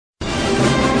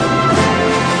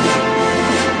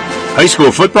High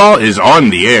school football is on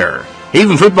the air.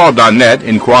 HavenFootball.net,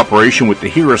 in cooperation with the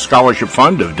Hero Scholarship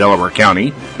Fund of Delaware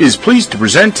County, is pleased to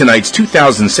present tonight's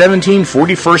 2017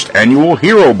 41st Annual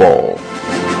Hero Bowl.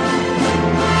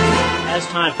 As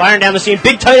time, firing down the seam,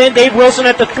 big tight end Dave Wilson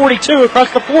at the 42,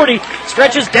 across the 40,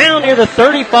 stretches down near the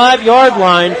 35-yard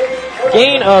line.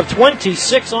 Gain of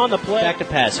 26 on the play. Back to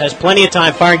pass. Has plenty of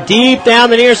time. Firing deep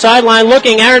down the near sideline.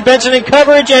 Looking. Aaron Benson in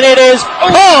coverage. And it is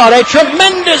caught. A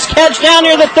tremendous catch down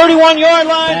near the 31-yard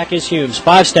line. Back is Humes.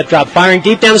 5-step drop. Firing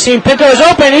deep down the seam. Pinto is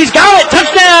open. He's got it.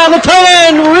 Touchdown. The tight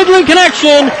end. Ridley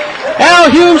connection. Al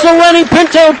Humes and Lenny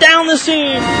Pinto down the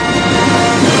seam.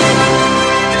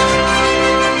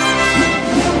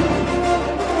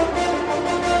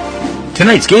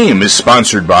 Tonight's game is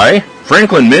sponsored by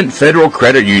Franklin Mint Federal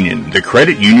Credit Union, the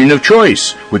credit union of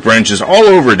choice, with branches all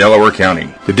over Delaware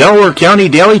County. The Delaware County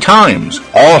Daily Times,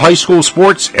 all high school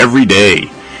sports every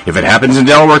day. If it happens in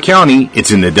Delaware County,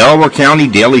 it's in the Delaware County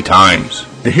Daily Times.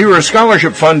 The Hero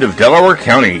Scholarship Fund of Delaware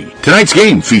County. Tonight's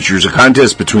game features a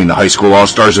contest between the High School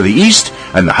All-Stars of the East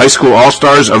and the High School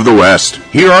All-Stars of the West.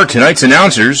 Here are tonight's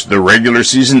announcers, the regular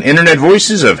season internet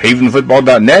voices of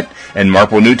HavenFootball.net and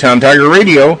Marple Newtown Tiger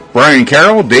Radio, Brian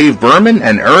Carroll, Dave Berman,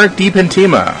 and Eric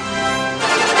DiPentima.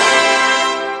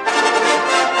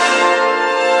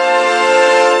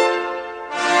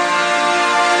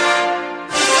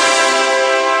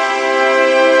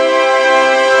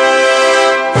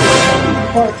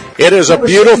 It is a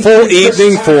beautiful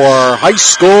evening for high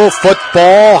school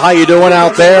football. How you doing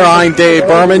out there? I'm Dave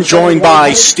Berman, joined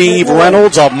by Steve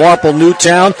Reynolds of Marple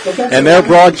Newtown and their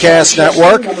broadcast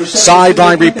network,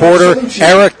 sideline reporter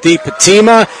Eric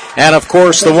DiPentima, and of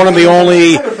course the one and the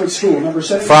only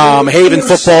from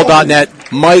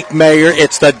HavenFootball.net, Mike Mayer.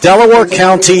 It's the Delaware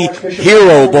County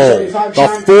Hero Bowl,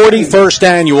 the 41st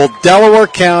annual Delaware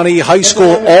County High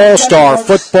School All-Star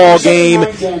Football Game,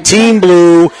 Team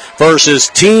Blue versus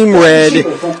Team Red.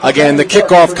 Again, the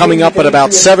kickoff coming up at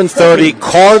about 7:30.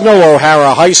 Cardinal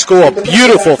O'Hara High School, a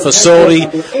beautiful facility,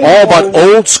 all but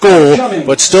old school,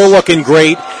 but still looking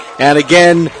great. And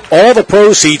again, all the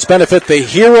proceeds benefit the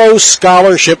Hero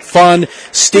Scholarship Fund.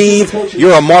 Steve,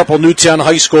 you're a Marple Newtown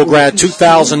High School grad,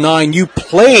 2009. You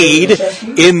played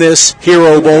in this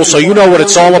Hero Bowl, so you know what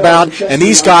it's all about. And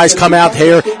these guys come out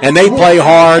here and they play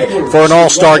hard for an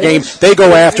all-star game. They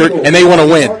go after it and they want to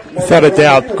win. Without a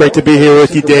doubt. Great to be here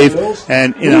with you, Dave.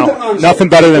 And, nothing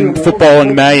better than football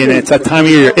in May. And it's that time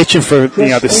of year you're itching for,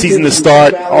 the season to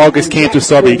start. August came to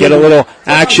start, but you get a little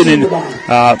action in,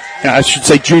 I should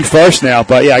say June 1st now.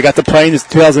 But, yeah, I got to play in this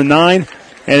 2009,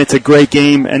 and it's a great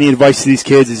game. Any advice to these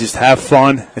kids is just have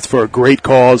fun. It's for a great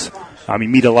cause. You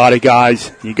meet a lot of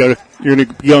guys. You're going to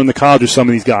go into college with some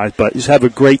of these guys, but just have a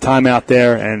great time out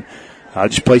there and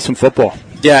just play some football.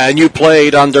 Yeah, and you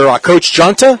played under Coach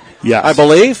Junta, yes, I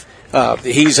believe.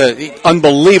 He's an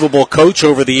unbelievable coach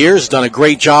over the years, done a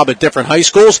great job at different high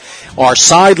schools. Our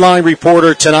sideline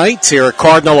reporter tonight here at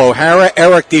Cardinal O'Hara,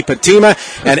 Eric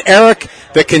DiPentima. And Eric,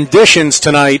 the conditions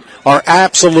tonight are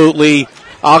absolutely,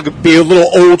 I'll be a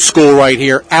little old school right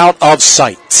here, out of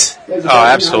sight. Oh,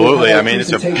 absolutely. I mean,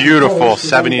 it's a beautiful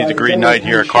 70-degree night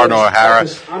here at Cardinal O'Hara.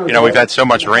 We've had so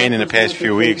much rain in the past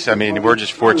few weeks. I mean, we're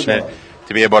just fortunate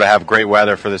to be able to have great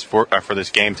weather for this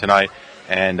game tonight.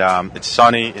 And it's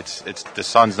sunny. It's the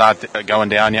sun's not going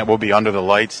down yet. We'll be under the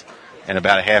lights in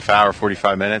about a half hour,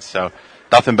 45 minutes. So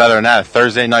nothing better than that.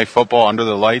 Thursday night football under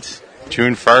the lights,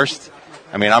 June 1st.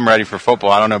 I mean, I'm ready for football.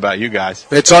 I don't know about you guys.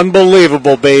 It's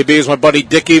unbelievable, baby, as my buddy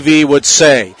Dickie V would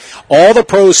say. All the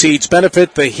proceeds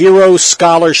benefit the Hero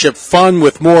Scholarship Fund.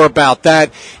 With more about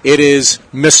that, it is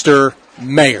Mr.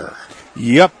 Mayer.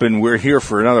 Yep, and we're here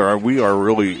for another. We are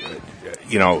really,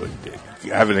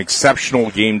 have an exceptional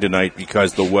game tonight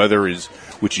because the weather is,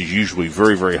 which is usually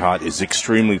very, very hot, is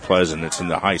extremely pleasant. It's in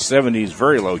the high 70s,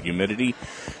 very low humidity.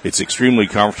 It's extremely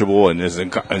comfortable, and as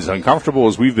uncomfortable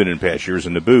as we've been in past years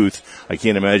in the booth, I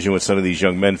can't imagine what some of these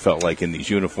young men felt like in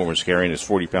these uniforms carrying us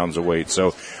 40 pounds of weight.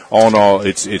 So all in all,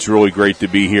 it's really great to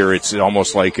be here. It's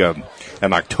almost like an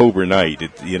October night.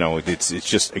 It's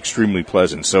just extremely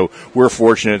pleasant. So we're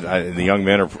fortunate, and the young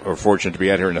men are fortunate to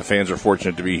be out here, and the fans are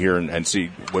fortunate to be here and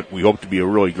see what we hope to be a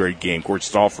really great game. Of course,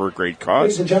 it's all for a great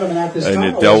cause, and for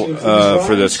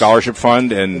the scholarship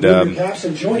fund, and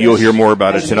you'll hear more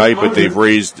about it tonight. But they've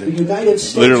raised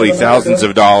literally thousands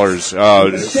of dollars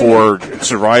for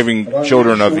surviving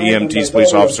children of EMTs,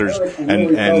 police officers,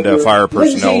 and fire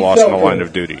personnel lost in the line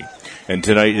of duty. And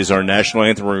tonight is our national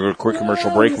anthem. We're going to go to a quick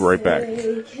commercial break. We're right back.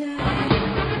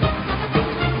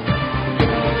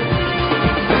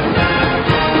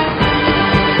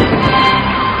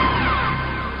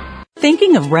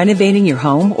 Thinking of renovating your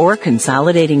home or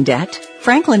consolidating debt?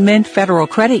 Franklin Mint Federal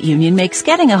Credit Union makes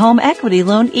getting a home equity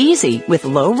loan easy with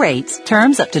low rates,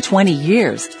 terms up to 20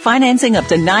 years, financing up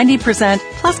to 90%,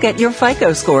 plus get your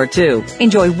FICO score too.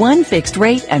 Enjoy one fixed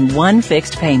rate and one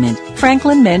fixed payment.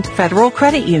 Franklin Mint Federal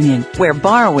Credit Union, where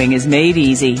borrowing is made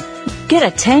easy. Get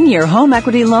a 10-year home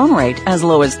equity loan rate as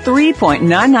low as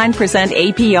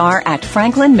 3.99% APR at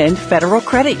Franklin Mint Federal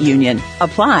Credit Union.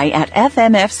 Apply at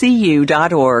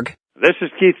fmfcu.org. This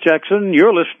is Keith Jackson.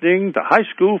 You're listening to High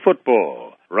School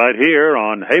Football right here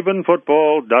on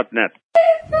havenfootball.net.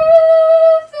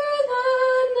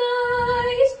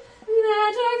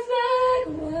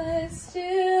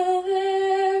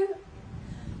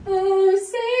 Oh,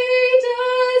 say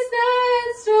does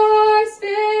that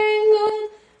star-spangled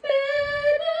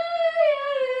banner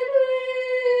yet wave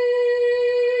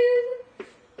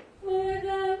o'er the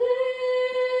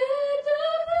land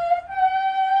of the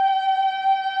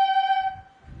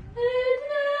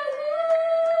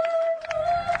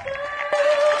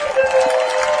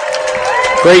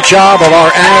Great job of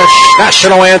our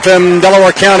national anthem,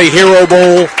 Delaware County Hero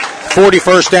Bowl,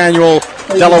 41st annual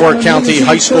Delaware County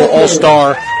High School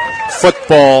All-Star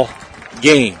Football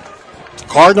Game.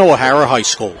 Cardinal O'Hara High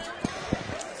School.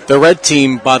 The red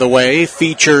team, by the way,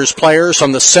 features players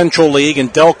from the Central League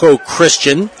and Delco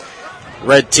Christian.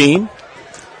 Red team,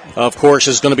 of course,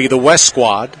 is going to be the West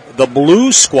squad. The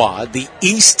blue squad, the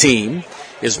East team,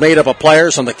 is made up of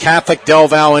players from the Catholic, Del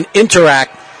Valle, and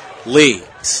Interact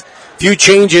leagues. Few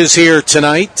changes here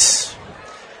tonight.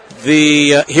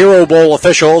 The Hero Bowl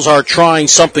officials are trying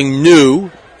something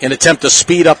new in an attempt to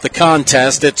speed up the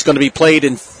contest. It's going to be played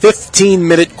in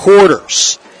 15-minute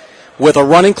quarters with a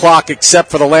running clock except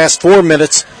for the last 4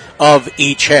 minutes of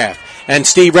each half. And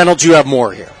Steve Reynolds, you have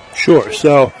more here. Sure.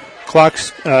 So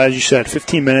clocks, as you said,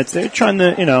 15 minutes. They're trying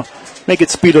to, make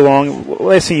it speed along.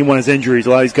 Last thing you want is injuries. A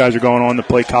lot of these guys are going on to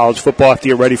play college football. Have to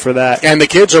get ready for that. And the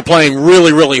kids are playing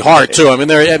really, really hard, too. I mean,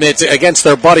 it's against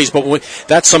their buddies, but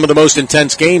that's some of the most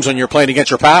intense games when you're playing against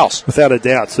your pals. Without a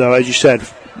doubt. So, as you said,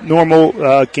 normal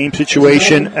game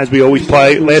situation as we always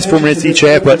play. Last 4 minutes each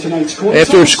half, but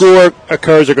after a score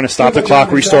occurs, they're going to stop the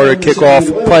clock, restart it, kick off.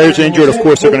 Players injured, of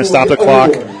course, they're going to stop the clock,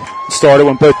 start it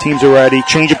when both teams are ready.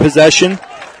 Change of possession,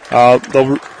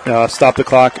 they'll stop the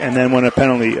clock, and then when a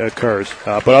penalty occurs.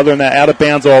 But other than that, out of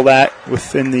bounds, all that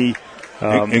within the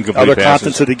other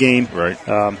contents of the game. Right.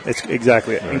 It's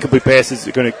exactly it. Incomplete passes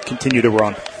are going to continue to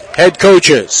run. Head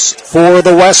coaches for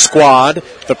the West squad,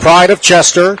 the pride of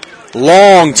Chester,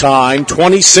 long time,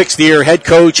 26th year head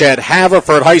coach at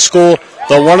Haverford High School,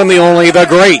 the one and the only, the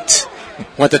great.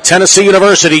 Went to Tennessee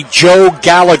University, Joe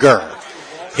Gallagher.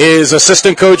 His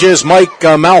assistant coaches, Mike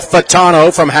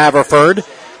Malfitano from Haverford.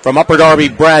 From Upper Darby,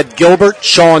 Brad Gilbert,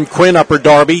 Sean Quinn, Upper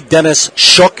Darby, Dennis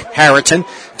Shook, Harriton,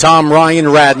 Tom Ryan,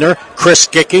 Radnor, Chris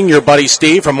Gicking, your buddy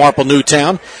Steve from Marple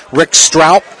Newtown, Rick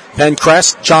Strout,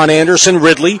 Pencrest, John Anderson,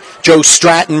 Ridley, Joe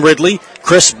Stratton, Ridley,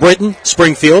 Chris Britton,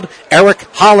 Springfield, Eric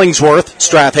Hollingsworth,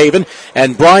 Strathaven,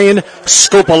 and Brian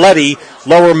Scopoletti,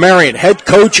 Lower Merion. Head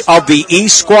coach of the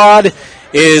East squad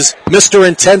is Mr.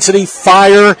 Intensity,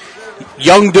 Fire,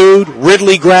 young dude,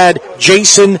 Ridley grad,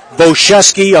 Jason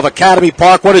Boshesky of Academy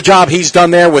Park. What a job he's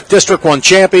done there with District 1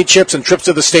 championships and trips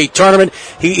to the state tournament.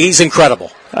 He's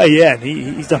incredible. Yeah, and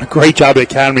he's done a great job at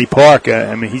Academy Park.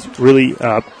 He's really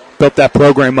built that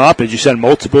program up. As you said,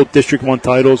 multiple District 1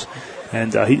 titles.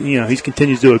 And he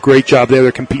continues to do a great job there.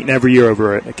 They're competing every year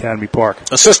over at Academy Park.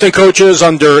 Assistant coaches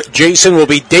under Jason will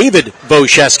be David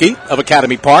Boshesky of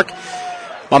Academy Park.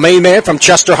 My main man from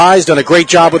Chester High has done a great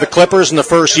job with the Clippers in the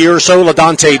first year or so.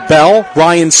 LaDonte Bell,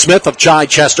 Ryan Smith of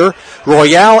Chichester,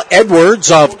 Royale Edwards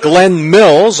of Glen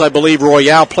Mills. I believe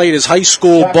Royale played his high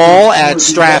school ball at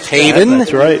Strathaven.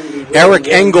 That's right. Eric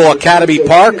Engel, Academy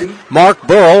Park. Mark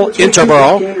Burrow,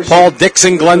 Interborough. Paul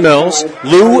Dixon, Glen Mills.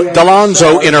 Lou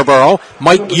Delonzo, Interborough.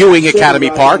 Mike Ewing, Academy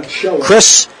Park.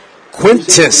 Chris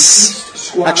Quintis.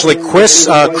 Actually, Chris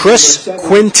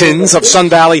Quintins of Sun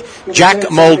Valley,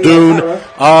 Jack Muldoon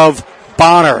of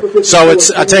Bonner. So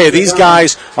I tell you, these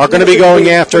guys are going to be going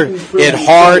after it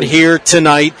hard here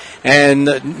tonight, and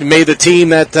may the team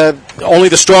that only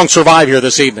the strong survive here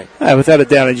this evening. Without a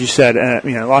doubt, as you said, a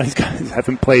lot of these guys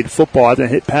haven't played football, haven't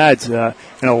hit pads in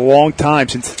a long time,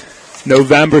 since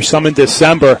November, some in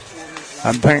December,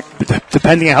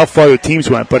 depending on how far the teams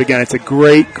went. But again, it's a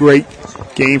great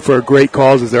game for a great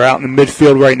cause, as they're out in the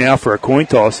midfield right now for a coin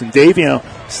toss. And Dave, this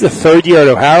is the third year at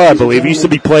O'Hara, I believe. It used to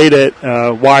be played at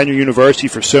Widener University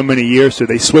for so many years, so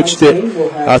they switched it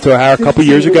to O'Hara a couple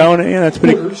years ago, and that's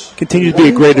continues to be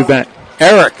a great event.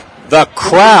 Eric, The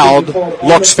crowd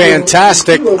looks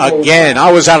fantastic again.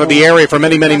 I was out of the area for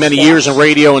many, many, many years in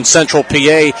radio in Central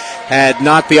PA. Had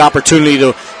not the opportunity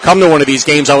to come to one of these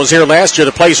games. I was here last year.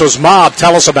 The place was mobbed.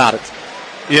 Tell us about it.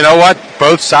 You know what?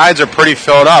 Both sides are pretty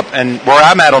filled up. And where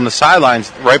I'm at on the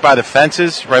sidelines, right by the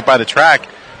fences, right by the track,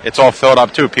 it's all filled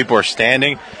up too. People are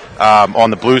standing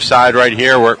on the blue side right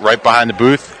here, right behind the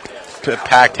booth,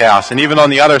 packed house. And even on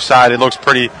the other side, it looks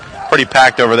pretty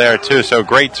packed over there too. So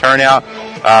great turnout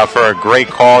for a great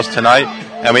cause tonight.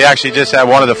 And we actually just had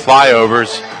one of the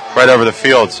flyovers right over the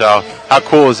field. So how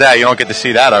cool is that? You don't get to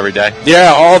see that every day.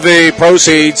 Yeah, all the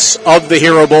proceeds of the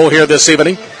Hero Bowl here this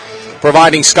evening,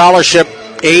 providing scholarship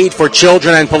aid for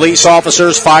children and police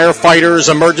officers, firefighters,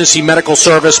 emergency medical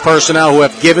service personnel who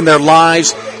have given their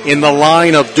lives in the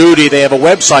line of duty. They have a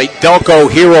website,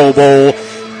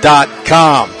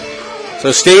 DelcoHeroBowl.com.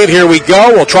 So, Steve, here we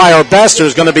go. We'll try our best.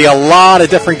 There's going to be a lot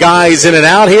of different guys in and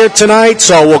out here tonight,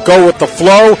 so we'll go with the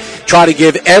flow, try to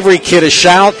give every kid a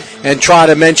shout, and try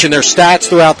to mention their stats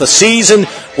throughout the season,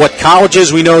 what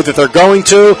colleges we know that they're going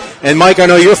to. And, Mike, I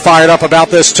know you're fired up about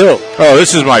this, too. Oh,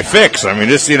 this is my fix. I mean,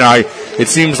 this, it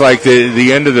seems like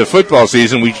the end of the football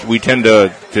season, we tend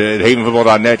to at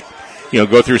havenfootball.net,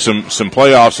 go through some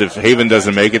playoffs. If Haven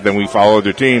doesn't make it, then we follow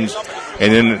other teams.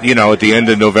 And then, at the end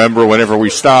of November, whenever we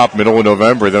stop, middle of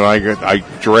November, then I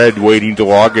dread waiting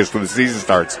till August when the season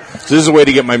starts. So this is a way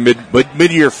to get my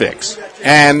mid-year fix.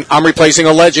 And I'm replacing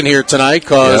a legend here tonight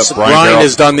because Brian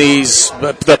has done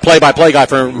the play-by-play guy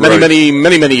for many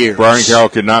years. Brian Carroll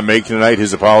could not make tonight.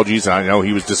 His apologies. I know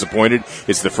he was disappointed.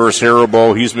 It's the first Hero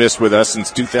Bowl he's missed with us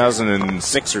since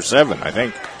 2006 or 7, I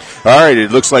think. All right, it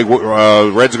looks like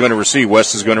Red's going to receive.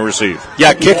 West is going to receive.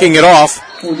 Yeah, kicking it off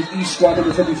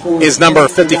is number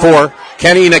 54,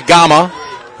 Kenny Nagama,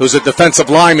 who's a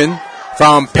defensive lineman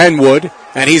from Penwood,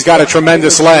 and he's got a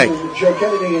tremendous leg.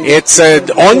 It's an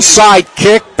onside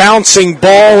kick, bouncing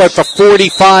ball at the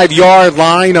 45-yard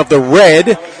line of the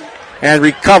Red, and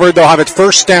recovered. They'll have it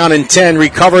first down and 10,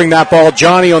 recovering that ball.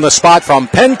 Johnny on the spot from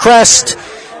Pencrest.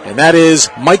 And that is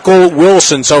Michael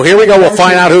Wilson. So here we go. We'll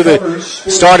find out who the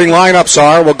starting lineups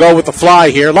are. We'll go with the fly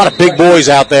here. A lot of big boys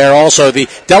out there. Also, the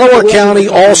Delaware County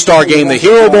All-Star Game, the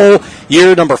Hero Bowl,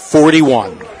 year number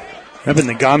 41. Evan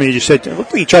Nagami, you said, it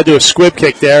looked like he tried to do a squib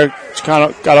kick there. Just kind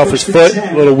of got off his foot.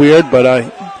 A little weird,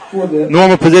 but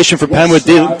normal position for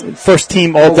Penwood. First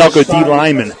team All-Delco D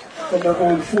lineman.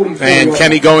 And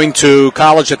Kenny going to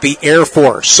college at the Air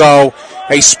Force. So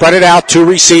they spread it out, 2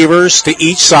 receivers to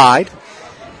each side.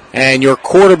 And your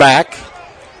quarterback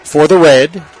for the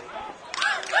Red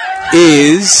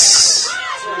is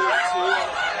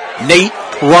Nate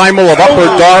Reimel of Upper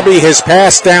Darby. His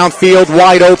pass downfield,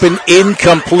 wide open,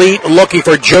 incomplete. Looking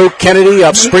for Joe Kennedy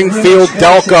of Springfield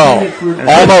Delco.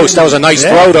 Almost. That was a nice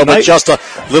throw, though, but just a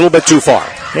little bit too far.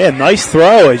 Yeah, nice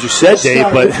throw, as you said,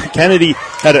 Dave. But Kennedy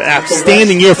had an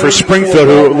outstanding year for Springfield,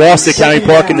 who lost to County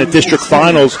Park in the district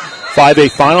finals.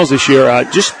 5A finals this year,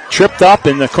 just tripped up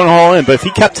and couldn't haul in. But if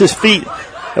he kept his feet,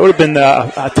 that would have been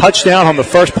a touchdown on the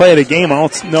first play of the game. I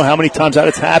don't know how many times that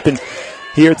has happened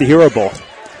here at the Hero Bowl.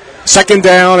 Second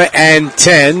down and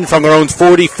 10 from their own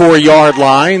 44-yard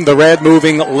line. The Red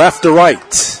moving left to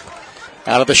right.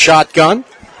 Out of the shotgun.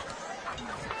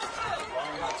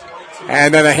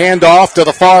 And then a handoff to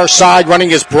the far side.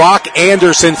 Running is Brock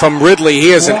Anderson from Ridley.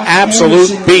 He is an absolute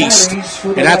beast.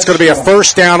 And that's going to be a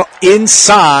first down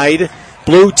inside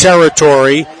blue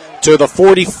territory to the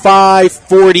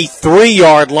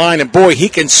 45-43-yard line. And, boy, he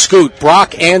can scoot.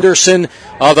 Brock Anderson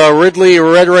of the Ridley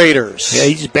Red Raiders. Yeah,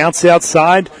 he just bounced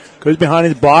outside, goes behind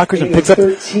his blockers, and picks up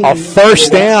a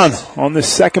first down on the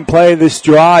second play of this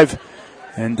drive.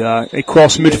 And they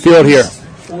cross midfield here.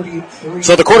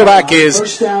 So the quarterback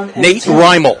is Nate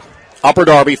Reimel, Upper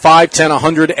Darby, 5'10",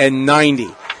 190.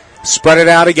 Spread it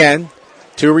out again.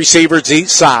 2 receivers each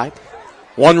side.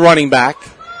 1 running back.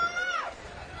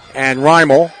 And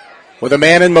Reimel with a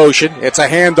man in motion. It's a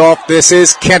handoff. This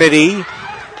is Kennedy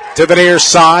to the near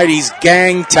side. He's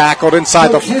gang tackled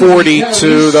inside the 40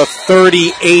 to the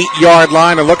 38-yard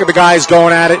line. And look at the guys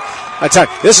going at it. I tell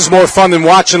you, this is more fun than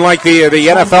watching like the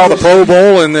NFL, the Pro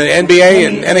Bowl, and the NBA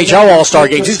and NHL All-Star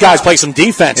games. These guys play some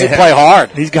defense. They play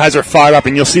hard. These guys are fired up,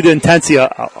 and you'll see the intensity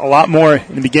a lot more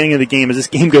in the beginning of the game. As this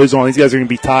game goes on, these guys are going to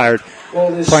be tired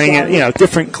playing in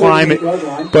different climate.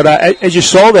 But as you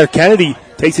saw there, Kennedy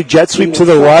takes a jet sweep to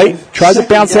the right, tries to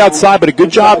bounce outside, but a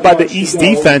good job by the East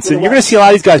defense. And you're going to see a lot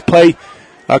of these guys play.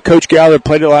 Coach Gallagher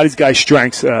played a lot of these guys'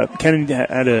 strengths. Kennedy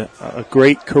had a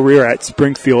great career at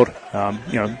Springfield,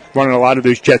 running a lot of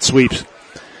those jet sweeps.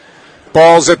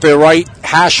 Ball's at the right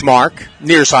hash mark,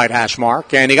 near side hash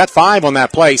mark, and he got 5 on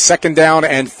that play. Second down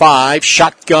and 5.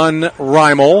 Shotgun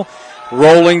Reimel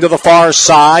rolling to the far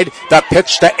side. The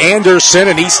pitch to Anderson,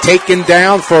 and he's taken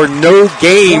down for no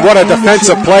gain. What a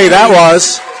defensive play that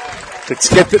was. Let's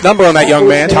get the number on that young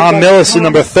man. Tom Millison,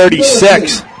 number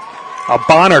 36. A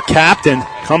Bonner captain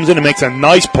comes in and makes a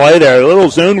nice play there. A little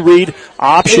zone read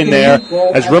option there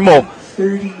as Rimmel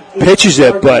pitches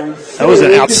it, but that was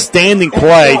an outstanding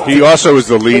play. He also was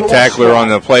the lead tackler on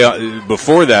the play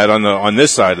before that on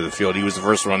this side of the field. He was the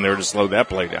first one there to slow that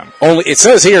play down. Only it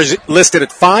says here is listed at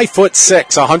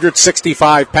 5'6",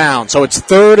 165 pounds. So it's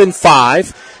 3rd and 5,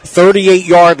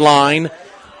 38-yard line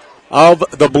of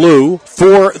the blue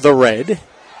for the red.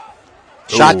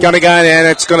 Shotgun again, and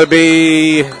it's going to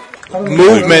be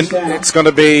movement. It's going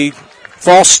to be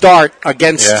false start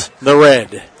against the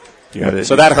red. Yeah,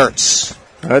 so that hurts.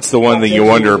 That's the one thing you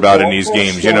wonder about in these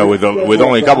games. You know, with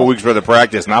only a couple weeks worth of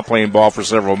practice, not playing ball for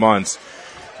several months,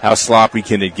 how sloppy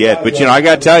can it get? But, you know, I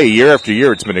got to tell you, year after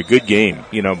year, it's been a good game.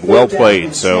 You know, well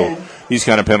played. So these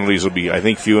kind of penalties will be, I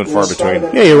think, few and far between.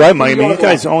 Yeah, you're right, Mike. I mean, you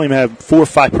guys only have 4 or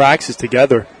 5 practices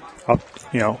together,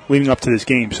 leading up to this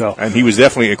game. So, and he was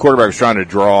definitely, a quarterback was trying to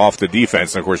draw off the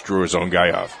defense, and, of course, drew his own guy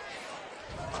off.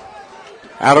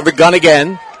 Out of the gun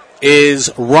again is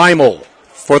Reimel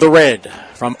for the red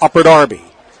from Upper Darby.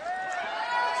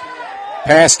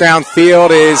 Pass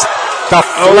downfield is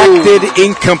deflected,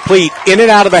 incomplete. In and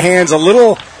out of the hands,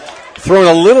 thrown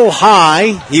a little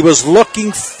high. He was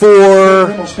looking for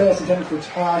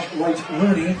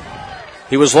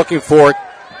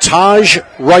Taj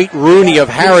Wright Rooney of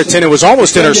Harriton. It was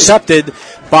almost intercepted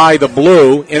by the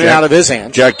blue, in and out of his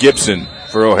hands. Jack Gibson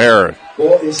for O'Hara.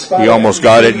 He almost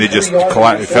got it, and it just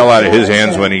fell out of his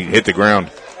hands when he hit the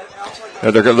ground.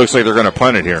 It looks like they're going to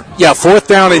punt it here. Yeah, 4th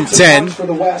down and 10.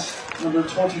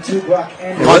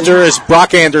 Punter is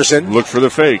Brock Anderson. Look for the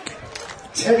fake.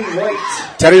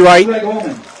 Teddy Wright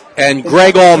and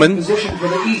Greg Allman.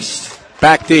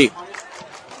 Back deep.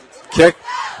 Kick,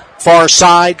 far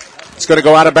side. It's going to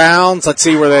go out of bounds. Let's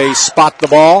see where they spot the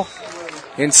ball.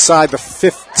 Inside the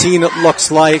 15, it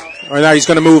looks like. Or now he's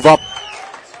going to move up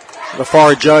the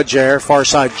far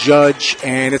side judge,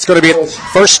 and it's going to be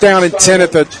 1st down and 10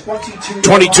 at the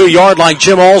 22-yard line.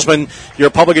 Jim Alsman, your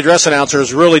public address announcer,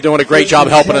 is really doing a great job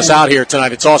helping us out here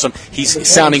tonight. It's awesome. He's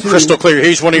sounding crystal clear.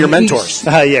 He's one of your mentors.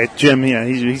 Yeah, Jim. Yeah,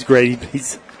 he's great.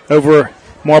 He's over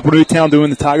Marple Newtown doing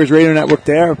the Tigers Radio Network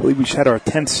there. I believe we just had our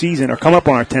 10th season, or come up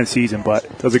on our 10th season,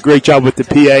 but does a great job with the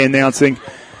PA announcing.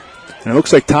 And it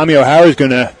looks like Tommy O'Hara is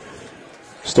going to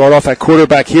start off at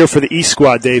quarterback here for the East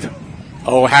squad, Dave.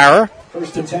 O'Hara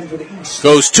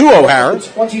goes to O'Hara,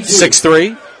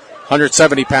 6'3",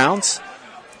 170 pounds.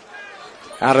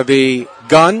 Out of the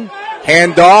gun,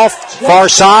 handoff, far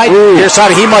side, near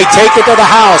side, he might take it to the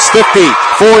house, 50,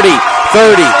 40,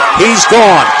 30, he's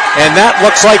gone. And that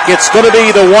looks like it's going to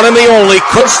be the one and the only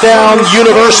Kutztown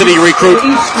University recruit,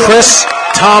 Chris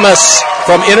Thomas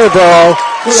from Interboro,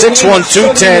 6'1",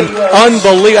 210,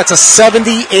 unbelievable. That's a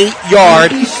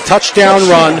 78-yard touchdown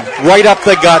run right up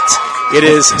the gut. It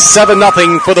is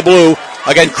 7-0 for the Blue.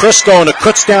 Again, Chris going to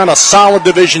Kutztown, a solid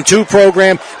Division II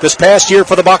program. This past year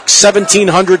for the Bucks,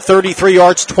 1,733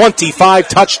 yards, 25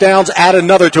 touchdowns. Add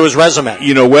another to his resume.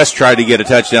 You know, West tried to get a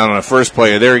touchdown on the first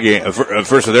play of their game,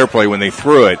 first of their play when they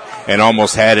threw it, and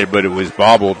almost had it, but it was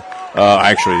bobbled.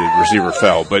 Actually, the receiver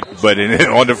fell, but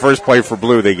on the first play for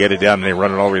Blue, they get it down and they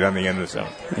run it all the way down the end of the zone.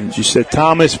 And you said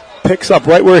Thomas picks up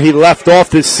right where he left off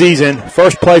this season.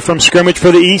 First play from scrimmage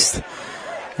for the East.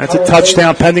 That's a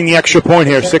touchdown pending the extra point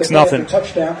here,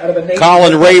 6-0.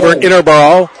 Colin Rayburn,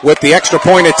 Interboro, with the extra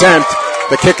point attempt.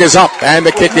 The kick is up, and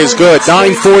the kick is good.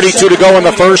 9:42 to go in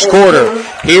the first quarter.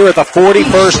 Here at the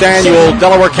 41st annual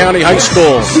Delaware County High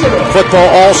School Football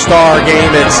All-Star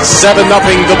Game. It's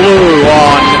 7-0 the Blue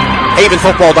on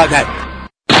havenfootball.net.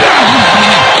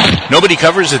 Nobody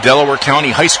covers the Delaware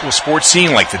County high school sports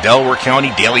scene like the Delaware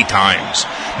County Daily Times.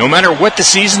 No matter what the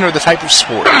season or the type of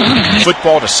sport,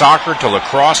 football to soccer to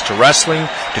lacrosse to wrestling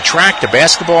to track to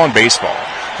basketball and baseball.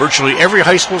 Virtually every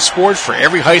high school sport for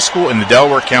every high school in the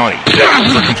Delaware County.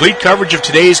 For complete coverage of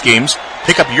today's games,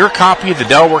 pick up your copy of the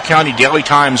Delaware County Daily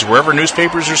Times wherever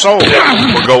newspapers are sold,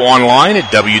 or go online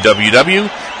at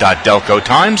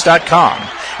www.delcotimes.com.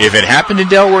 If it happened in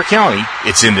Delaware County,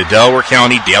 it's in the Delaware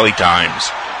County Daily Times.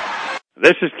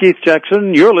 This is Keith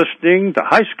Jackson. You're listening to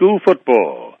High School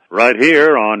Football right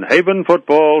here on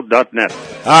havenfootball.net.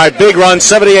 All right, big run,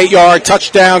 78-yard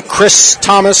touchdown, Chris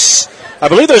Thomas. I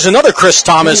believe there's another Chris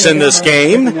Thomas in this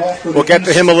game. We'll get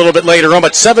to him a little bit later on,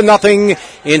 but 7-0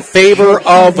 in favor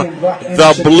of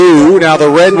the Blue. Now the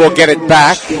Red will get it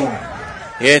back.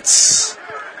 It's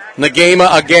Nagema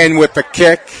again with the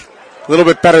kick. little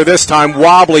bit better this time.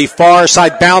 Wobbly, far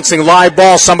side bouncing, live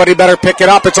ball. Somebody better pick it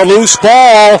up. It's a loose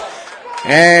ball.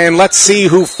 And let's see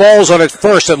who falls on it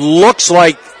first. It looks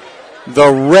like the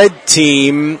red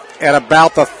team at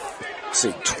about the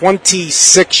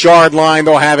 26-yard line.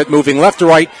 They'll have it moving left to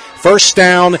right. First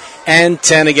down and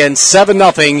 10. Again,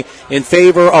 7-0 in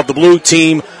favor of the blue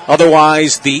team.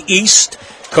 Otherwise, the East,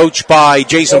 coached by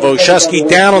Jason Wojcicki,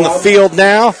 down on the field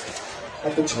now.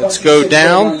 Let's go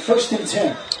down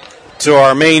to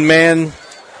our main man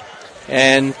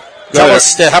and tell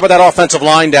us, how about that offensive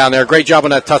line down there? Great job on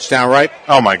that touchdown, right?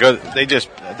 Oh, my God.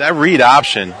 That read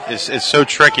option is so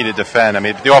tricky to defend. I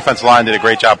mean, the offensive line did a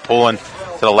great job pulling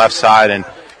to the left side, and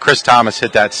Chris Thomas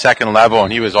hit that second level,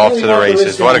 and he was off to the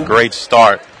races. What a great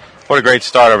start. What a great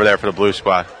start over there for the blue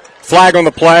squad. Flag on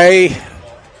the play.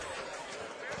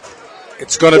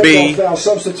 It's going to be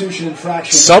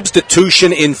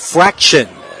substitution infraction,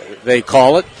 they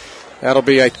call it. That'll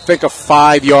be, I think, a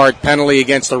 5-yard penalty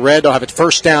against the Red. They'll have it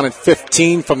first down and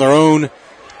 15 from their own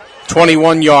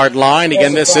 21-yard line.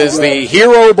 Again, this is the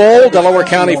Hero Bowl, Delaware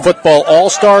County Football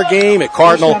All-Star Game at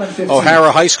Cardinal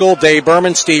O'Hara High School. Dave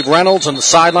Berman, Steve Reynolds. On the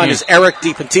sideline is Eric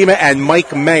DiPantima and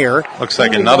Mike Mayer. Looks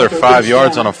like another 5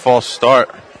 yards on a false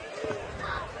start.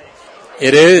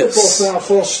 It is.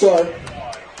 False start.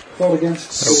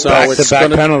 So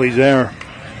back-to-back penalties there.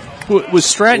 Was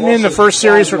Stratton in the first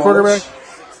series for quarterback?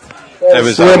 It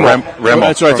was Rimmel.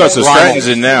 That's what I thought. So Stratton's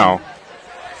in now.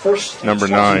 Number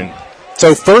 9.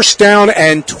 So first down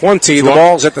and 20. The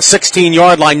ball's at the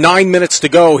 16-yard line. 9 minutes to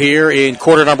go here in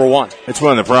quarter number 1. It's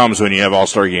one of the problems when you have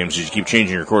all-star games. You just keep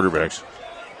changing your quarterbacks.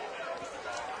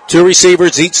 2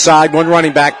 receivers each side, 1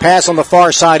 running back. Pass on the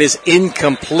far side is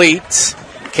incomplete.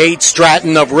 Cade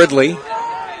Stratton of Ridley.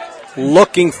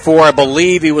 I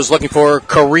believe he was looking for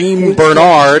Kareem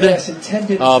Bernard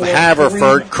of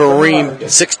Haverford. Kareem,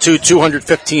 6'2",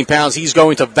 215 pounds. He's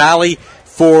going to Valley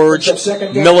Forge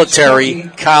Military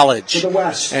College,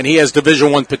 and he has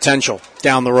Division I potential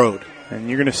down the road. And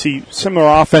you're going to see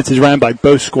similar offenses ran by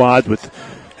both squads with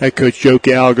head coach Joe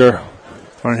Gallagher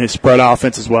running his spread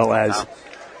offense as well as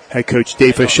head coach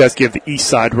Dave Wojcicki of the East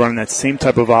Side running that same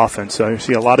type of offense. So you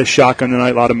see a lot of shotgun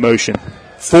tonight, a lot of motion.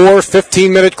 4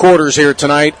 15-minute quarters here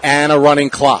tonight and a running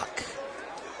clock.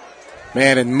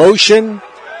 Man in motion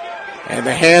and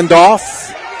the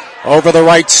handoff over the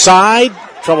right side.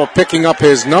 Trouble picking up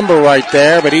his number right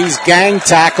there, but he's gang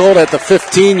tackled at the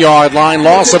 15-yard line.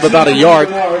 Loss of about a yard.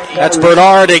 That's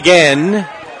Bernard again,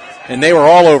 and they were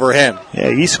all over him.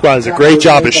 Yeah, East Squad does a great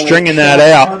job of stringing that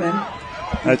out.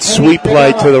 That sweep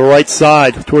play to the right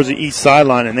side towards the east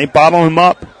sideline, and they bottle him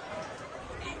up.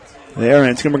 There,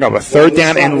 and it's going to bring up a third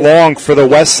down and long for the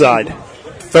west side.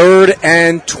 3rd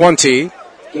and 20.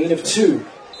 Gain of 2.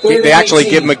 They actually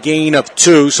give him a gain of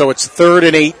 2, so it's 3rd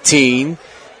and 18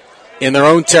 in their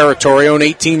own territory, own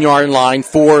 18-yard line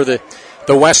for the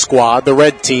west squad, the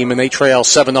red team, and they trail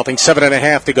 7-0,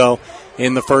 7.5 to go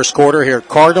in the first quarter here at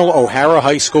Cardinal O'Hara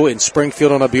High School in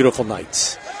Springfield on a beautiful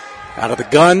night. Out of the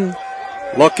gun.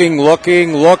 Looking.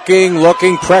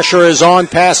 Pressure is on.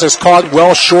 Pass is caught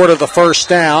well short of the first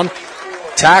down.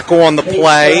 Tackle on the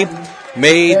play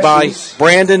made by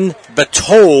Brandon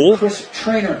Batole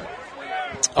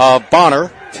of Bonner.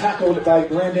 Tackled by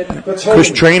Brandon Batole.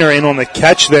 Chris Trainer in on the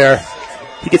catch there.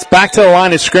 He gets back to the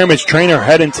line of scrimmage. Trainer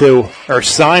heading to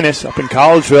Ursinus up in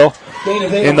Collegeville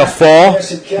in the fall.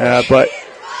 But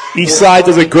Eastside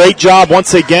does a great job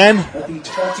once again.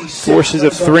 Forces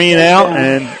a 3 and out,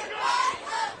 and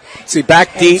see,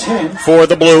 back deep for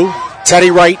the blue.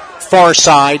 Teddy Wright, far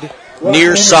side.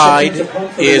 Near side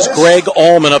is Greg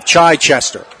Allman of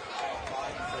Chichester.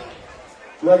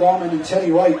 Greg Allman and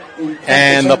Teddy Wright.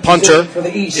 And the punter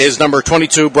is number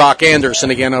 22, Brock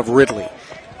Anderson, again of Ridley.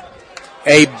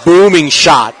 A booming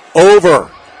shot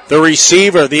over the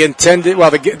receiver. The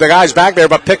guy's back there,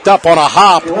 but picked up on a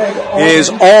hop is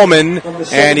Allman,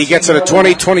 and he gets it at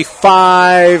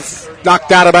 20-25,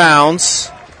 knocked out of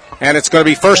bounds. And it's going to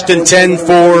be 1st and 10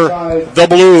 for the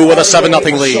Blue with a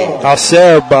 7-0 lead.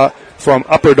 Alcer from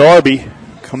Upper Darby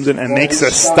comes in and makes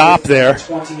a stop there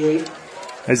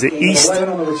as the East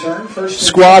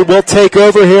squad will take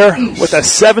over here with a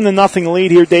 7-0 lead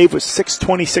here, Dave, with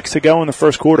 6:26 to go in the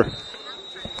first quarter.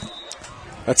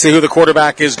 Let's see who the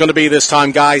quarterback is going to be this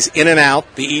time, guys. In and out.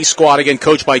 The East squad, again,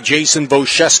 coached by Jason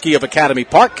Wojcicki of Academy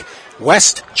Park.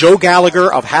 West, Joe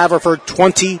Gallagher of Haverford,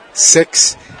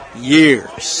 26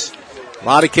 years. A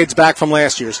lot of kids back from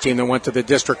last year's team that went to the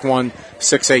District 1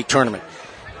 6A tournament.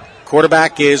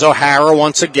 Quarterback is O'Hara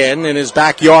once again in his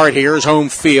backyard here, his home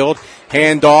field.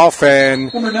 Handoff,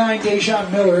 and number 9,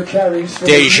 Dejan Miller carries.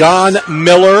 Dejan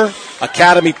Miller,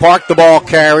 Academy Park, the ball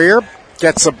carrier.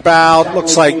 gets about,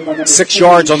 looks like 6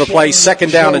 yards on the play,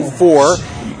 2nd down and 4.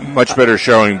 Much better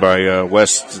showing by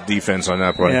West's defense on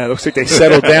that play. Yeah, it looks like they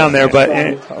settled down there, but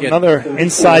another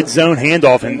inside zone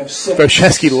handoff, and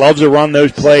Foshesky loves to run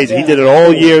those plays. He did it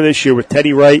all year this year with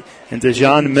Teddy Wright and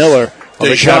Dejan Miller of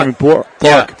Academy Park.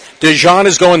 Yeah. Dejan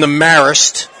is going to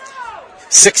Marist.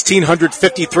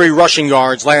 1,653 rushing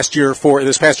yards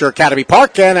this past year Academy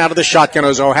Park, and out of the shotgun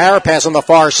is O'Hara. Pass on the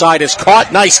far side is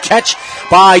caught. Nice catch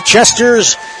by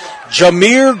Chester's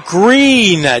Jameer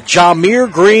Green, and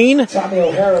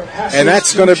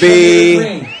that's going to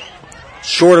be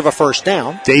short of a first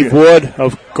down. Dave Wood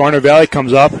of Garner Valley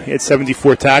comes up. He had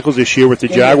 74 tackles this year with the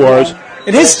Jaguars.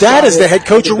 And his dad is the head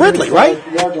coach of Ridley, right?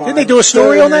 Didn't they do a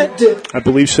story on that? I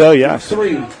believe so, yes.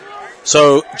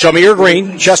 So Jameer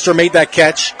Green, Chester made that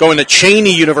catch, going to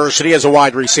Cheney University as a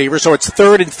wide receiver. So it's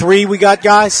 3rd and 3 we got,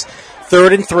 guys.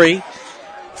 3rd and 3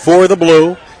 for the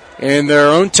Blue in their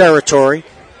own territory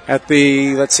at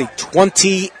the,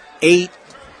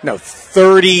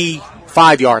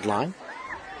 35-yard line.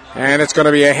 And it's going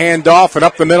to be a handoff and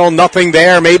up the middle, nothing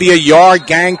there. Maybe a yard,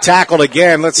 gang tackled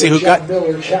again. Let's see who got.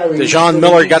 Dejan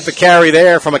Miller got the carry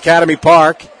there from Academy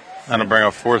Park. That'll bring a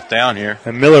 4th down here.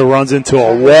 And Miller runs into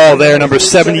a wall there, number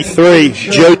 73,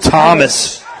 Joe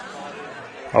Thomas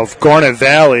of Garnet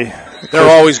Valley. They're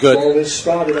always good.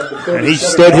 And he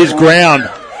stood his ground.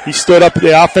 He stood up,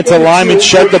 the offensive lineman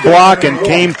shed the block and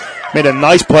made a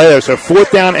nice play there. So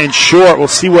 4th down and short. We'll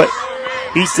see what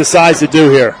East decides to do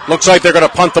here. Looks like they're going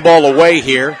to punt the ball away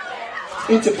here.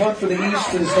 Into punt for the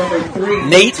East is number 3.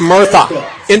 Nate Murtha,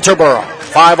 Interboro,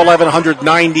 5'11",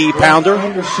 190-pounder.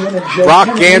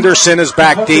 Brock Anderson is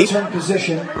back deep.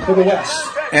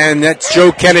 And that's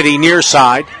Joe Kennedy near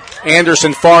side.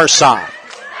 Anderson far side.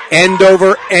 End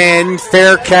over end,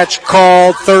 fair catch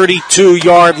called,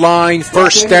 32-yard line,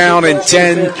 1st down and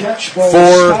 10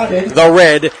 for the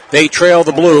Red. They trail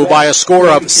the Blue by a score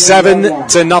of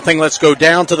 7-0. Let's go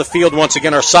down to the field once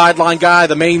again. Our sideline guy,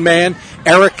 the main man,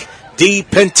 Eric D.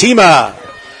 Pentima.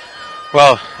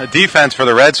 Well, the defense for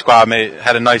the Red squad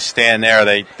had a nice stand there.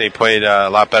 They played a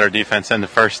lot better defense than the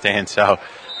first stand, so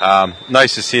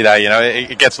nice to see that. You know,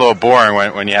 it gets a little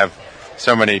boring when you have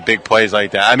so many big plays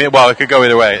like that. I mean, well, it could go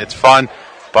either way. It's fun,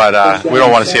 but we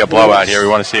don't want to see a blowout here. We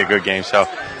want to see a good game. So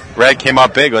Red came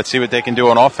up big. Let's see what they can do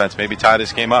on offense. Maybe tie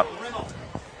this game up.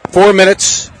 4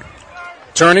 minutes,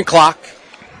 turning clock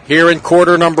here in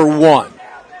quarter number 1.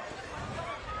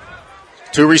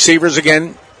 2 receivers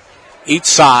again, each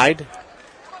side.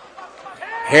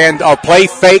 Play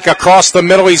fake across the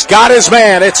middle. He's got his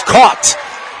man. It's caught.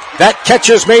 That catch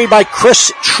is made by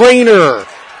Chris Traynor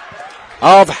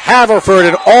of Haverford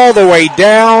and all the way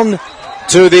down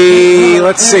to the,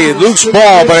 loose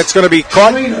ball, but it's going to be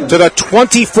caught to the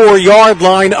 24-yard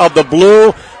line of the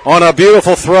Blue on a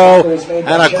beautiful throw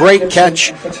and a great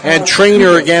catch. And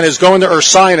Traynor again is going to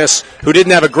Ursinus, who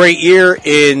didn't have a great year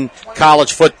in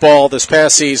college football this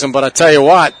past season, but I tell you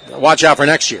what, watch out for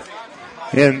next year.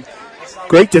 And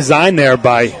great design there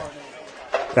by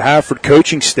the Haverford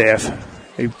coaching staff.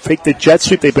 They fake the jet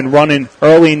sweep they've been running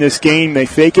early in this game. They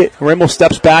fake it. Rimmel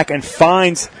steps back and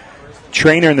finds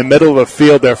Traynor in the middle of the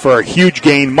field there for a huge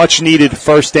gain, much needed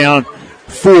 1st down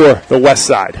for the West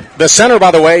side. The center,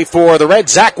 by the way, for the Red,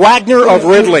 Zach Wagner of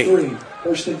Ridley.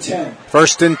 1st and 10.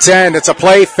 1st and 10. It's a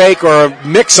play fake or a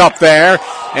mix-up there,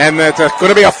 and it's going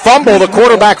to be a fumble. The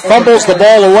quarterback fumbles the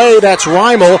ball away. That's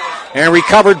Rimmel, and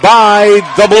recovered by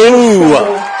the Blue.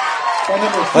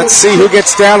 Let's see who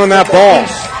gets down on that ball.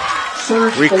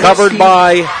 Recovered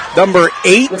by number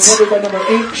 8,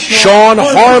 Sean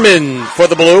Harmon for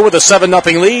the Blue with a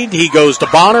 7-0 lead. He goes to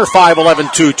Bonner,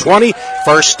 5'11", 220.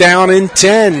 1st down and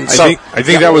 10. I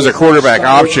think that was a quarterback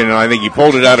option, and I think he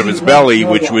pulled it out of his belly,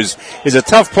 which is a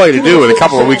tough play to do with a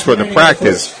couple of weeks worth of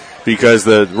practice, because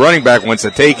the running back wants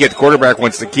to take it, the quarterback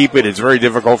wants to keep it. It's very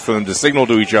difficult for them to signal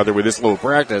to each other with this little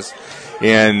practice.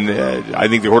 And I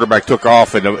think the quarterback took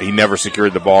off, and he never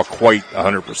secured the ball quite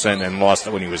 100% and lost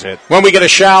it when he was hit. When we get a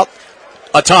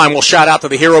time, we'll shout out to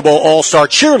the Hero Bowl All-Star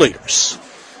cheerleaders.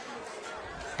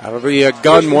 Out of the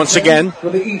gun once again.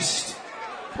 For the East.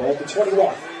 Ball to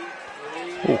 21.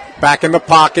 Back in the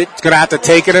pocket. He's going to have to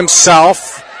take it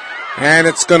himself. And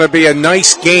it's going to be a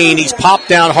nice gain. He's popped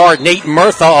down hard. Nate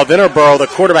Murtha of Interboro, the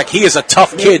quarterback. He is a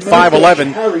tough kid,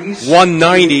 5'11",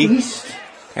 190.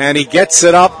 And he gets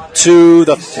it up to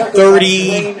the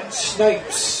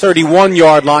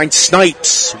 31-yard line.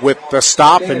 Snipes with the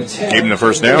stop. And gave him the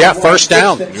 1st down. Yeah, 1st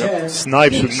down. Yep.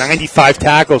 Snipes with 95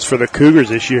 tackles for the Cougars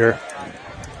this year.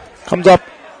 Comes up,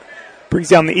 brings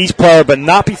down the East player, but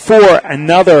not before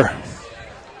another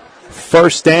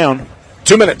 1st down.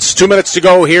 2 minutes. 2 minutes to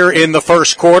go here in the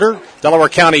first quarter. Delaware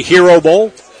County Hero Bowl,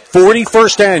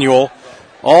 41st Annual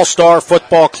All-Star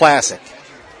Football Classic.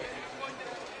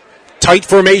 Tight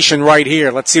formation right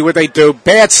here. Let's see what they do.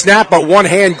 Bad snap, but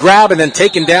one-hand grab and then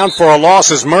taken down for a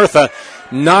loss is Murtha.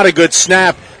 Not a good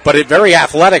snap, but a very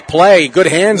athletic play. Good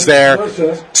hands there,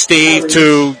 Steve,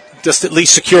 to just at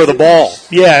least secure the ball.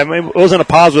 Yeah, I mean, it wasn't a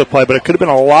positive play, but it could have been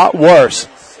a lot worse.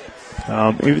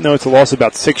 Even though it's a loss of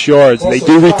about 6 yards, they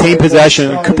do retain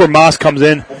possession. Cooper Moss comes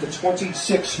in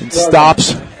and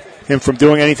stops him from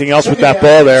doing anything else with that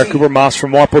ball there. Cooper Moss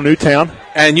from Marple Newtown.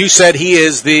 And you said he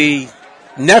is the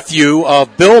nephew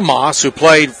of Bill Moss, who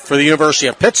played for the University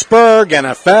of Pittsburgh,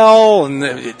 NFL, and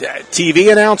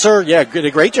TV announcer. Yeah, did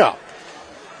a great job.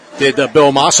 Did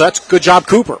Bill Moss. So that's good job,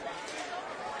 Cooper.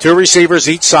 2 receivers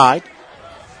each side.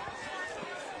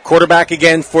 Quarterback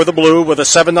again for the Blue with a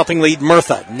 7-0 lead.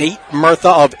 Murtha. Nate Murtha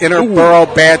of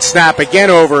Interborough. Bad snap again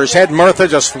over his head. Murtha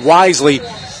just wisely,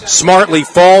 smartly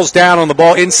falls down on the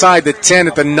ball inside the 10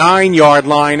 at the 9-yard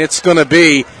line. It's going to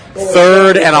be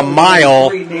 3rd and a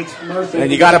mile.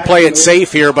 And you got to play it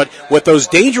safe here. But with those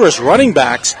dangerous running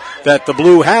backs that the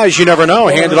Blue has, you never know.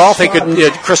 Hand it off. They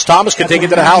could. Chris Thomas could take it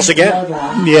to the house again.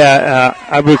 Yeah,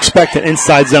 I would expect an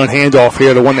inside zone handoff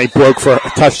here, the one they broke for a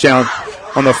touchdown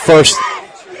on their first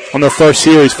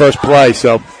series, first play.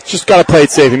 So just got to play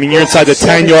it safe. I mean, you're inside the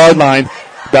 10-yard line,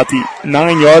 about the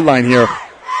 9-yard line here.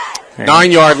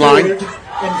 9-yard line.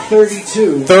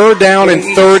 3rd down and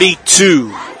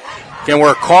 32. Again,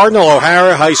 we're at Cardinal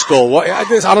O'Hara High School. I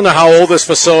don't know how old this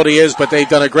facility is, but they've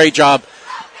done a great job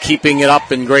keeping it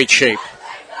up in great shape.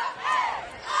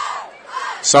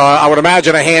 So I would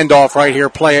imagine a handoff right here.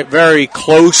 Play it very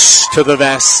close to the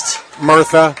vest.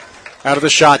 Murtha out of the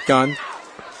shotgun.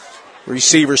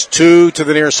 Receivers 2 to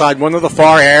the near side, 1 to the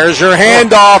far. Here's your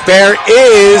handoff. There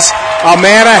is a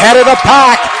man ahead of the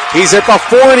pack. He's at the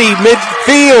 40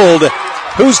 midfield.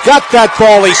 Who's got that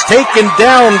ball? He's taken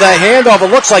down the handoff.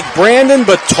 It looks like Brandon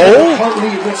Batole.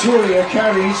 Hartley Vittoria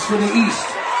carries for the East.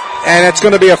 And it's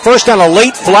going to be a first down, a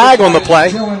late flag on the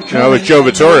play. No, it's Joe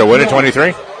Vittoria. Wasn't it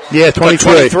 23? Yeah,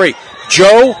 23.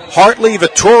 Joe Hartley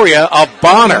Vittoria of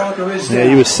Bonner. Yeah,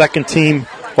 he was second team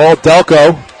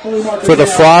All-Delco for the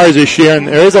Friars this year. And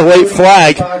there is a late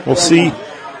flag. We'll see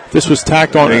if this was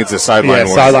tacked on. I think it's a sideline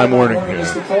warning. Sideline warning.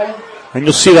 Yeah. And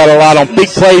you'll see that a lot on big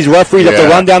plays. Referees have to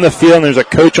run down the field, and there's a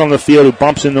coach on the field who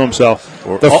bumps into himself.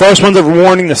 The first one's a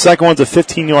warning. The second one's a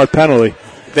 15-yard penalty.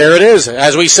 There it is.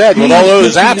 As we said, with all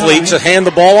those athletes that hand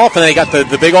the ball off, and they got the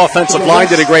big offensive line,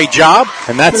 did a great job.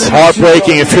 And that's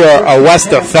heartbreaking if you're a West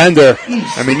defender.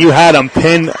 I mean, you had him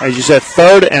pinned, as you said,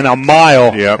 3rd and a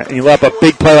mile. Yep. And you let up a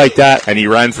big play like that. And he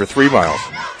ran for 3 miles.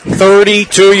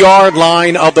 32-yard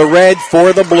line of the red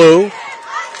for the Blue.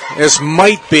 This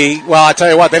might be, well, I tell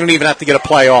you what, they don't even have to get a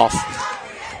play off.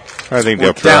 I think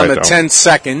they'll down try to though. 10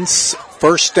 seconds.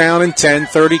 First down and 10,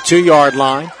 32-yard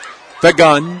line. The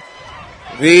gun.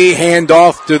 The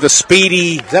handoff to the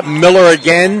speedy, is that Miller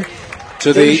again?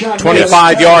 To the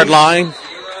 25-yard line.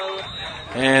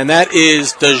 And that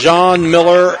is DeJean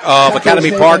Miller of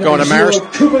Academy Park on Marist.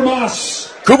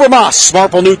 Cooper Moss,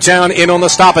 Marple Newtown in on the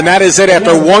stop, and that is it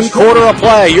after 1 quarter of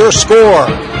play. Your score.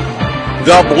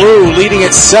 The Blue leading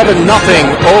at 7-0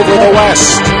 over the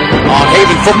West on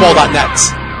havenfootball.net.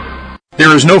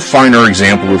 There is no finer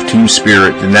example of team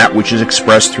spirit than that which is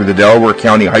expressed through the Delaware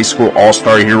County High School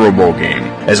All-Star Hero Bowl game,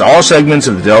 as all segments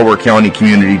of the Delaware County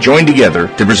community join together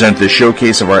to present the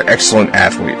showcase of our excellent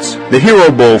athletes. The Hero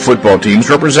Bowl football teams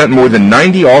represent more than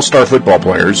 90 All-Star football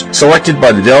players selected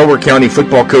by the Delaware County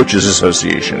Football Coaches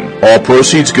Association. All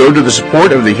proceeds go to the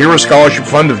support of the Hero Scholarship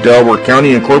Fund of Delaware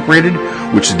County Incorporated,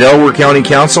 which the Delaware County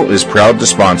Council is proud to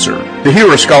sponsor. The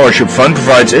Hero Scholarship Fund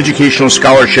provides educational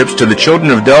scholarships to the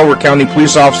children of Delaware County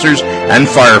police officers and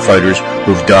firefighters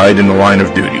who've died in the line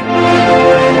of duty.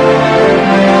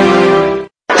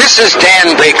 This is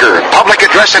Dan Baker, public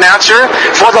address announcer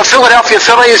for the Philadelphia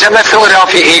Phillies and the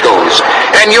Philadelphia Eagles.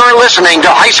 And you're listening to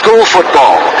high school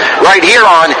football right here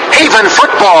on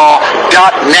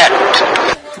havenfootball.net.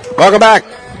 Welcome back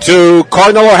to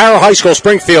Cardinal O'Hara High School,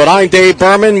 Springfield. I'm Dave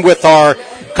Berman with our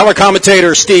color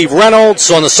commentator Steve Reynolds.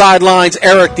 On the sidelines,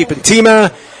 Eric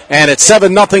DiPantima. And it's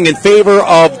 7-0 in favor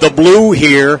of the Blue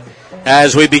here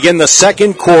as we begin the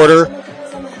second quarter.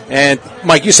 And,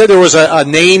 Mike, you said there was a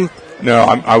name. No,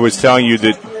 I was telling you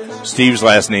that Steve's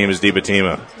last name is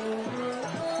DiPantima.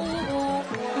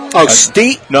 Oh,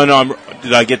 Steve? No,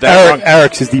 did I get that wrong?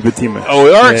 Eric's is DiPantima.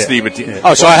 Oh, Eric's DiPantima.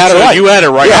 Oh, so I had it right. You had it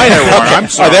right. Yeah. I had it wrong. I'm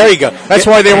sorry. Oh, there you go. That's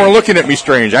why they weren't looking at me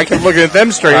strange. I kept looking at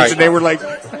them strange, right. And they were like...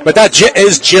 But that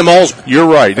is Jim Olsby. You're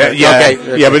right.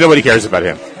 Okay. Yeah, but nobody cares about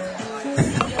him.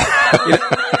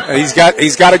 He's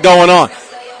got it going on.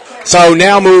 So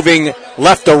now moving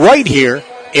left to right here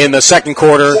in the second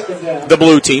quarter, the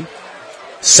blue team.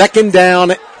 Second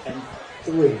down.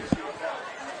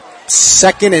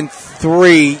 2nd and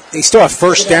 3. They still have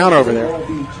first down over there.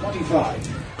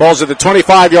 Ball's at the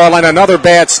 25-yard line. Another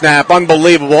bad snap.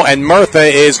 Unbelievable. And Murtha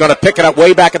is going to pick it up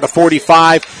way back at the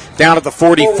 45, down at the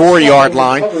 44-yard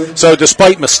line. So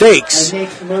despite mistakes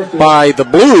by the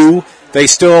blue, they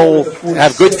still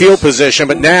have good field position.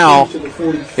 But now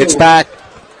it's back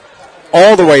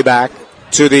all the way back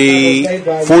to the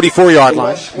 44-yard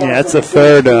line. Yeah, that's the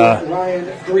third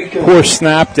poor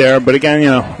snap there. But again,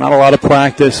 not a lot of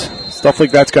practice. Stuff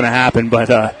like that's going to happen.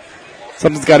 But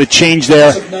something's got to change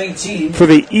there for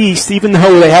the East. Even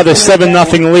though they have a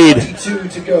 7-0 lead,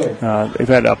 they've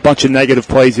had a bunch of negative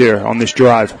plays here on this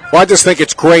drive. Well, I just think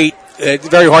it's great. It's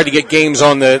very hard to get games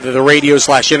on the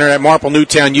radio/internet. Marple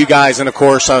Newtown, you guys, and of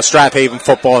course Strathaven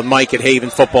Football and Mike at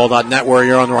havenfootball.net, where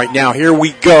you're on right now. Here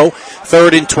we go,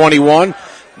 3rd and 21.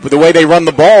 With the way they run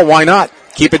the ball, why not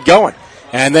keep it going?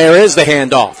 And there is the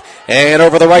handoff. And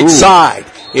over the right side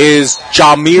is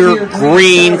Jameer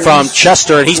Green from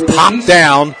Chester, and he's popped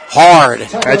down hard.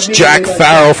 That's Jack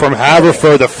Farrell from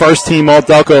Haverford, the first-team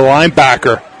All-Delco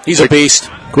linebacker. He's a beast.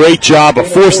 Great job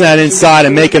of forcing that inside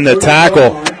and making the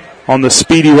tackle on the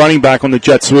speedy running back on the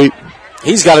jet sweep.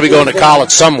 He's got to be going to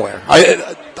college somewhere.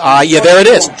 Yeah, there it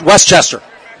is, Westchester.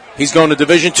 He's going to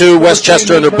Division II,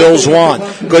 Westchester, and their Bills won.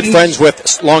 Good friends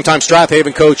with longtime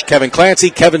Strathaven coach Kevin Clancy.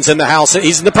 Kevin's in the house.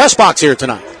 He's in the press box here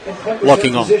tonight,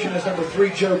 looking on.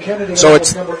 So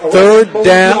it's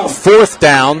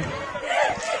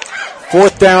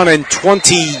 4th down and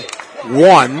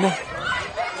 21,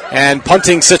 and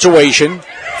punting situation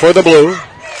for the blue.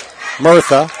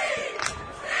 Murtha.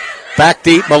 Back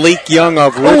deep, Malik Young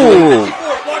of Ridley.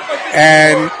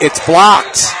 And it's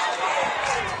blocked.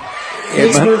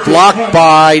 It's blocked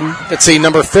by,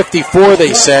 number 54,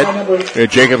 they said.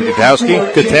 Jacob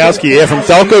Gutowski. Gutowski, from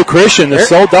Delco Christian, the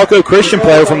sole Delco Christian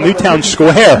player from Newtown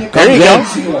Square. There you go.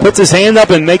 Puts his hand up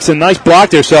and makes a nice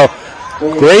block there. So,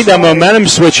 great momentum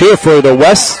switch here for the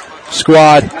West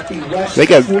squad. They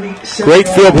got great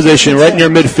field position right near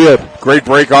midfield. Great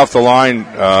break off the line,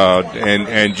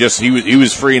 and just he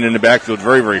was freeing in the backfield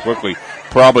very, very quickly.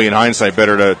 Probably in hindsight,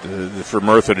 better for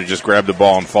Murtha to just grab the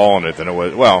ball and fall on it than it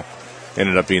was. Well,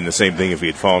 ended up being the same thing if he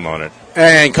had fallen on it.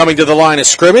 And coming to the line of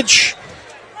scrimmage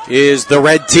is the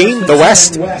red team, the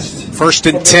West.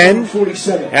 1st and 10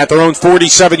 at their own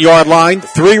 47-yard line.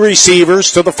 3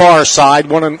 receivers to the far side.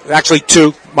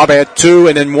 Two,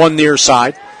 and then 1 near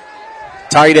side.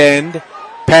 Tight end.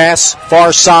 Pass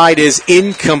far side is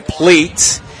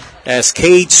incomplete as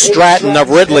Cade Stratton of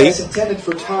Ridley.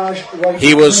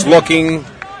 He was looking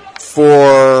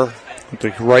for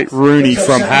the right Rooney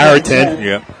from Harrington.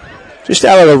 Yeah. Just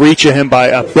out of the reach of him by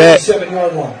a bit.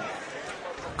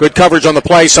 Good coverage on the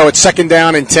play, so it's 2nd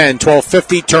down and 10.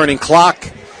 12:50 turning clock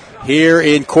here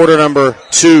in quarter number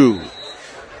 2.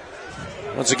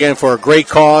 Once again, for a great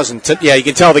cause. And you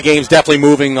can tell the game's definitely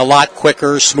moving a lot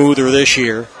quicker, smoother this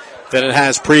year than it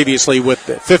has previously with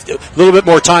a little bit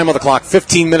more time on the clock,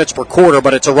 15 minutes per quarter,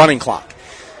 but it's a running clock.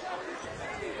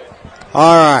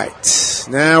 All right,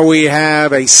 now we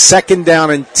have a 2nd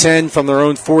down and 10 from their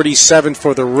own 47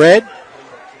 for the red.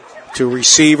 2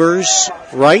 receivers,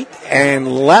 right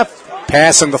and left.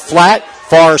 Pass in the flat,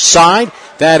 far side.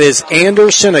 That is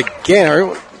Anderson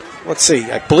again. Let's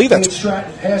see, I believe that's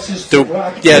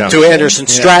to Anderson.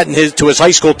 Stratton, to his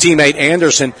high school teammate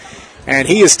Anderson, and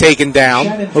he is taken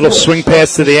down. Little swing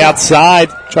pass to the outside.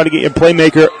 Try to get your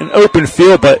playmaker an open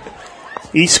field, but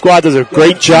East squad does a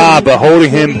great job of holding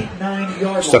him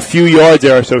just a few yards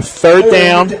there. So 3rd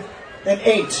down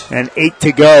and 8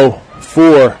 to go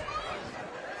for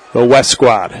the West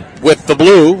squad. With the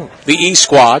blue, the East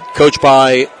squad, coached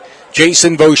by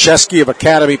Jason Wojcicki of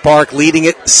Academy Park, leading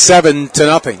it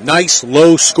 7-0. Nice,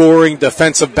 low-scoring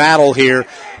defensive battle here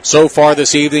so far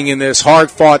this evening in this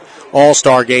hard-fought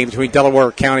All-Star game between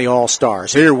Delaware County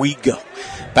All-Stars. Here we go.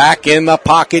 Back in the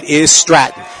pocket is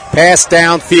Stratton. Pass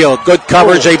downfield. Good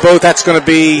coverage. That's going to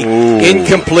be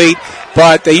incomplete.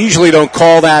 But they usually don't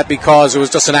call that because it was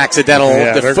just an accidental.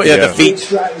 The feet.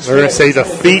 They're going to say the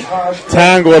feet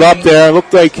tangled up there. It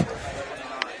looked like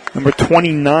number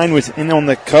 29 was in on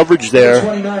the coverage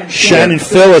there. Shannon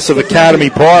Phillips of Academy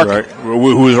Park. Right.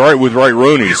 Who was right with Right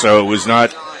Rooney, so it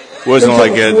wasn't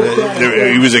like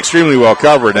he was extremely well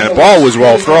covered, and the ball was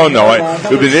well thrown, though. It would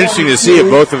have been interesting to see if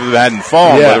both of them hadn't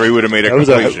fallen, whether he would have made a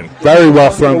completion. Very well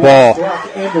thrown ball.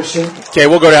 Okay,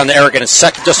 we'll go down to Eric in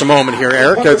just a moment here,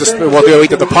 Eric. We'll wait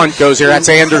till the punt goes here. That's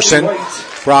Anderson.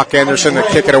 Brock Anderson to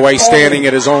kick it away, standing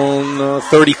at his own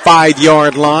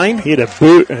 35-yard line. He had a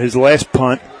boot in his last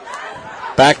punt.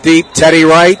 Back deep, Teddy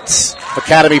Wright,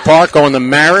 Academy Park going to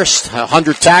Marist.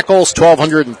 100 tackles,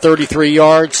 1,233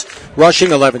 yards,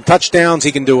 rushing, 11 touchdowns.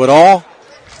 He can do it all.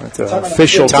 That's an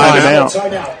official timeout.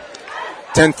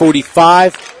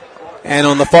 10:45. And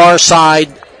on the far side,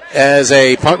 as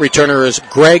a punt returner, is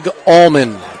Greg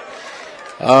Allman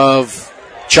of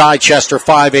Chichester,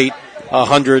 5'8",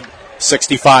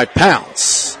 165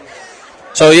 pounds.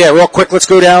 So, yeah, real quick, let's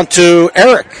go down to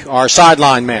Eric, our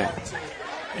sideline man.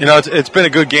 You know, it's been a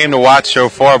good game to watch so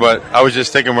far, but I was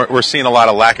just thinking we're seeing a lot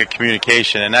of lack of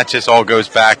communication, and that just all goes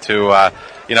back to,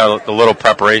 the little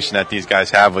preparation that these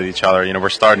guys have with each other. You know, we're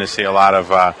starting to see a lot of,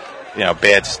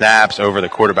 bad snaps over the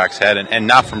quarterback's head, and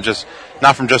not from just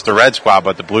the red squad,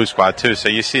 but the blue squad too. So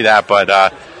you see that,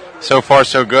 but so far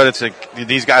so good. It's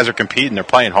these guys are competing; they're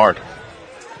playing hard.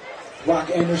 What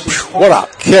a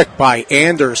kick by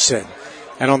Anderson!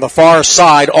 And on the far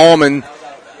side, Allman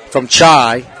from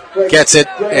Chi gets it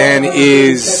and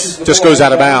just goes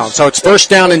out of bounds. So it's first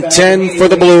down and 10 for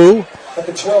the Blue.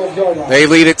 They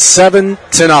lead it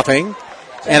 7-0.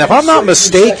 And if I'm not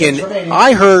mistaken,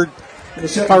 I heard,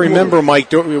 if I remember,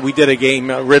 Mike, we did a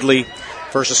game, Ridley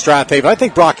versus Strathaven. I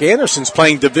think Brock Anderson's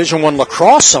playing Division I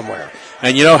lacrosse somewhere.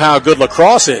 And you know how good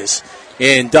lacrosse is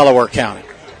in Delaware County.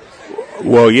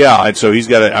 Well, yeah, and so he's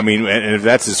got to, and if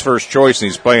that's his first choice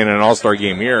and he's playing an all-star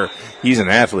game here, he's an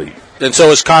athlete. And so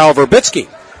is Kyle Verbitsky.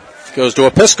 Goes to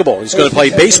Episcopal. He's going to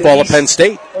play baseball at Penn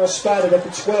State.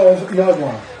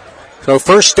 So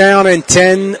first down and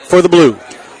 10 for the Blue.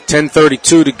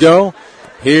 10:32 to go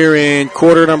here in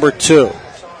quarter number 2.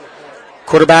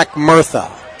 Quarterback Murtha.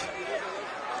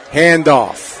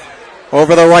 Handoff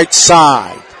over the right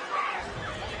side.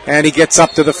 And he gets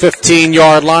up to the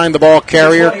 15-yard line. The ball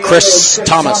carrier, Chris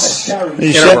Thomas.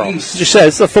 You just said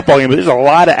it's a football game, but there's a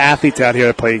lot of athletes out here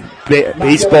that play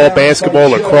baseball, basketball,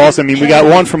 lacrosse. I mean, we got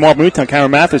one from Marple Newtown, Cameron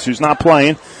Mathis, who's not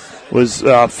playing. Was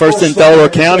first in Delaware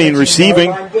County in receiving.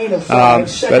 But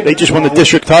they just won the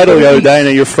district title the other day,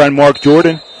 and your friend Mark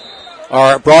Jordan.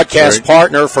 Our broadcast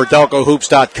partner for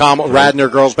DelcoHoops.com, Radnor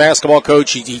girls basketball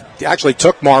coach. He actually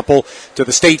took Marple to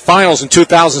the state finals in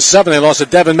 2007. They lost to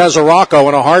Devin Mesoraco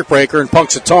in a heartbreaker in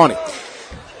Punxsutawney,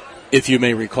 if you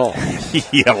may recall.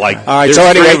 Yeah, all right, there's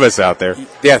three of us out there.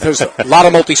 Yeah, there's a lot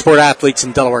of multi-sport athletes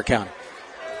in Delaware County.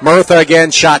 Murtha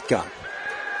again, shotgun.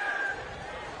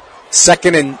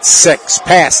 2nd and 6.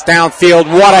 Pass downfield.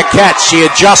 What a catch. He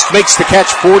makes the catch,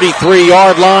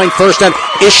 43-yard line. First down,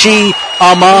 Ishi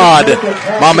Ahmad,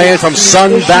 my man from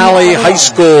Sun Valley High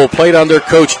School, played under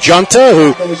Coach Junta,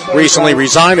 who recently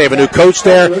resigned. They have a new coach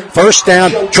there. First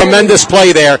down, tremendous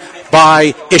play there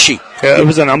by Ishi. Yeah, it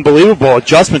was an unbelievable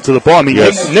adjustment to the ball. I mean,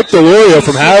 Nick Delorio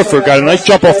from Haverford got a nice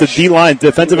jump off the D-line,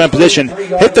 defensive end position,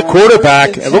 hit the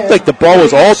quarterback. It looked like the ball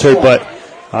was altered, but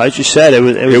as you said,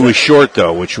 it was short,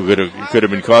 though, which could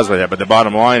have been caused by that. But the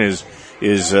bottom line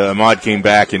is Ahmad came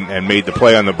back and made the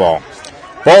play on the ball.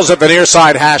 Ball's at the near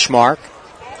side hash mark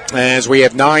as we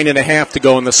have 9.5 to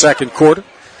go in the second quarter.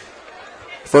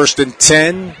 1st and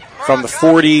 10 from the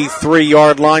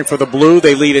 43-yard line for the Blue.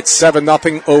 They lead at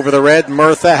 7-0 over the Red.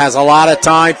 Murtha has a lot of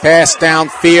time. Pass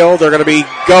downfield. They're going to be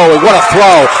going. What a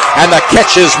throw. And the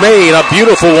catch is made. A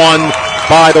beautiful one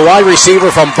by the wide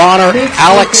receiver from Bonner,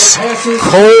 Alex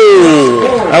Cole.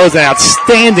 That was an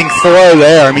outstanding throw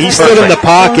there. I mean, he stood in the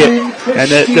pocket,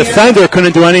 and the defender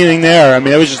couldn't do anything there. I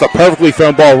mean, it was just a perfectly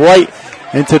thrown ball right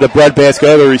into the breadbasket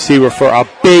of the receiver for a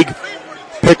big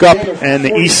pickup, and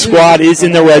the East squad is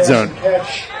in the red zone.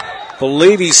 I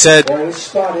believe he said,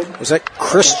 was that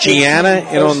Christiana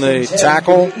in on the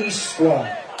tackle?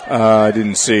 I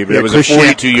didn't see, but it was a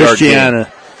 42-yard gain.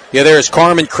 Yeah, there is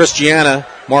Carmen Christiana,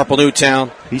 Marple Newtown.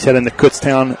 He's heading to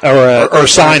Kutztown, or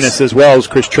Sinus as well as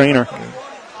Chris Trainer.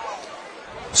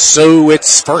 So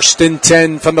it's 1st and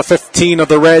 10 from the 15 of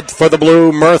the Red for the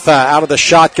Blue. Murtha out of the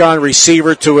shotgun,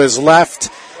 receiver to his left.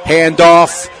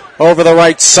 Handoff over the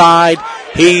right side.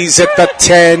 He's at the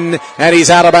 10, and he's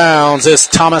out of bounds. It's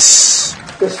Thomas.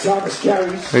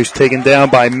 He's taken down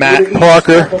by Matt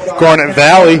Parker, Garnet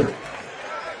Valley.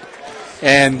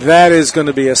 And that is going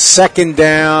to be a 2nd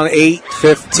down,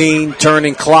 8:15,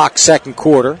 turning clock, second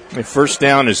quarter. The first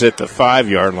down is at the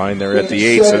 5-yard line. They're at the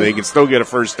 8, so they can still get a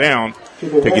first down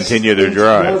to continue their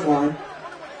drive.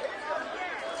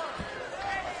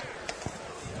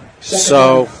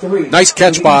 So, nice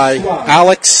catch by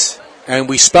Alex, and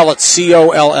we spell it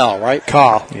C-O-L-L, right?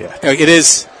 Call. Yeah. It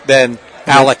is then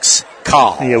Alex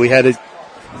Call. Yeah, we had it.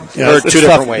 Heard two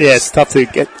different ways. Yeah, it's tough to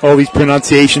get all these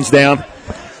pronunciations down.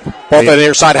 Both on the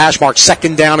near side hash mark,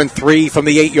 2nd down and 3 from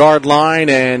the 8-yard line,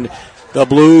 and The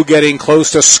Blue getting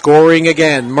close to scoring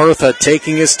again. Murtha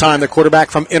taking his time, the quarterback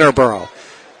from Interboro.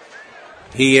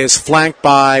 He is flanked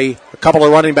by a couple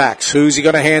of running backs. Who's he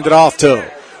going to hand it off to?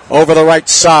 Over the right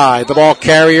side, the ball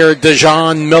carrier,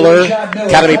 Dejon Miller,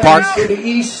 Academy Park.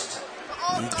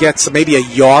 Gets maybe a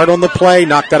yard on the play,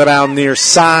 knocked out of bounds near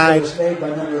side.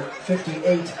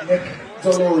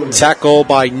 Tackle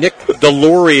by Nick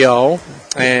Delorio.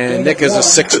 And Nick is a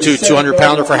 6'2",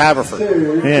 200-pounder for Haverford.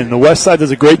 And the West Side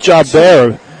does a great job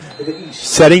there of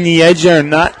setting the edge there and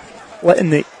not letting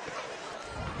the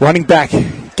running back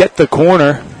get the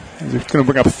corner. They're going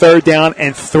to bring up 3rd down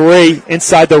and 3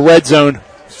 inside the red zone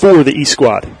for the East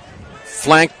squad.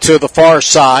 Flank to the far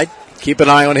side. Keep an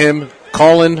eye on him.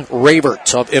 Colin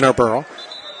Ravert of Interboro.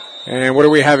 And what do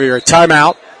we have here? A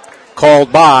timeout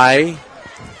called by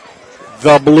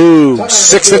the Blue.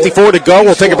 6:54 to go.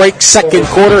 We'll take a break. Second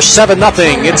quarter,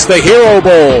 7-0. It's the Hero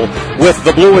Bowl with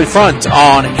the Blue in front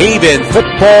on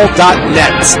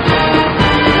havenfootball.net.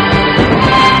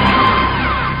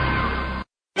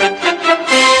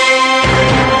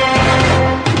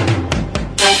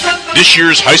 This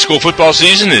year's high school football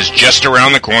season is just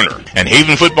around the corner, and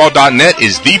havenfootball.net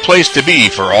is the place to be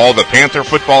for all the Panther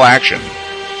football action.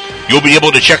 You'll be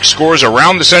able to check scores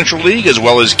around the Central League as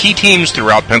well as key teams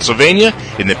throughout Pennsylvania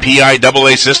in the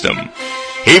PIAA system.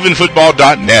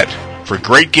 havenfootball.net for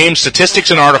great game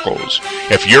statistics and articles.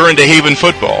 If you're into Haven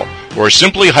football or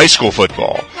simply high school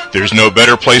football, there's no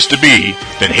better place to be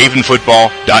than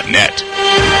havenfootball.net.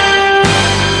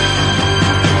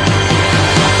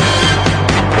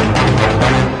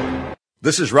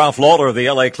 This is Ralph Lawler of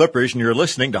the LA Clippers, and you're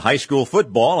listening to High School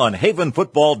Football on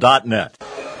havenfootball.net.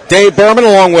 Dave Berman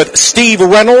along with Steve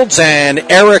Reynolds and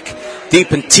Eric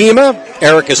DiPantima.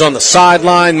 Eric is on the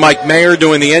sideline. Mike Mayer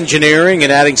doing the engineering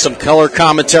and adding some color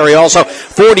commentary also.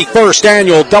 41st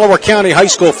Annual Delaware County High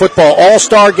School Football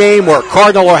All-Star Game. We're at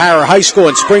Cardinal O'Hara High School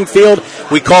in Springfield.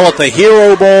 We call it the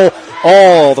Hero Bowl.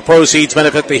 All the proceeds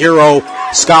benefit the Hero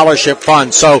Scholarship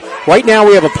Fund. So right now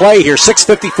we have a play here.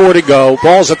 6:54 to go.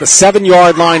 Ball's at the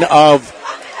 7-yard line of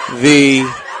the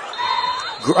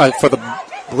for the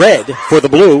red for the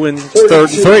Blue, and it's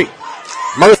 3rd and 3.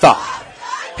 Murtha,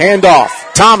 handoff.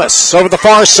 Thomas over the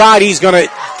far side. He's going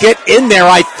to get in there,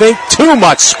 I think. Too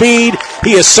much speed.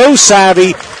 He is so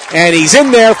savvy, and he's in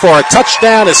there for a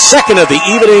touchdown, his second of the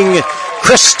evening.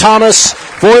 Chris Thomas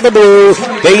for the Blue.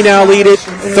 They now lead it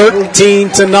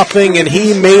 13-0, and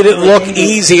he made it look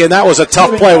easy, and that was a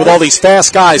tough play with all these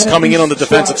fast guys coming in on the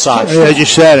defensive side. As you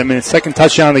said, I mean, second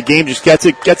touchdown of the game, just gets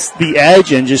the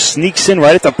edge and just sneaks in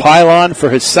right at the pylon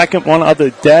for his second one of the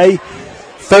day.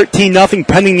 13-0,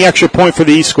 pending the extra point for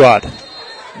the East squad.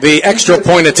 The extra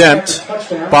point attempt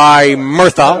by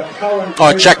Murtha.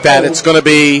 Oh, check that. It's going to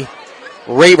be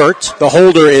Ravert. The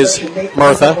holder is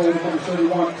Murtha.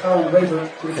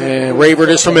 And Ravert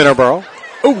is from Interboro.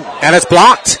 Ooh, and it's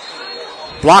blocked.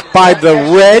 Blocked by the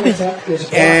red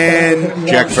and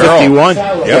Jack Farrell. 51.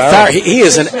 Yeah. He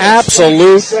is an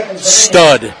absolute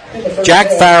stud. Jack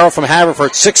Farrell from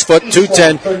Haverford, 6 foot,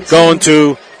 210, going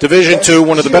to Division II,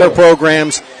 one of the better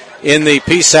programs in the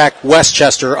PSAC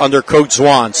Westchester under Coach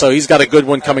Zwan. So he's got a good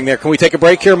one coming there. Can we take a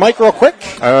break here, Mike, real quick?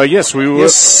 Yes, we will.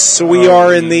 Yes, so we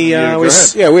are in the,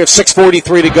 we have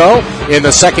 6:43 to go in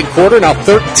the second quarter. Now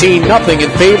 13-0 in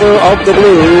favor of the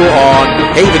Blue on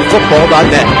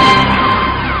havenfootball.net.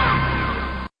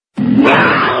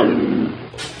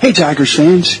 Hey, Tigers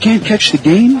fans, can't catch the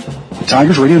game? The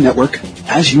Tigers Radio Network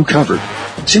has you covered.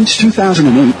 Since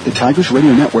 2008, the Tigers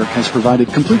Radio Network has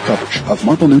provided complete coverage of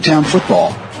Marple Newtown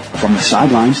football. From the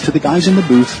sidelines to the guys in the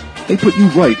booth, they put you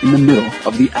right in the middle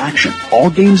of the action. All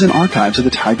games and archives of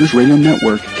the Tigers Radio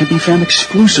Network can be found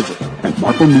exclusively at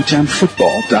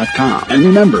MarpleNewtownFootball.com. And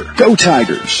remember, go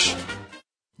Tigers!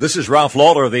 This is Ralph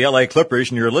Lawler of the LA Clippers,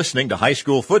 and you're listening to High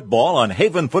School Football on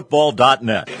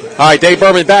havenfootball.net. All right, Dave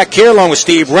Berman back here along with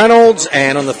Steve Reynolds,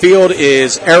 and on the field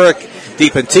is Eric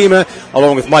DiPantima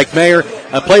along with Mike Mayer.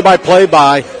 Play-by-play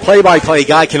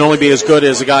guy can only be as good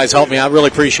as the guys help me. I really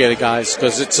appreciate it, guys,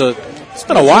 because it's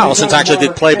been a while since I actually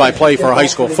did play-by-play for a high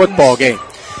school football game.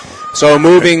 So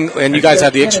moving, and you guys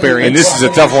have the experience. And this is a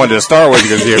tough one to start with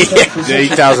because you have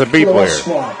 8,000 people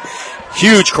here.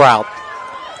 Huge crowd.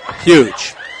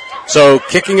 Huge. So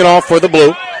kicking it off for the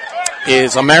Blue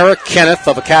is Amara Kenneth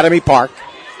of Academy Park.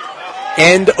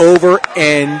 End over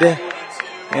end.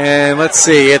 And let's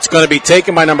see, it's going to be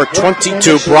taken by number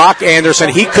 22, Brock Anderson.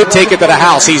 He could take it to the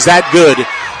house. He's that good,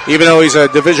 even though he's a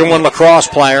Division I lacrosse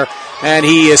player. And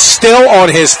he is still on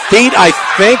his feet, I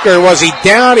think, or was he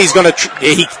down? He is going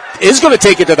to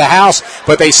take it to the house,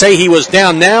 but they say he was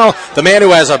down. Now, the man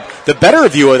who has the better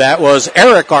view of that was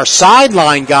Eric, our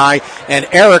sideline guy. And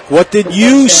Eric, what did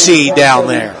you see down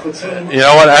there? You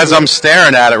know what? As I'm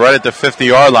staring at it right at the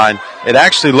 50-yard line, it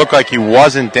actually looked like he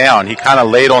wasn't down. He kind of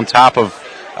laid on top of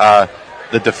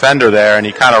the defender there, and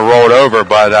he kind of rolled over,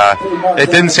 but it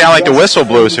didn't sound like the whistle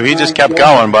blew, so he just kept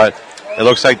going, but it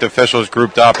looks like the officials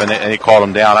grouped up and he called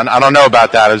him down. I don't know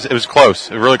about that. It was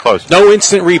close. It was really close. No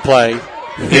instant replay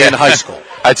in high school.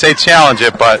 I'd say challenge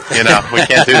it, but, we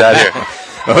can't do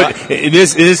that here. In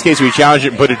this case, we challenge it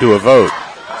and put it to a vote.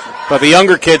 But the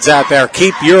younger kids out there,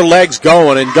 keep your legs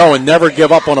going and going. Never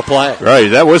give up on a play. Right.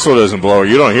 That whistle doesn't blow.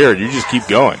 You don't hear it. You just keep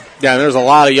going. Yeah, there's a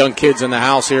lot of young kids in the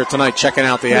house here tonight checking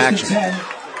out the action.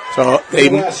 So a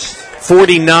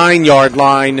 49-yard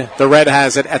line. The Red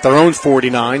has it at their own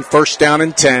 49. First down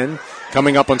and 10.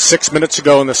 Coming up on 6 minutes to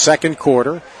go in the second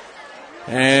quarter.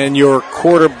 And your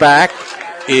quarterback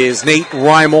is Nate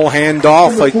Reimel.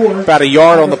 Handoff about a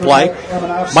yard on the play.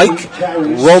 Mike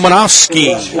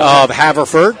Romanowski of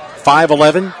Haverford.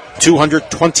 5'11",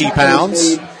 220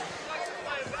 pounds.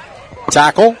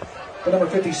 Tackle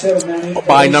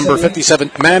by number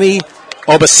 57, Manny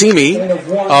Obasimi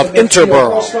of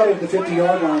Interborough.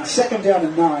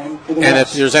 And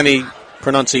if there's any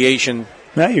pronunciation,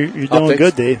 yeah, you're doing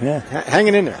good, Dave. Yeah,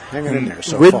 hanging in there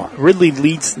so far. Ridley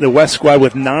leads the West squad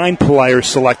with 9 players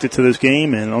selected to this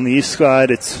game, and on the East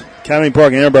side, it's Academy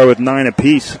Park and Interborough with 9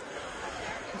 apiece.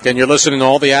 Again, you're listening to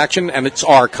all the action, and it's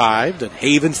archived at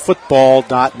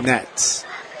havenfootball.net.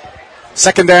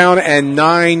 Second down and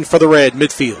 9 for the Red,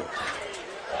 midfield.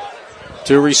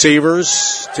 2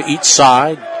 receivers to each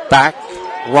side. Back.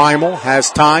 Reimel has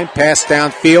time. Pass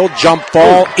downfield. Jump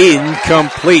ball.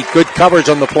 Incomplete. Good coverage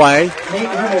on the play.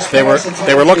 They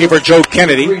were looking for Joe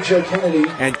Kennedy.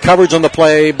 And coverage on the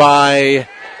play by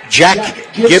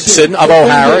Jack Gibson of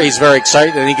O'Hara. He's very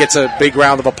excited, and he gets a big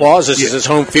round of applause. This is his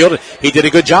home field. He did a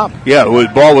good job. Yeah, the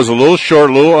ball was a little short,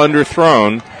 a little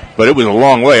underthrown, but it was a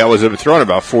long way. I was thrown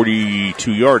about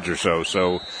 42 yards or so,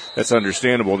 so that's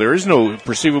understandable. There is no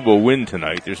perceivable wind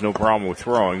tonight. There's no problem with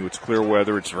throwing. It's clear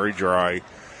weather. It's very dry.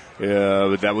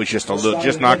 But that was just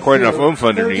not quite enough oomph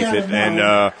underneath it,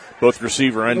 and both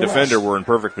receiver and defender were in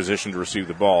perfect position to receive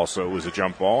the ball, so it was a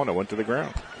jump ball, and it went to the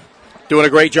ground. Doing a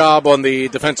great job on the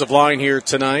defensive line here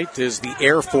tonight is the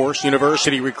Air Force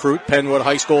University recruit, Penwood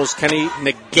High School's Kenny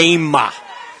Nagama.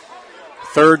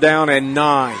 Third down and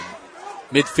 9.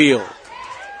 Midfield.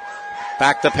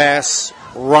 Back to pass,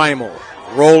 Reimel.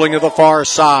 Rolling to the far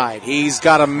side. He's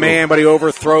got a man, but he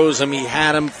overthrows him. It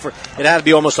had to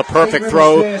be almost a perfect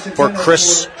throw for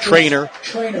Chris Trainer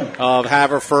of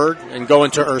Haverford and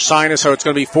going to Ursinus. So it's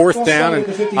going to be 4th down.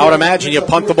 And I would imagine you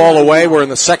punt the ball away. We're in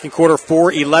the second quarter,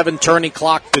 4:11 turning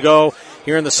clock to go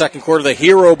here in the second quarter. The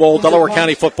Hero Bowl, Delaware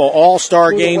County Football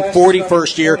All-Star Game,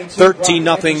 41st year,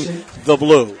 13-0 the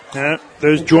Blue.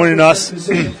 Those joining us,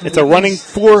 it's a running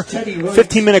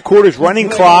 15-minute quarters, running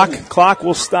clock. Clock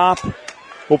will stop.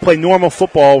 We'll play normal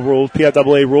football rules,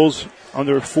 PIAA rules,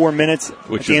 under 4 minutes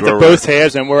which at the end of both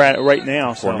halves, and we're at it right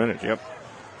now. 4 minutes, yep.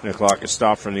 And the clock is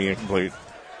stopped from the incomplete.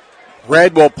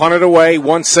 Red will punt it away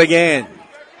once again.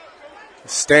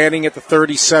 Standing at the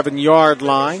 37-yard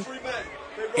line.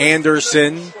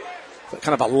 Anderson,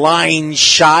 kind of a line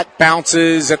shot,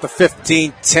 bounces at the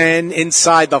 15-10,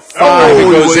 inside the 5.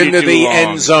 It goes into the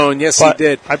end zone. Yes, he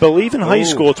did. I believe in high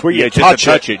school it's where you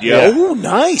touch it. Yeah. Oh,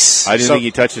 nice. I didn't think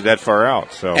he touched it that far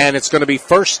out. So. And it's going to be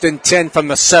 1st and 10 from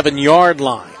the 7-yard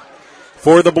line.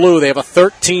 For the Blue, they have a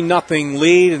 13-0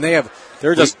 lead, and they're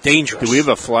just dangerous. Do we have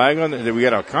a flag on it? We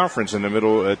got a conference in the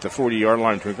middle at the 40-yard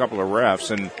line between a couple of refs,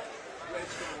 and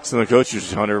some of the coaches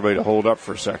telling everybody to hold up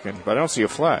for a second, but I don't see a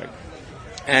flag.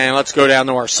 And let's go down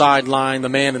to our sideline. The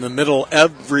man in the middle,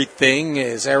 everything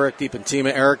is Eric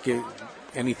DiPantima. Eric,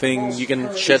 anything you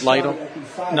can shed light on?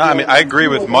 No, I mean, I agree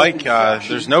with Mike.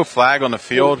 There's no flag on the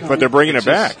field. But they're bringing it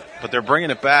back. But they're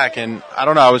bringing it back, and I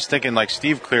don't know, I was thinking like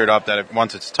Steve cleared up that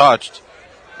once it's touched,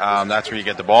 that's where you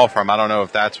get the ball from. I don't know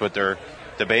if that's what they're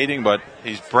debating, but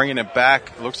he's bringing it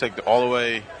back, it looks like all the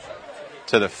way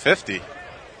to the 50.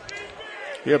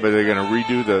 Yeah, but they're going to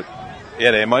redo the...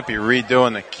 Yeah, they might be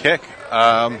redoing the kick.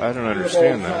 I don't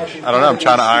understand that. I don't know. I'm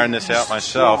trying to iron this out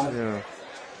myself. Yeah.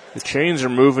 The chains are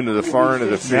moving to the far end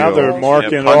of the field. Now they're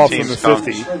marking off from the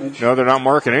 50. No, they're not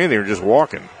marking anything. They're just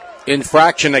walking.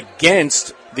 Infraction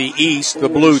against the East, the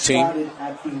Blue team.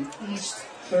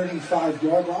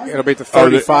 It'll be at the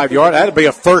 35-yard. That'll be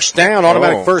a first down,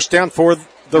 automatic first down for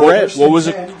the Reds. What was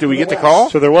it? Did we get the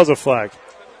call? So there was a flag.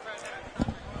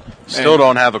 Still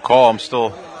don't have a call. I'm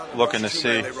still looking to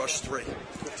see.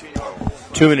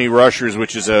 Too many rushers,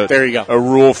 which is a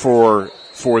rule for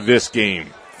this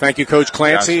game. Thank you, Coach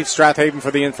Clancy, Strathaven, for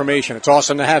the information. It's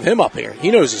awesome to have him up here. He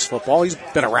knows his football. He's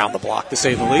been around the block, to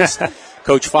say the least.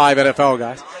 Coach 5 NFL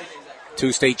guys.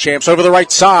 2 state champs. Over the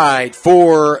right side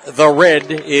for the red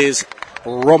is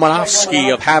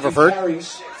Romanovsky of Haverford.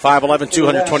 5'11",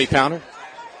 220-pounder.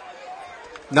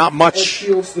 Not much.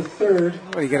 You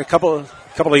get a couple of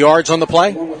yards on the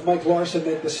play.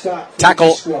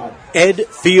 Tackle Ed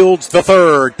Fields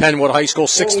III, Penwood High School,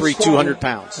 6'3", 200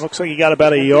 pounds. Looks like he got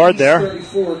about a yard there.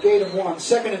 34, gain of 1,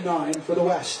 2nd and 9 for the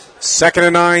West. 2nd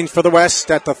and 9 for the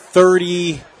West at the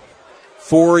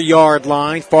 34-yard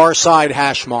line, far side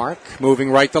hash mark.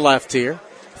 Moving right to left here.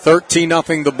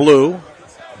 13-0 the Blue.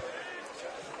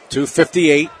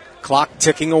 2:58, clock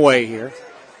ticking away here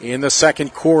in the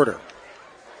second quarter.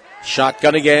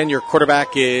 Shotgun again. Your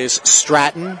quarterback is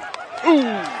Stratton.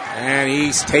 And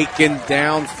he's taken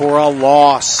down for a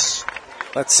loss.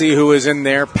 Let's see who is in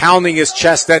there. Pounding his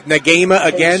chest at Nagama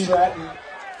again.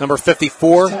 Number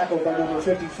 54. Tackled by number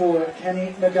 54,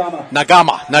 Kenny Nagama.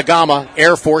 Nagama,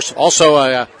 Air Force. Also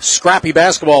a scrappy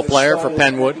basketball player for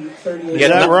Penwood. Is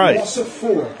that right?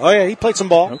 Oh, yeah, he played some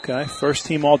ball. Okay, first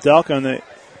team All-Delco. And the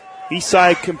east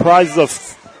side comprises of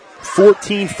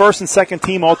 14 first and second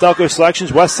team All-Delco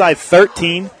selections. West side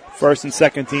 13 first and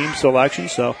second team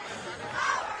selections. So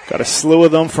got a slew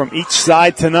of them from each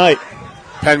side tonight.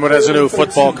 Penwood has a new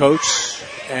football coach,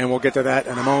 and we'll get to that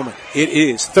in a moment. It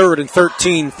is 3rd and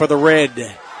 13 for the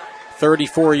red.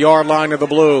 34-yard line of the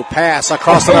Blue. Pass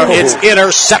across the line. It's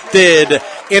intercepted.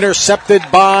 Intercepted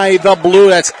by the Blue.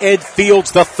 That's Ed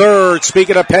Fields III.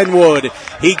 Speaking of Penwood,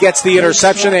 he gets the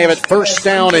interception. They have it first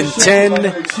down and 10.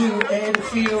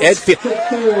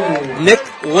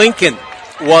 Nick Lincoln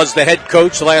was the head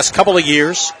coach the last couple of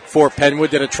years for Penwood.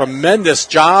 Did a tremendous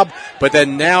job, but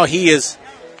then now he's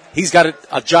got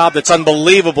a job that's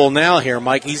unbelievable now here,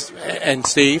 Mike. And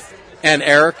Steve and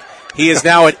Eric. He is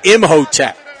now at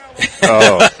Imhotep.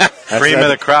 Oh, cream of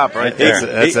the crop right there.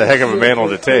 That's a heck of a mantle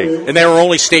to take. And they were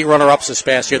only state runner-ups this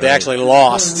past year. They actually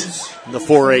lost the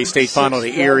 4A state final to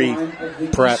Erie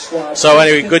Prep. So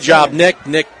anyway, good job, Nick.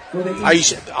 Nick,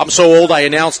 I'm so old I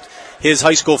announced his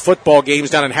high school football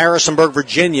games down in Harrisonburg,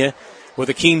 Virginia with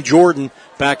Akeem Jordan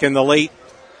back in the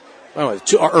early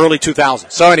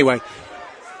 2000s. So anyway,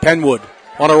 Penwood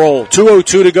on a roll.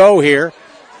 2:02 to go here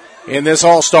in this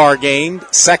all-star game.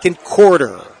 Second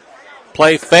quarter.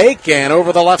 Play fake, and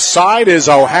over the left side is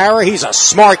O'Hara. He's a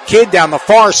smart kid down the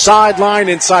far sideline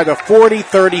inside the 40,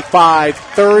 35,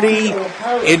 30.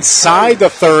 Inside the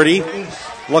 30.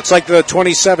 Looks like the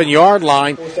 27-yard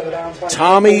line.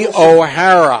 Tommy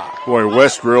O'Hara. Boy,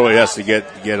 West really has to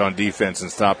get on defense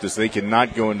and stop this. They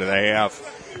cannot go into the half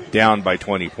down by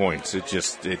 20 points.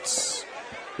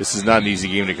 This is not an easy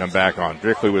game to come back on,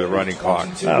 particularly with a running clock.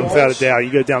 Without a doubt. You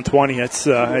go down 20. It's,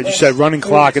 as you said, running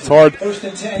clock. It's hard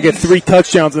to get 3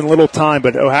 touchdowns in a little time.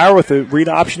 But O'Hara with the read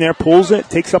option there pulls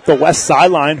it, takes up the west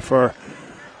sideline for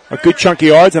a good chunk of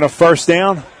yards and a first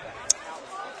down.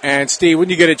 And, Steve, when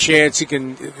you get a chance,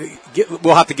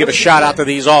 we'll have to give a shout-out to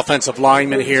these offensive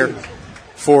linemen here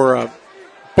for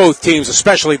both teams,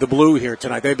 especially the Blue here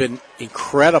tonight. They've been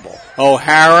incredible.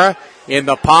 O'Hara in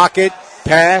the pocket.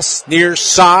 Pass near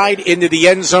side into the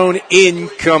end zone,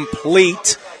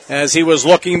 incomplete, as he was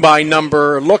looking for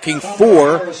number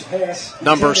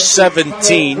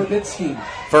 17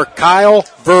 for Kyle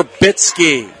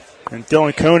Verbitsky. And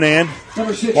Dylan Conan,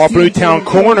 Marple Newtown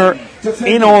corner,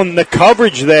 in on the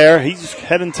coverage there. He's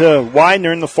heading to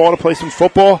Widener in the fall to play some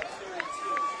football.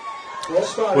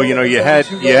 Well, you had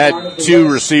 2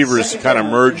 receivers kind of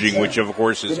merging, which of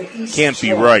course can't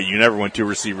be right. You never want 2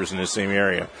 receivers in the same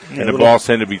area, and the balls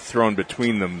tend to be thrown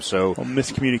between them. So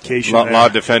miscommunication. A lot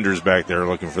of defenders back there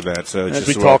looking for that. So it's as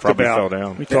just we talked probably about, fell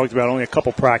down. We talked about only a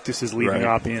couple practices leading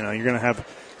up. You're going to have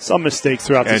some mistakes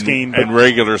throughout this game, and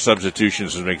regular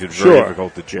substitutions would make it very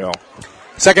difficult to gel.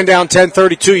 Second down, 10,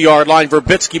 32-yard line.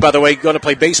 Verbitsky, by the way, going to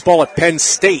play baseball at Penn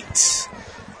State.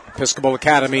 Episcopal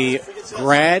Academy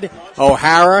grad.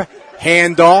 O'Hara,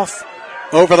 handoff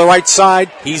over the right side.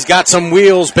 He's got some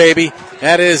wheels, baby.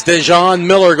 That is Dejan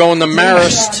Miller going to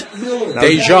Marist.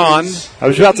 Dejan. I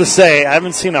was about to say, I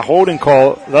haven't seen a holding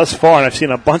call thus far, and I've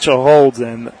seen a bunch of holds,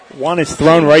 and one is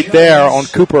thrown right there on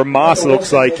Cooper Moss. It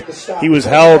looks like he was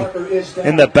held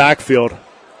in the backfield.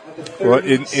 Well,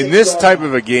 in this type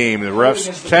of a game, the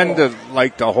refs tend to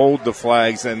like to hold the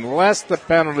flags unless the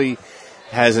penalty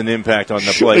has an impact on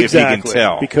the play, exactly, if you can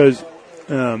tell. Because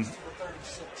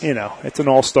it's an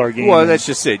all-star game. Well, that's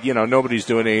just it. Nobody's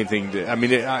doing anything.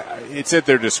 It's at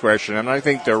their discretion, and I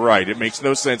think they're right. It makes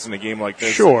no sense in a game like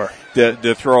this. Sure.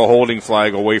 To throw a holding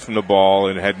flag away from the ball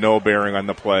and had no bearing on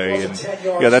the play. And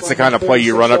that's the kind of play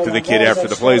you run up to the kid after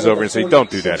the play's over and say, "Don't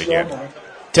do that again."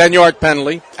 10-yard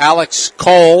penalty. Alex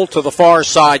Cole to the far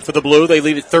side for the Blue. They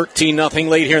lead it 13-0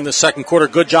 late here in the second quarter.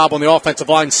 Good job on the offensive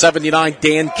line. 79,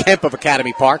 Dan Kemp of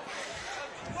Academy Park.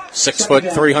 6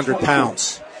 foot, 300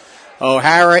 pounds.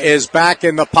 O'Hara is back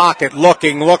in the pocket,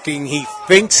 looking. He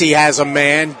thinks he has a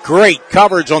man. Great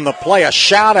coverage on the play. A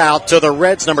shout-out to the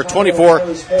Reds, number 24,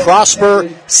 Prosper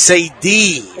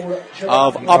Sadie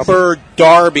of Upper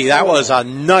Darby. That was a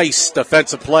nice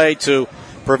defensive play to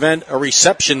prevent a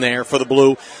reception there for the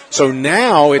Blue. So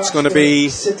now it's going to be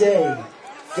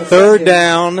 3rd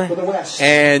down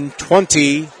and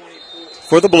 20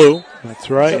 for the Blue.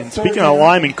 That's right. And speaking of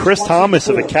linemen, Chris Thomas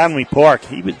of Academy Park,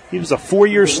 he was a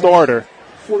 4-year starter.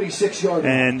 46-yard.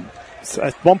 And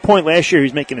at one point last year, he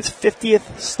was making his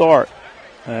 50th start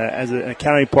as an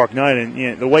Academy Park Knight.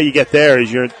 And the way you get there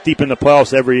is you're deep in the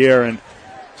playoffs every year. And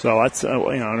so that's a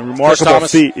remarkable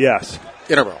feat. Yes.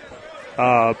 Interboro.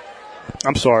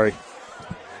 I'm sorry.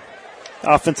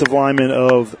 Offensive lineman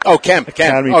of Kemp.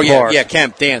 Academy Park. Yeah,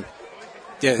 Kemp, Dan.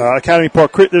 Yeah. Academy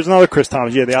Park. There's another Chris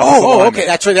Thomas. Yeah, the offensive lineman. Okay.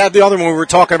 That's right. That's the other one we were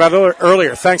talking about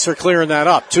earlier. Thanks for clearing that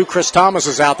up. 2 Chris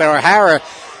Thomases out there. O'Hara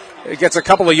gets a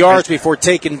couple of yards before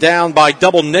taken down by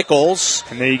double Nichols.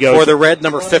 And there you go. For the Red,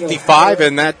 number 55,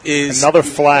 and that is another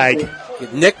flag.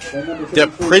 Nick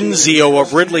DePrinzio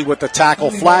of Ridley with the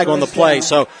tackle flag on the play.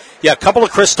 So, a couple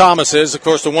of Chris Thomases. Of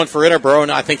course, the one for Interboro,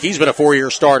 and I think he's been a 4-year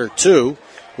starter, too,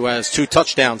 who has 2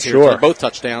 touchdowns here. Sure. Both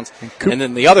touchdowns. And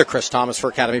then the other Chris Thomas for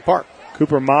Academy Park.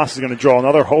 Cooper Moss is going to draw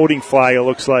another holding flag, it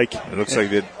looks like. It looks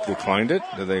like they declined it.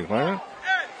 Did they decline it?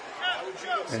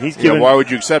 And he's giving, why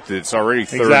would you accept it? It's already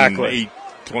 3rd and 8,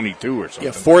 22 or something.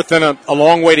 Yeah, 4th and a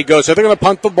long way to go. So they're going to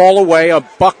punt the ball away,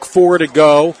 $1:04 to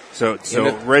go. So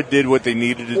Red did what they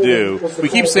needed to do. We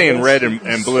keep saying red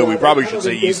and blue. We probably should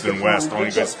say east and west, only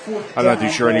because I'm not too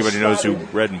sure anybody knows who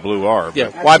red and blue are. Yeah,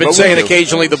 well, I've been saying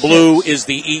occasionally the blue is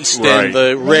the east and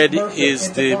the red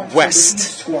is the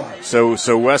west.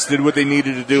 So West did what they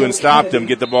needed to do and stopped them,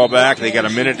 get the ball back. They got a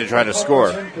minute to try to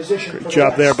score. Great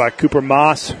job there by Cooper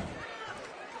Moss.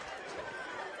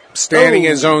 Standing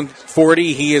his own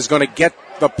 40, he is going to get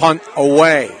the punt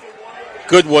away.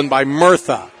 Good one by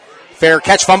Murtha. Fair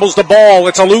catch, fumbles the ball.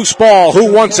 It's a loose ball.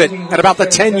 Who wants it? At about the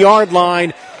 10-yard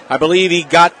line, I believe he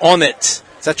got on it.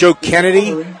 Is that Joe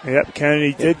Kennedy? Yep,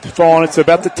 Kennedy did fall on it. So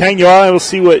about the 10-yard line, we'll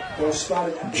see what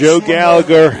Joe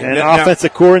Gallagher and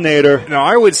offensive coordinator. Now,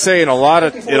 I would say in a lot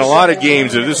of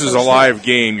games, if this is a live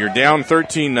game, you're down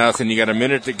 13-0, you got a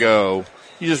minute to go.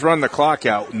 You just run the clock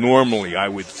out normally, I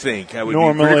would think.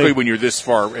 Particularly when you're this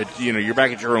far, you're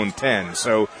back at your own 10.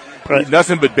 So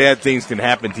nothing but bad things can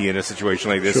happen to you in a situation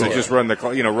like this. Sure. So just run the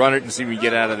clock, run it and see if you can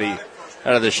get out of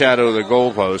the shadow of the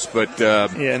goalpost. But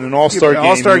in an all-star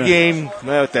game,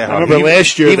 what the hell? I remember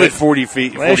last year, even 40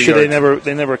 feet. Last year they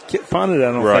never punted.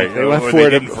 I don't think they went for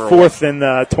it at 4th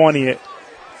and 20 a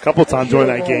couple times during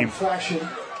that game.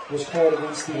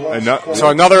 So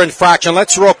another infraction.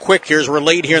 Let's real quick here as we're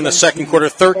late here in the second quarter.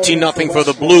 13-0 for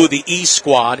the Blue, the East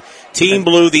squad. Team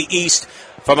Blue, the East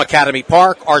from Academy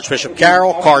Park, Archbishop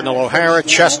Carroll, Cardinal O'Hara,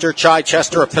 Chester,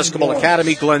 Chichester, Episcopal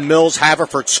Academy, Glen Mills,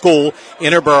 Haverford School,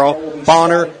 Interboro,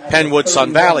 Bonner, Penwood,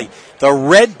 Sun Valley. The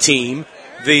red team,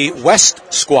 the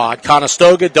West squad,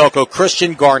 Conestoga, Delco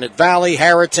Christian, Garnet Valley,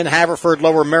 Harriton, Haverford,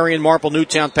 Lower Merion, Marple,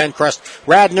 Newtown, Pencrest,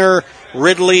 Radnor,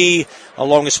 Ridley,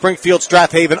 along with Springfield,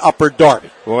 Strathaven, Upper Darby.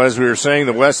 Well, as we were saying,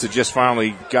 the West had just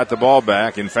finally got the ball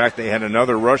back. In fact, they had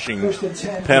another rushing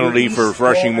penalty for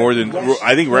rushing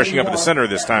rushing up at the center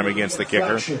this time against the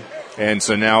kicker. And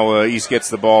so now East gets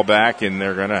the ball back, and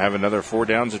they're going to have another 4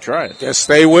 downs to try it. Yes,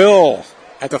 they will.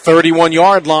 At the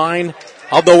 31-yard line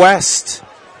of the West.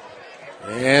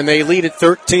 And they lead at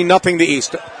 13-0 the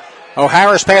East.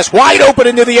 O'Hara's pass wide open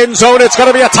into the end zone. It's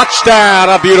going to be a touchdown.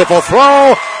 A beautiful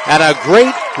throw and a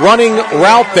great running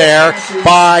route there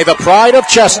by the pride of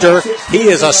Chester. He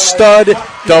is a stud.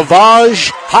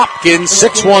 Devage Hopkins,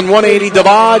 6'1", 180.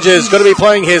 Devage is going to be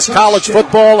playing his college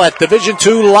football at Division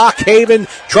II Lock Haven.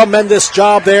 Tremendous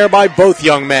job there by both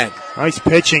young men. Nice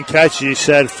pitch and catch, you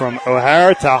said, from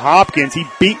O'Hara to Hopkins. He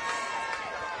beat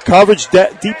coverage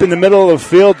deep in the middle of the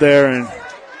field there and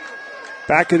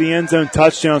back of the end zone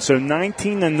touchdown. So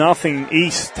 19-0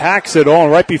 East tacks it on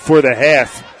right before the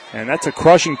half. And that's a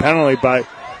crushing penalty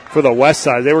for the West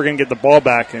side. They were going to get the ball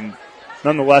back, and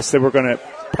nonetheless, they were going to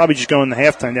probably just go in the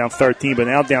halftime down 13, but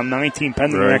now down 19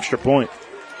 pending an extra point.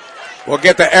 We'll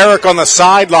get to Eric on the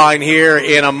sideline here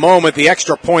in a moment. The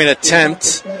extra point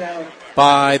attempt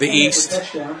by the East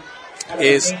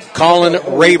is Colin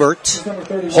Rabert.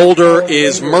 Holder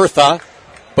is Murtha,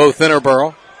 both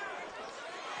Interboro.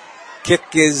 Kick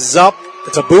is up.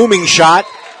 It's a booming shot.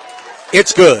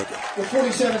 It's good.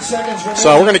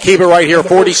 So we're going to keep it right here.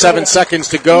 47 seconds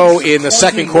to go in the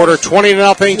second quarter.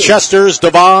 20-0. Chester's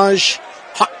Devage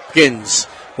Hopkins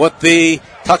with the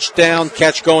touchdown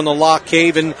catch going to Lock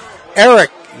Haven.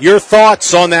 Eric, your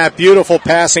thoughts on that beautiful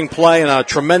passing play and a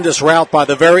tremendous route by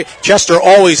Chester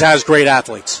always has great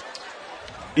athletes.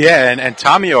 Yeah, and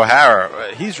Tommy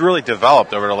O'Hara, he's really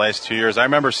developed over the last 2 years. I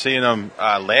remember seeing him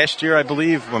last year, I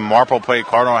believe, when Marple played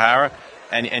Cardinal O'Hara,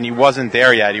 and he wasn't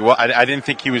there yet. I didn't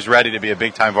think he was ready to be a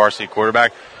big-time varsity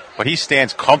quarterback, but he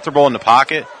stands comfortable in the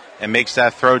pocket and makes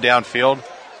that throw downfield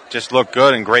just look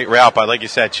good and great route. But like you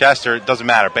said, Chester, it doesn't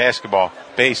matter, basketball,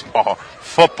 baseball,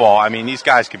 football. I mean, these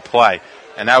guys can play,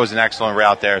 and that was an excellent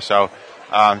route there. So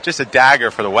just a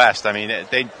dagger for the West. I mean,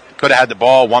 they could have had the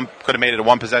ball, could have made it a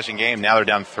one-possession game. Now they're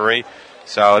down 3.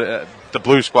 So the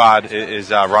Blue Squad is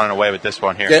running away with this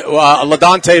one here.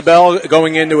 LaDonte Bell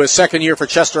going into his second year for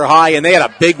Chester High, and they had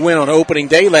a big win on opening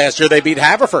day last year. They beat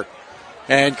Haverford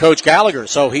and Coach Gallagher.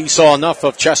 So he saw enough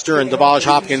of Chester and Devage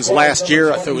Hopkins last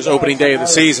year. I think it was opening day of the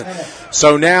season.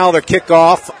 So now the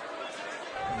kickoff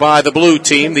by the blue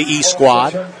team, the E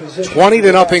squad.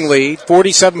 20-0 lead.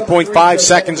 47.5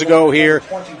 seconds ago here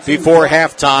before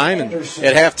halftime. And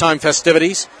at halftime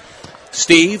festivities,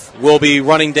 Steve will be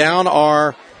running down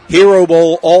our Hero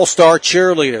Bowl All-Star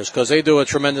cheerleaders because they do a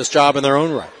tremendous job in their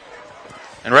own right.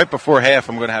 And right before half,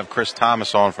 I'm going to have Chris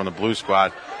Thomas on from the Blue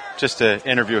Squad just to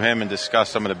interview him and discuss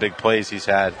some of the big plays he's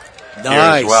had here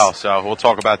as well. So we'll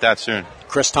talk about that soon.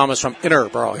 Chris Thomas from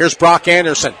Interboro. Here's Brock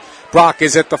Anderson. Brock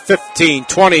is at the 15,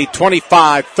 20,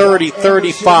 25, 30,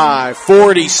 35,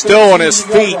 40, still on his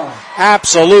feet.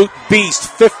 Absolute beast,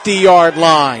 50-yard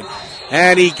line.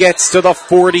 And he gets to the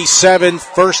 47,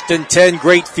 1st and 10,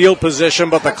 great field position,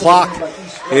 but the clock,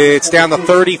 it's down to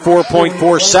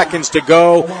 34.4 seconds to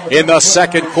go in the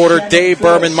second quarter. Dave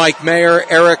Berman, Mike Mayer,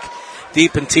 Eric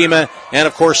DiPantima, and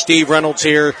of course Steve Reynolds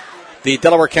here. The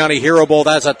Delaware County Hero Bowl,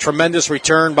 that's a tremendous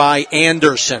return by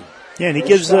Anderson. Yeah, and he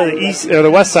gives the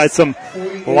West Side some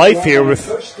life here with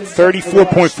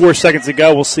 34.4 seconds to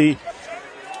go. We'll see.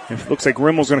 It looks like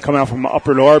Rimmel's going to come out from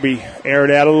Upper Darby, air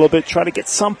it out a little bit, try to get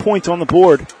some points on the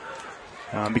board.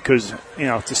 Because,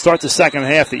 to start the second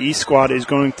half, the East squad is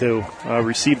going to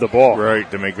receive the ball. Right,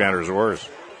 to make matters worse.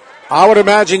 I would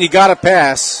imagine you got to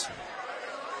pass.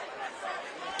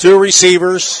 2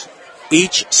 receivers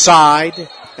each side,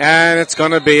 and it's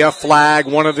going to be a flag.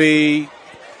 One of the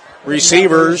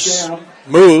receivers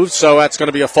moved, so that's going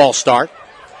to be a false start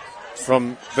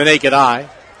from the naked eye.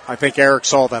 I think Eric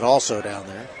saw that also down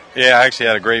there. Yeah, I actually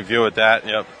had a great view at that.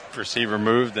 Yep, receiver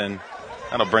moved, and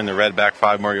that'll bring the Red back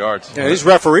 5 more yards. Yeah, these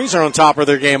referees are on top of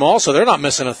their game also. They're not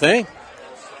missing a thing.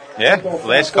 Yeah, the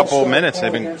last couple of minutes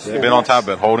they've been on top of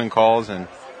it, holding calls, and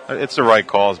it's the right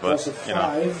calls, but,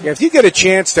 Yeah, if you get a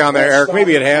chance down there, Eric,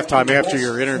 maybe at halftime after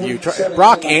your interview,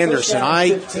 Brock Anderson,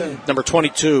 number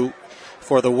 22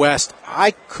 for the West,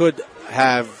 I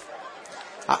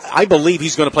believe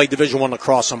he's going to play Division I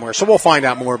lacrosse somewhere, so we'll find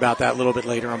out more about that a little bit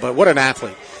later on, but what an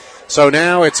athlete. So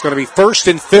now it's going to be 1st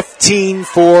and 15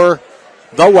 for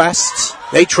the West.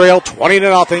 They trail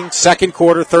 20-0, second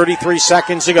quarter, 33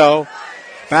 seconds to go.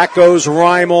 Back goes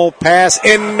Reimel, pass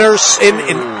in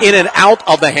and out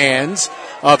of the hands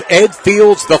of Ed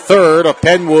Fields III of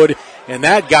Penwood, and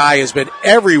that guy has been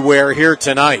everywhere here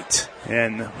tonight.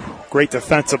 And great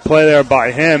defensive play there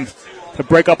by him to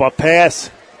break up a pass.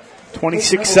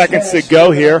 26 seconds to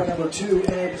go here.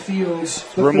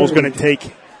 Rimmel's going to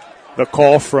take the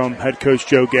call from head coach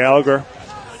Joe Gallagher.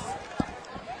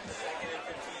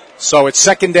 So it's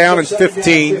second down and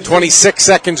 15. 26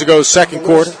 seconds ago, second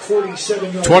quarter.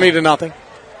 20-0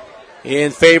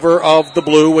 in favor of the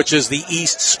blue, which is the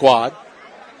East squad.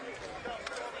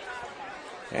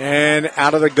 And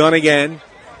out of the gun again.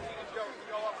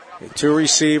 2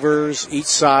 receivers each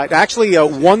side. Actually,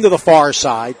 1 to the far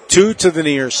side, 2 to the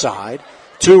near side,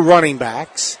 2 running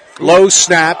backs. Low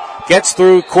snap, gets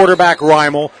through quarterback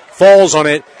Reimel, falls on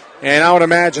it, and I would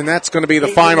imagine that's going to be the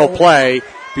final play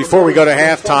before we go to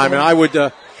halftime. And I would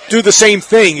do the same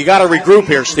thing. You got to regroup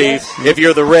here, Steve, if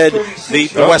you're the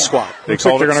West squad. Looks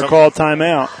like they're going to call a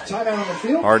timeout.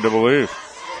 Hard to believe.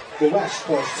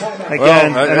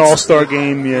 Again, an all-star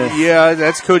game. Yeah,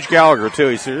 that's Coach Gallagher too.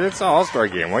 He said it's an all-star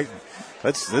game. Wait,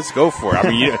 let's go for it. I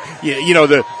mean,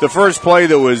 the first play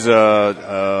that was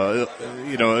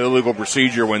illegal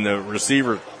procedure when the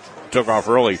receiver took off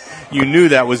early. You knew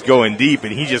that was going deep,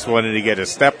 and he just wanted to get a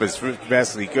step as fast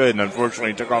as he could, and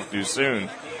unfortunately took off too soon.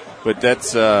 But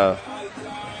that's, this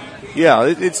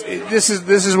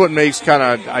is what makes kind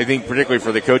of, I think, particularly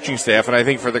for the coaching staff, and I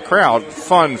think for the crowd,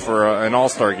 fun for an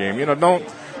all-star game. You know,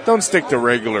 don't stick to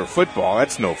regular football.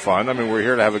 That's no fun. I mean, we're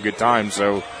here to have a good time,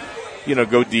 so, you know,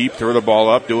 go deep, throw the ball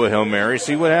up, do a Hail Mary,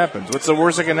 see what happens. What's the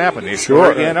worst that can happen? They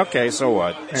score again? Okay, so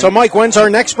what? So, Mike, when's our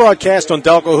next broadcast on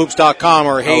DelcoHoops.com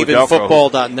or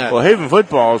HavenFootball.net? Well, Haven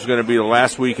Football is going to be the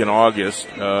last week in August.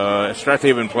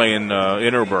 Strathaven playing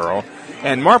Interboro.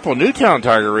 And Marple Newtown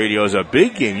Tiger Radio is a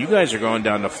big game. You guys are going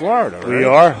down to Florida, right? We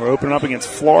are. We're opening up against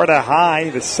Florida High,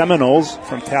 the Seminoles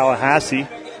from Tallahassee.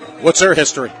 What's their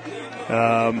history? They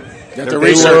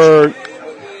were,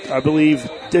 I believe,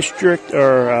 District 3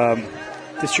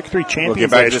 champions we'll get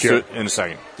back last to year. this in a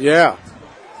second. Yeah.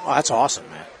 Oh, that's awesome,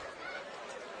 man.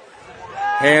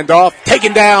 Handoff,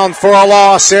 taken down for a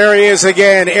loss. There he is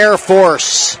again, Air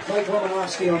Force.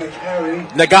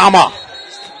 Nagama.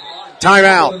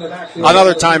 Timeout.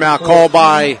 Another timeout called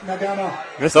by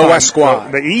the West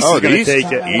squad. The East is going to take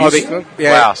it.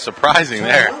 Wow, surprising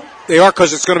there. They are,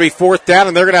 because it's going to be fourth down,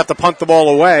 and they're going to have to punt the ball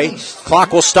away.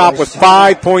 Clock will stop with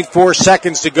 5.4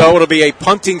 seconds to go. It'll be a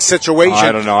punting situation.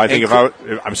 I don't know. I think if I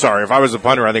was a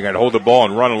punter, I think I'd hold the ball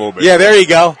and run a little bit. Yeah, there you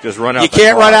go. Just run out. You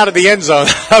can't run out of the end zone.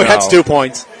 That's 2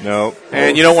 points. No.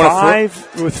 And you don't want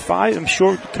to. With five, I'm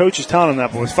sure the coach is telling them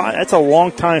that, but with 5, that's a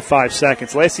long time, 5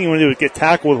 seconds. Last thing you want to do is get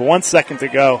tackled with 1 second to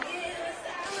go.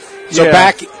 So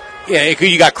back. Yeah,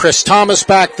 you got Chris Thomas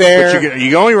back there. But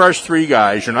you only rush 3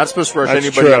 guys. You're not supposed to rush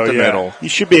anybody up the middle. You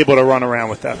should be able to run around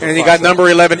with that. And you got number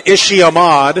 11, Ishi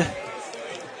Ahmad.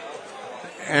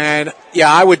 And,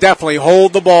 I would definitely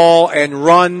hold the ball and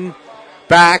run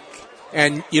back.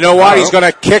 And you know what? He's going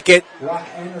to kick it.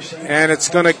 And it's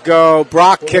going to go.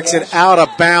 Brock kicks it out of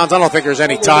bounds. I don't think there's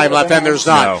any time left, and there's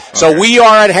not. No. Okay. So we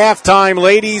are at halftime,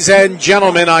 ladies and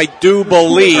gentlemen, I do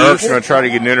believe. Eric's going to try to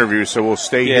get an interview, so we'll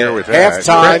stay here with that.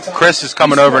 Halftime. Chris is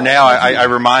coming over now. I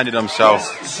reminded him so.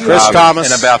 Chris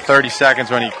Thomas. In about 30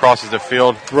 seconds when he crosses the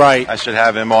field. Right. I should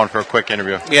have him on for a quick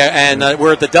interview. Yeah, and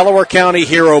we're at the Delaware County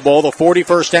Hero Bowl, the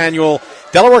 41st annual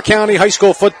Delaware County High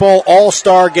School Football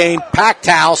All-Star Game, packed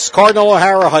house, Cardinal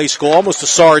O'Hara High School, almost a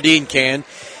sardine can.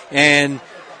 And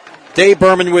Dave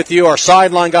Berman with you. Our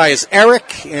sideline guy is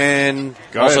Eric, and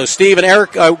also Steve and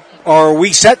Eric. Are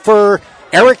we set for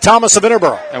Eric Thomas of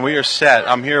Interboro? And we are set.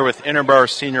 I'm here with Interboro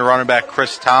senior running back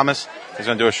Chris Thomas. He's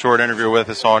going to do a short interview with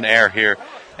us on air here.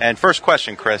 And first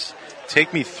question, Chris,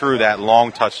 take me through that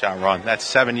long touchdown run, that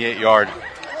 78-yard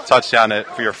touchdown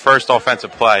for your first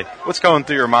offensive play. What's going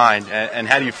through your mind, and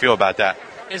how do you feel about that?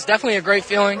 It's definitely a great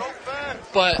feeling,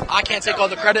 but I can't take all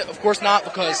the credit, of course not,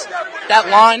 because that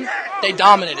line, they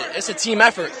dominated. It's a team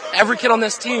effort. Every kid on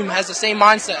this team has the same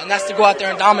mindset, and that's to go out there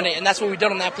and dominate, and that's what we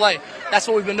did on that play. That's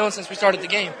what we've been doing since we started the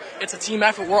game. It's a team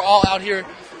effort. We're all out here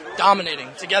dominating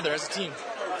together as a team.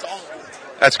 It's all.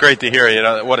 That's great to hear. You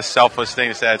know, what a selfless thing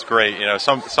to say. It's great. You know,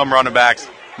 some running backs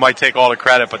might take all the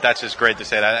credit, but that's just great to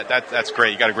say. That's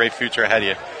great. You got a great future ahead of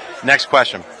you. Next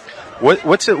question.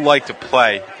 What's it like to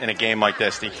play in a game like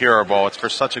this, the Hero Bowl? It's for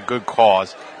such a good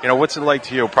cause. You know, what's it like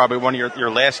to you? Probably one of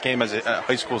your last game as a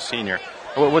high school senior.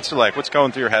 What's it like? What's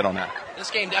going through your head on that?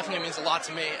 This game definitely means a lot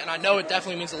to me, and I know it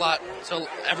definitely means a lot to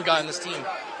every guy on this team.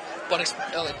 But it's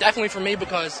definitely for me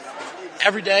because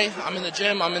every day I'm in the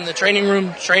gym, I'm in the training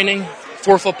room training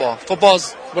for football. Football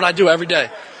is what I do every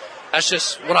day. That's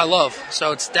just what I love.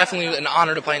 So it's definitely an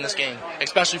honor to play in this game,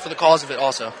 especially for the cause of it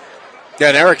also. Yeah,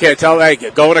 and Eric can't tell. Hey,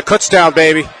 going to Kutztown,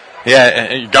 baby. Yeah,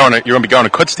 and you're going to be going to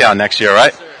Kutztown next year,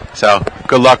 right? So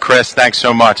good luck, Chris. Thanks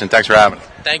so much, and thanks for having us.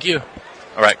 Thank you.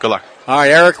 All right, good luck. All right,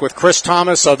 Eric, with Chris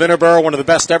Thomas of Interboro, one of the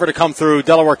best ever to come through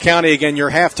Delaware County. Again, your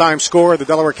halftime score, the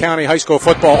Delaware County High School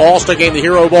Football All-Star Game, the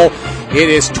Hero Bowl. It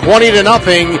is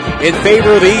 20-0 in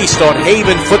favor of the East on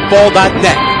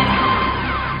HavenFootball.net.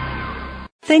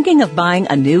 Thinking of buying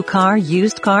a new car,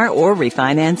 used car, or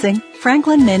refinancing?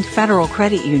 Franklin Mint Federal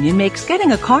Credit Union makes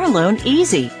getting a car loan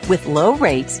easy with low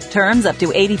rates, terms up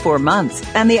to 84 months,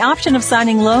 and the option of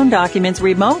signing loan documents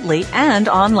remotely and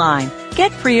online.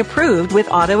 Get pre-approved with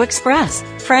Auto Express.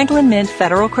 Franklin Mint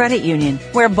Federal Credit Union,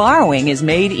 where borrowing is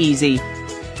made easy.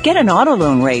 Get an auto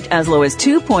loan rate as low as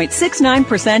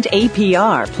 2.69%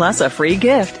 APR plus a free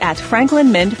gift at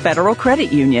Franklin Mint Federal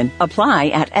Credit Union. Apply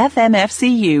at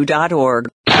fmfcu.org.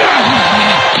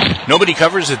 Nobody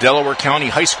covers the Delaware County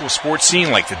high school sports scene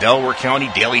like the Delaware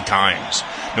County Daily Times.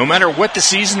 No matter what the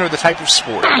season or the type of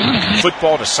sport,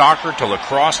 football to soccer to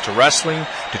lacrosse to wrestling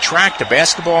to track to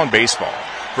basketball and baseball,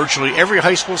 virtually every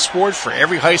high school sport for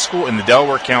every high school in the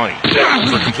Delaware County.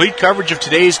 For complete coverage of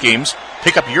today's games,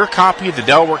 pick up your copy of the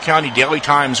Delaware County Daily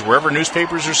Times wherever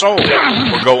newspapers are sold,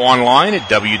 or go online at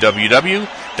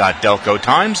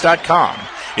www.delcotimes.com.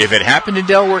 If it happened in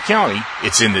Delaware County,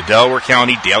 it's in the Delaware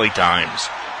County Daily Times.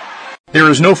 There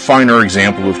is no finer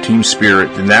example of team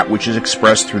spirit than that which is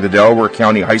expressed through the Delaware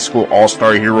County High School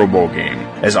All-Star Hero Bowl game,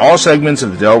 as all segments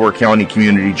of the Delaware County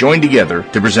community join together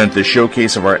to present the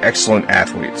showcase of our excellent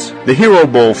athletes. The Hero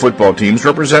Bowl football teams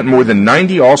represent more than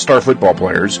 90 All-Star football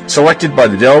players selected by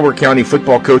the Delaware County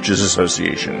Football Coaches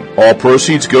Association. All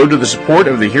proceeds go to the support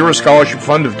of the Hero Scholarship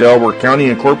Fund of Delaware County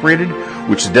Incorporated,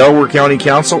 which the Delaware County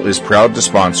Council is proud to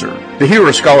sponsor. The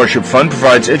Hero Scholarship Fund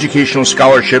provides educational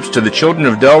scholarships to the children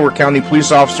of Delaware County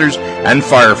police officers and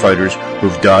firefighters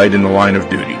who've died in the line of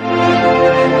duty.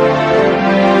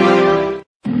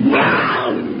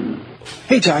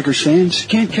 Hey Tigers fans,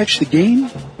 can't catch the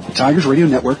game? The Tigers Radio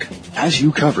Network has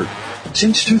you covered.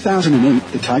 Since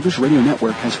 2008, the Tigers Radio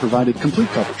Network has provided complete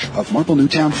coverage of Marple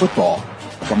Newtown football.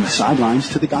 From the sidelines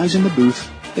to the guys in the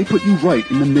booth, they put you right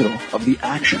in the middle of the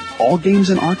action. All games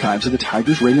and archives of the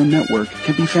Tigers Radio Network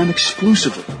can be found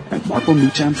exclusively at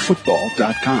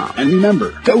MarpleNewtownFootball.com. And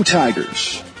remember, go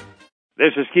Tigers!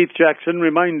 This is Keith Jackson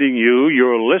reminding you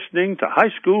you're listening to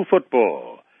High School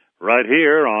Football right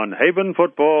here on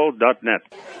HavenFootball.net.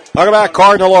 Welcome back,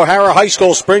 Cardinal O'Hara High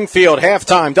School, Springfield,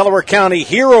 halftime, Delaware County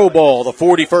Hero Bowl, the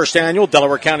 41st annual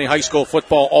Delaware County High School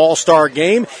Football All-Star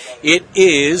Game. It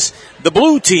is the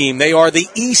blue team. They are the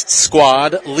East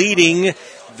squad leading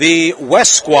the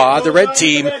West squad, the red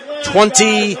team,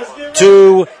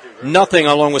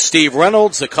 20-0, along with Steve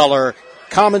Reynolds, the color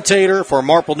commentator for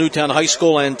Marple Newtown High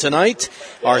School, and tonight,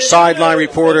 our sideline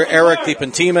reporter, Eric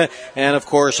DiPantima, and, of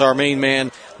course, our main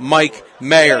man, Mike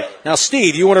Mayer. Now,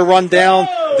 Steve, you want to run down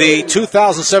the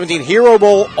 2017 Hero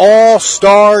Bowl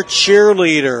All-Star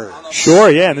Cheerleader? Sure,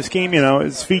 yeah. And this game,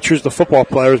 it features the football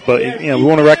players, but, we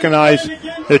want to recognize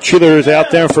the cheerleaders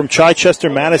out there from Chichester,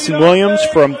 Madison Williams.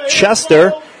 From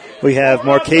Chester, we have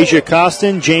Marcasia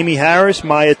Costin, Jamie Harris,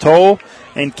 Maya Toll,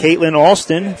 and Caitlin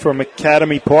Alston from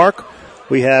Academy Park.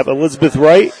 We have Elizabeth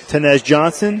Wright, Tanez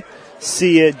Johnson,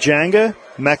 Sia Janga,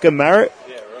 Mecca Merritt,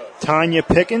 Tanya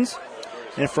Pickens.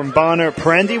 And from Bonner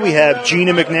Prendy, we have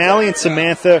Gina McNally and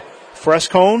Samantha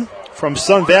Frescone. From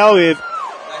Sun Valley, we have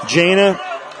Jana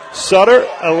Sutter,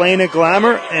 Elena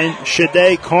Glamour, and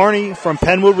Shade Carney. From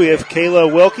Penwood, we have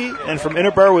Kayla Wilkie. And from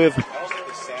Interborough, we have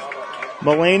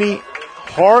Melanie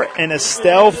Hart and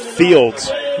Estelle Fields.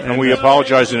 And we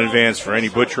apologize in advance for any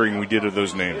butchering we did of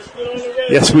those names.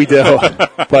 Yes, we do.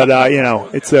 But,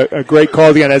 it's a great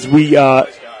call again. As we at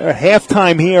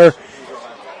halftime here,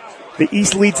 the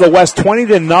East leads the West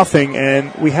 20-0,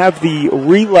 and we have the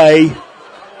relay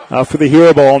for the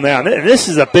Hero Bowl now. And this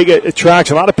is a big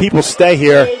attraction. A lot of people stay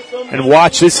here and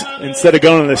watch this instead of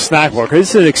going to the snack bar,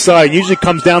 because this is exciting. It usually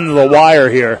comes down to the wire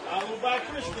here.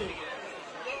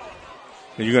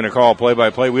 Are you going to call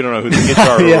play-by-play? We don't know who the kids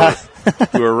are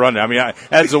who are running. I mean,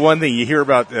 that's the one thing you hear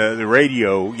about the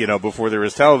radio, before there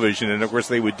was television, and, of course,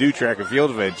 they would do track and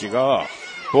field events. You go, oh,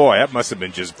 boy, that must have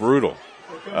been just brutal.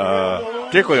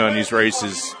 Particularly on these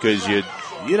races, because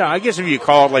I guess if you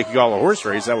call it like you call a horse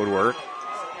race, that would work.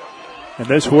 And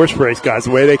those horse race guys,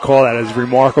 the way they call that is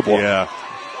remarkable. Yeah.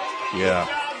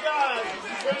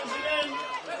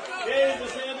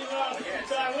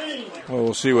 Well,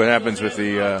 we'll see what happens with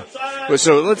the.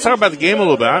 So let's talk about the game a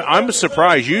little bit. I'm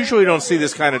surprised. Usually, don't see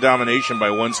this kind of domination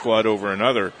by one squad over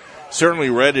another. Certainly,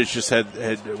 Red has just had.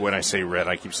 When I say Red,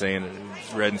 I keep saying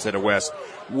Red instead of West.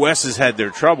 West has had their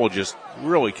trouble just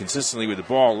really consistently with the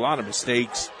ball. A lot of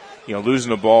mistakes, losing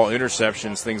the ball,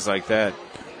 interceptions, things like that.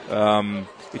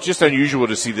 It's just unusual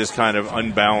to see this kind of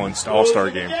unbalanced all-star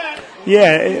game.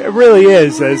 Yeah, it really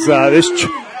is. As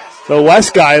the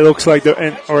West guy looks like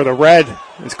the Red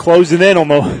is closing in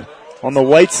on the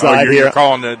white side here. You're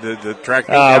calling the track.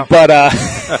 But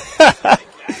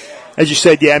as you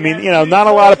said, not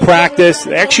a lot of practice.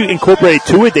 They actually incorporated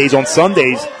two-a-days on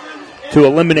Sundays to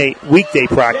eliminate weekday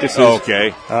practices.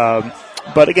 Okay.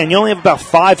 But again, you only have about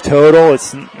 5 total.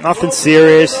 It's nothing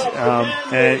serious.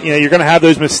 And you're going to have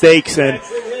those mistakes. And,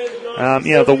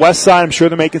 the West side, I'm sure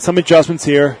they're making some adjustments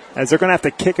here as they're going to have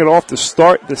to kick it off to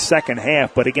start the second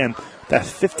half. But again, that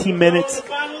 15 minutes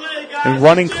and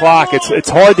running clock, it's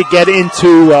hard to get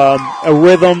into a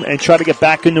rhythm and try to get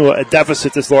back into a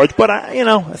deficit this large. But,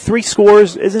 3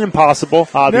 scores isn't impossible,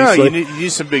 obviously. No, you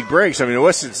need some big breaks. I mean, the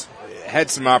West has had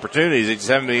some opportunities. They just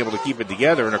haven't been able to keep it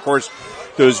together. And, of course,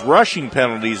 those rushing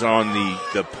penalties on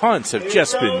the punts have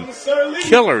just been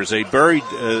killers. They buried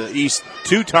East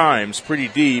 2 times pretty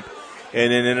deep.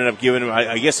 and then ended up giving him,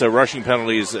 I guess, a rushing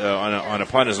penalty is, on a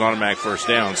punt is an automatic first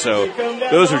down. So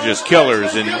those are just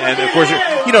killers. And of course,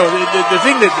 you know, the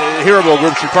thing that the Hero Bowl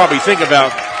group should probably think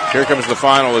about, here comes the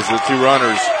final, is the two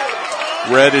runners.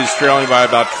 Red is trailing by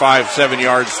about 5-7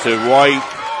 yards to White.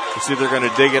 Let's see if they're going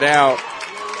to dig it out.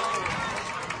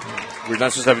 We're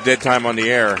not supposed to have a dead time on the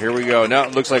air. Here we go. Now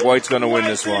it looks like White's going to win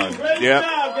this one. Yep.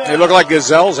 They look like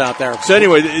gazelles out there. So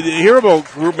anyway, the Hero Bowl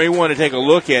group may want to take a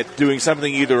look at doing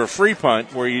something, either a free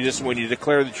punt, where you just, when you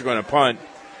declare that you're going to punt,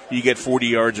 you get 40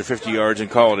 yards or 50 yards and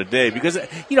call it a day. Because,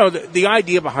 you know, the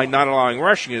idea behind not allowing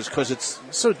rushing is because it's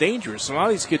so dangerous. And a lot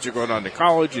of these kids are going on to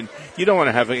college, and you don't want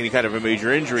to have any kind of a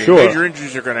major injury. Sure. And major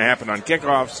injuries are going to happen on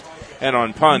kickoffs and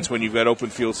on punts when you've got open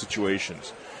field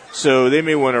situations. So they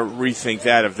may want to rethink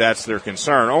that if that's their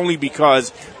concern, only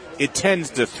because it tends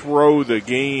to throw the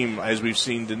game, as we've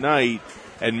seen tonight,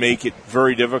 and make it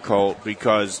very difficult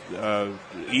because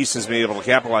East has been able to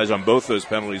capitalize on both those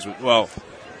penalties.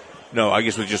 No, I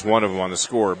guess with just one of them on the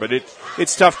score. But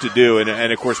it's tough to do,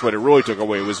 and of course what it really took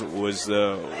away was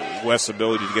West's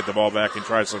ability to get the ball back and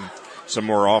try some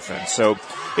more offense. So,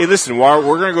 hey, listen, we're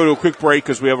going to go to a quick break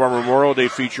because we have our Memorial Day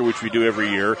feature, which we do every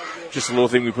year. Just a little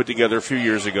thing we put together a few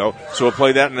years ago. So we'll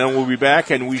play that, and then we'll be back,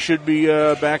 and we should be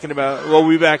back in we'll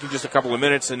be back in just a couple of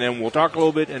minutes, and then we'll talk a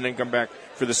little bit, and then come back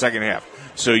for the second half.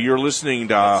 So you're listening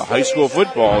to high school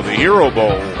football, the Hero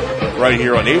Bowl, right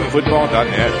here on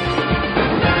havenfootball.net.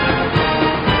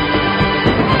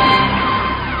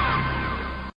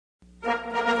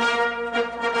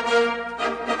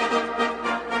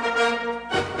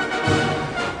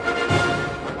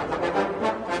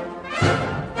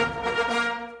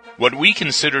 What we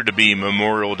consider to be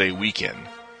Memorial Day weekend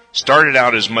started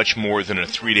out as much more than a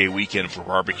 3-day weekend for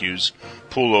barbecues,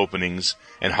 pool openings,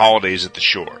 and holidays at the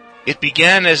shore. It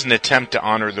began as an attempt to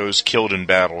honor those killed in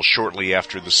battle shortly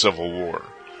after the Civil War.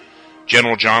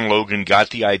 General John Logan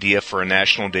got the idea for a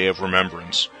National Day of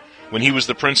Remembrance when he was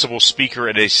the principal speaker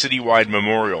at a citywide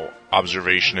memorial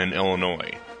observation in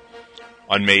Illinois.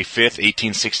 On May 5,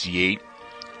 1868,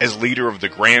 as leader of the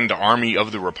Grand Army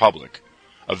of the Republic,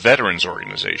 a veterans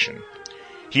organization,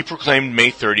 he proclaimed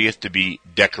May 30th to be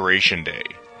Decoration Day.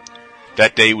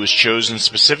 That day was chosen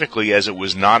specifically as it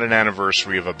was not an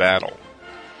anniversary of a battle.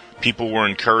 People were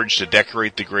encouraged to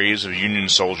decorate the graves of Union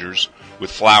soldiers with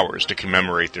flowers to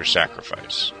commemorate their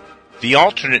sacrifice. The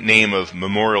alternate name of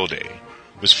Memorial Day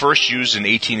was first used in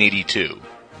 1882,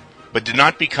 but did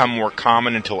not become more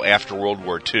common until after World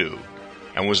War II,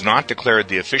 and was not declared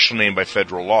the official name by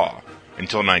federal law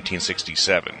until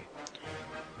 1967.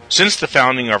 Since the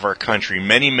founding of our country,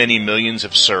 many, many millions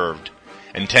have served,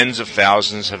 and tens of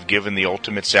thousands have given the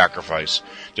ultimate sacrifice,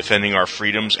 defending our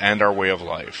freedoms and our way of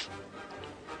life.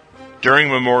 During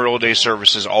Memorial Day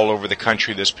services all over the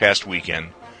country this past weekend,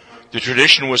 the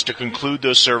tradition was to conclude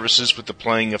those services with the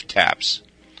playing of taps,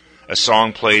 a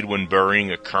song played when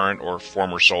burying a current or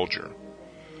former soldier.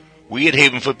 We at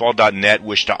havenfootball.net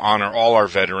wish to honor all our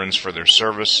veterans for their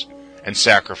service and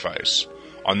sacrifice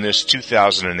on this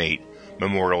 2008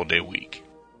 Memorial Day week.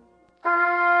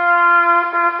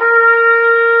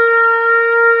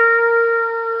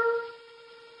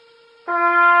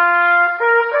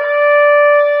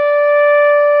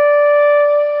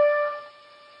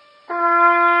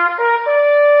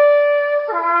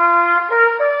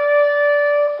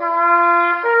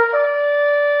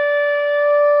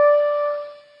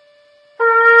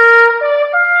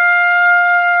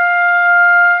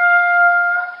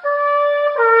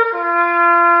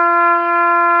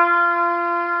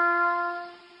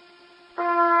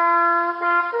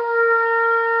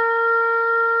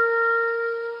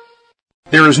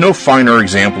 There is no finer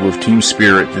example of team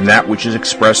spirit than that which is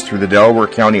expressed through the Delaware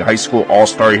County High School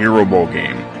All-Star Hero Bowl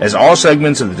game, as all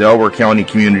segments of the Delaware County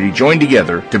community join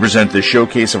together to present the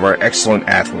showcase of our excellent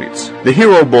athletes. The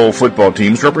Hero Bowl football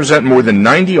teams represent more than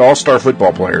 90 All-Star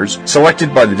football players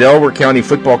selected by the Delaware County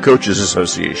Football Coaches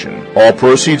Association. All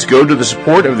proceeds go to the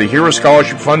support of the Hero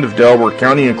Scholarship Fund of Delaware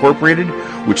County Incorporated,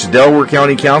 which the Delaware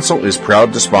County Council is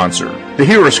proud to sponsor. The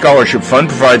Hero Scholarship Fund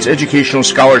provides educational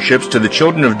scholarships to the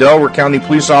children of Delaware County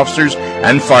police officers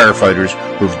and firefighters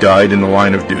who've died in the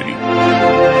line of duty.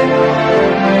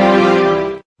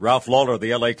 Ralph Lawler of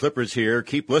the LA Clippers here.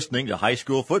 Keep listening to high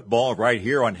school football right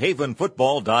here on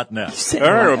havenfootball.net.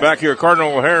 All right, we're back here at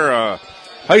Cardinal O'Hara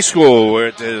High School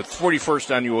at the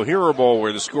 41st Annual Hero Bowl,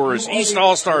 where the score is East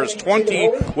All-Stars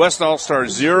 20, West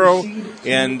All-Stars 0.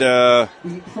 And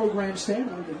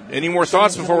any more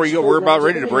thoughts before we go? We're about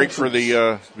ready to break for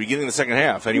the beginning of the second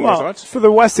half. Any more thoughts? For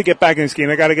the West to get back in this game,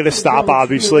 they got to get a stop,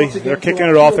 obviously. They're kicking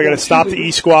it off. They got to stop the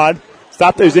East squad.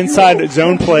 stop those inside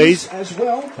zone plays, by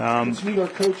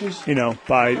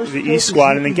the East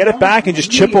squad, and then get it back and just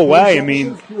chip away. I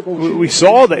mean, we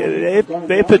saw that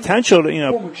they have potential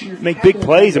to, make big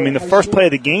plays. I mean, the first play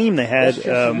of the game they had,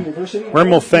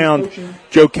 Rimmel found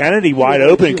Joe Kennedy wide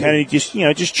open, and Kennedy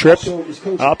just tripped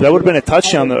up. That would have been a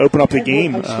touchdown to open up the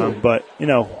game. But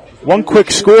one quick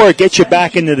score gets you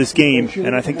back into this game,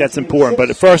 and I think that's important.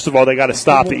 But first of all, they got to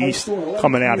stop the East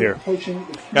coming out here.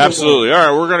 Absolutely. All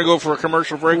right, we're going to go for a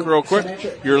commercial break real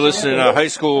quick. You're listening to High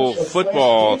School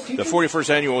Football, the 41st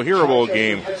Annual Hero Bowl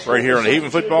game, right here on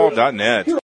havenfootball.net.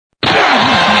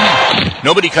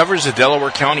 Nobody covers the Delaware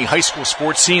County high school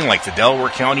sports scene like the Delaware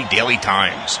County Daily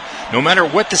Times. No matter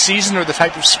what the season or the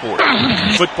type of sport,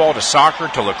 from football to soccer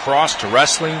to lacrosse to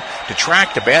wrestling to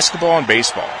track to basketball and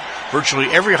baseball, virtually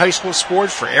every high school sport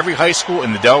for every high school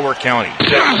in the Delaware County.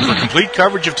 For complete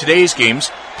coverage of today's games,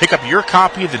 pick up your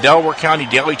copy of the Delaware County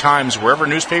Daily Times wherever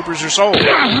newspapers are sold,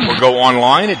 or go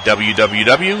online at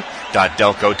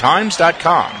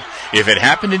www.delcotimes.com. If it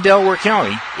happened in Delaware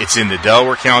County, it's in the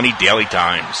Delaware County Daily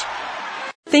Times.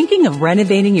 Thinking of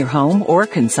renovating your home or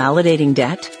consolidating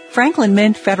debt? Franklin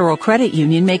Mint Federal Credit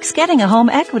Union makes getting a home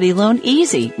equity loan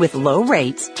easy with low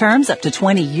rates, terms up to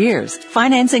 20 years,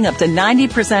 financing up to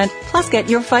 90%, plus get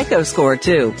your FICO score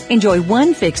too. Enjoy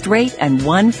one fixed rate and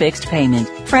one fixed payment.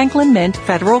 Franklin Mint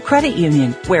Federal Credit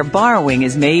Union, where borrowing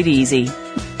is made easy.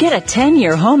 Get a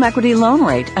 10-year home equity loan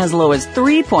rate as low as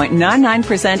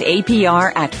 3.99%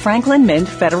 APR at Franklin Mint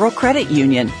Federal Credit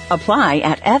Union. Apply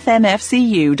at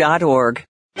fmfcu.org.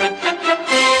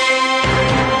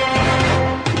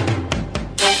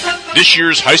 This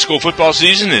year's high school football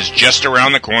season is just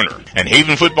around the corner, and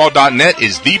havenfootball.net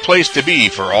is the place to be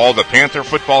for all the Panther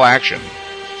football action.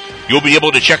 You'll be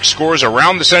able to check scores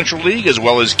around the Central League as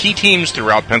well as key teams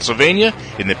throughout Pennsylvania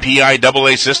in the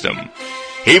PIAA system.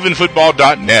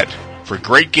 havenfootball.net for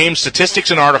great game statistics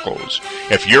and articles.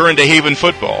 If you're into Haven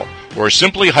football or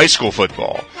simply high school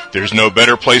football, there's no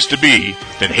better place to be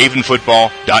than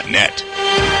havenfootball.net.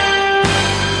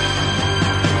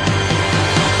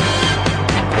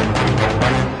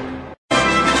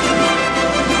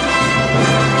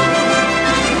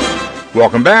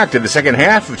 Welcome back to the second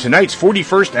half of tonight's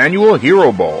 41st Annual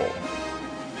Hero Bowl.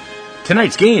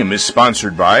 Tonight's game is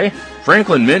sponsored by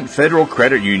Franklin Mint Federal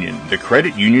Credit Union, the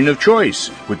credit union of choice,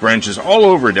 with branches all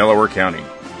over Delaware County.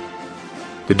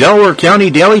 The Delaware County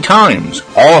Daily Times,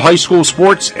 all high school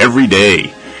sports every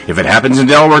day. If it happens in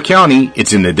Delaware County,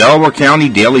 it's in the Delaware County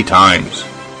Daily Times.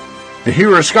 The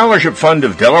Hero Scholarship Fund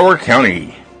of Delaware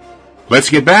County. Let's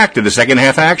get back to the second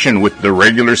half action with the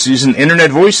regular season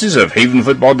internet voices of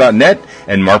havenfootball.net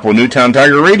and Marple Newtown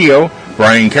Tiger Radio,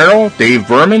 Brian Carroll, Dave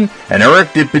Berman, and Eric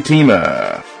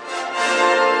DiPatima.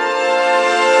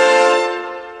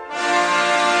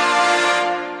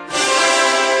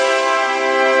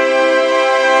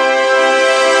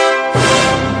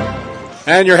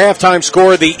 And your halftime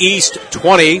score, the East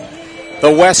 20,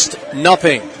 the West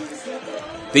nothing.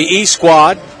 The East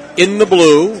squad in the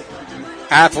blue,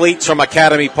 athletes from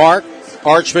Academy Park,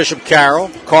 Archbishop Carroll,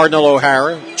 Cardinal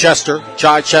O'Hara, Chester,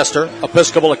 Chichester,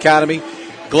 Episcopal Academy,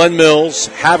 Glen Mills,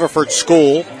 Haverford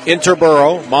School,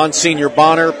 Interborough, Monsignor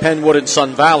Bonner, Penwood and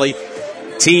Sun Valley.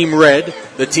 Team Red,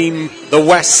 the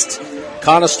West,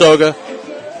 Conestoga,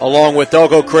 along with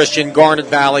Delco Christian, Garnet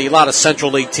Valley, a lot of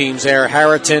Central League teams there.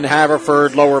 Harriton,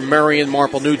 Haverford, Lower Merion,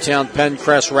 Marple Newtown,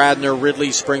 Pencrest, Radnor,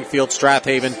 Ridley, Springfield,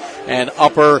 Strathaven, and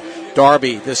Upper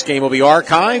Darby. This game will be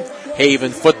archived,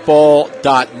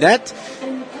 havenfootball.net.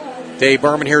 Dave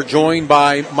Berman here, joined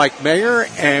by Mike Mayer,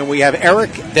 and we have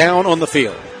Eric down on the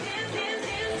field.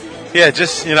 Yeah,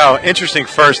 just, interesting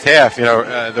first half.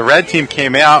 The red team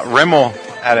came out. Rimmel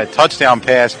had a touchdown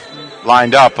pass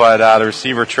lined up, but the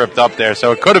receiver tripped up there.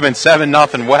 So it could have been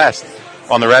 7-0 West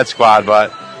on the red squad.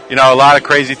 But, a lot of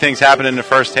crazy things happened in the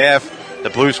first half. The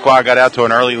blue squad got out to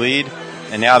an early lead,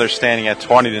 and now they're standing at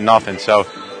 20-0. So,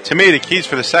 to me, the keys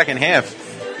for the second half,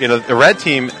 the red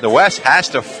team, the West, has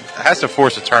to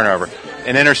force a turnover.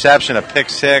 An interception, a pick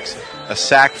six, a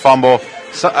sack fumble,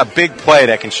 a big play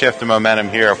that can shift the momentum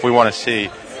here if we want to see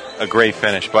a great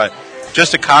finish. But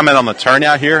just to comment on the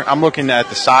turnout here, I'm looking at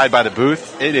the side by the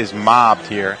booth. It is mobbed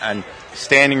here and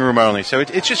standing room only. So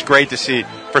it's just great to see,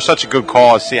 for such a good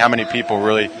cause, see how many people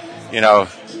really,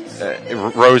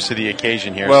 rose to the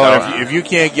occasion here. Well, so, if you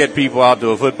can't get people out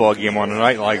to a football game on a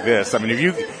night like this, I mean,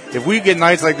 if we get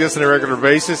nights like this on a regular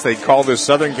basis, they'd call this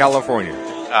Southern California.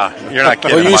 You're not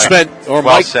kidding. Well,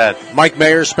 Mike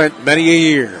Mayer spent many a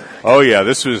year. Oh, yeah,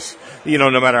 this was,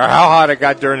 no matter how hot it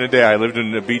got during the day, I lived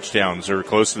in the beach towns or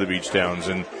close to the beach towns,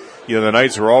 and the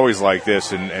nights were always like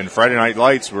this, and Friday Night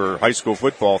Lights were high school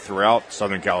football throughout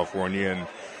Southern California,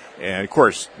 and of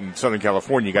course, in Southern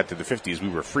California, you got to the 50s, we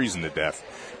were freezing to death.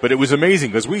 But it was amazing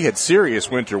because we had serious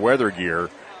winter weather gear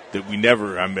that we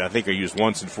never, I think I used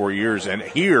once in 4 years, and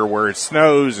here where it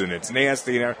snows and it's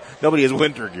nasty, nobody has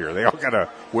winter gear. They all got to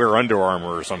wear Under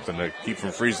Armour or something to keep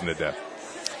from freezing to death.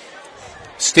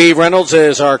 Steve Reynolds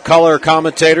is our color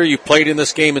commentator. You played in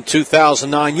this game in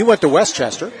 2009. You went to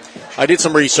Westchester. I did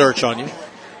some research on you,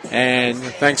 and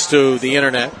thanks to the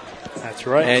internet. That's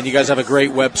right. And you guys have a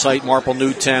great website, Marple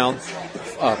Newtown,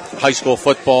 high school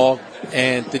football.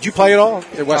 And did you play at all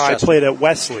at Westchester? I played at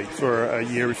Wesley for a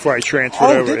year before I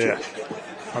transferred over. Did you?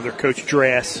 Under Coach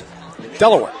Drass.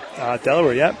 Delaware.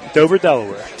 Delaware, yeah. Dover,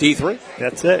 Delaware. D3?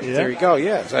 That's it, yeah. There you go,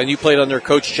 yes. And you played under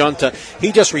Coach Junta.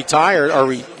 He just retired,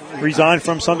 or resigned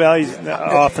from Sun Valley. He's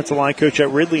offensive line coach at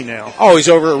Ridley now. Oh, he's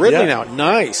over at Ridley now.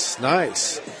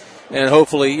 Nice. And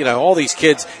hopefully, all these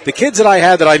kids, the kids that I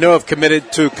had that I know have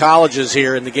committed to colleges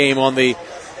here in the game on the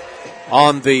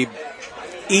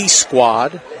E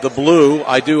squad, the blue,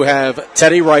 I do have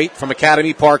Teddy Wright from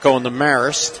Academy Park going to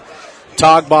Marist,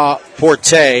 Tagba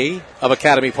Porte of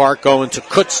Academy Park going to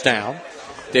Kutztown,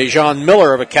 Dejan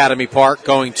Miller of Academy Park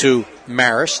going to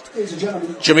Marist,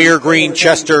 Jameer Green,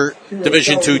 Chester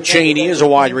Division II Cheney is a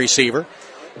wide receiver,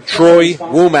 Troy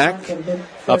Womack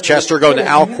of Chester going to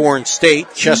Alcorn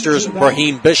State, Chester's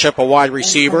Raheem Bishop, a wide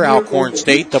receiver, Alcorn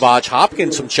State, Devaj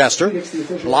Hopkins from Chester,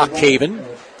 Lock Haven,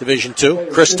 Division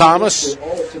II. Chris Thomas,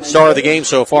 star of the game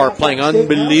so far, playing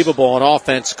unbelievable on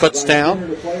offense.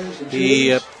 Kutztown.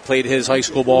 He played his high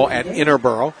school ball at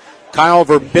Interboro. Kyle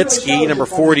Verbitsky, number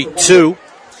 42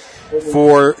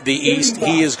 for the East.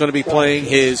 He is going to be playing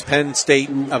his Penn State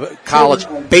college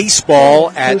baseball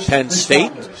at Penn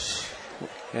State.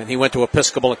 And he went to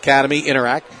Episcopal Academy,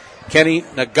 Interact. Kenny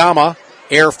Nagama,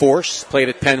 Air Force, played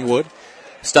at Penwood.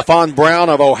 Stephon Brown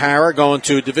of O'Hara going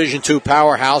to Division II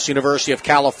powerhouse, University of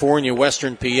California,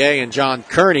 Western PA, and John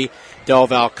Kearney, Del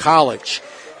Val College.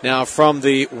 Now from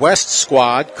the West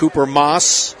squad, Cooper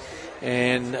Moss,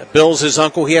 and Bill's his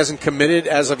uncle. He hasn't committed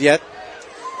as of yet.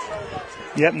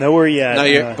 Yep, nowhere yet. Not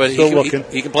yet, but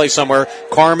he can play somewhere.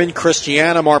 Carmen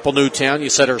Christiana, Marple Newtown. You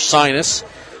said her sinus.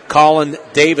 Colin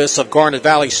Davis of Garnet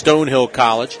Valley Stonehill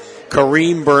College.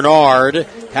 Kareem Bernard,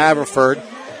 Haverford.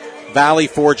 Valley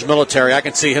Forge Military. I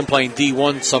can see him playing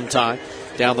D1 sometime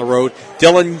down the road.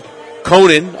 Dylan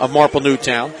Conan of Marple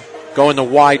Newtown going to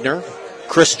Widener.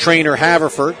 Chris Trainer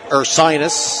Haverford,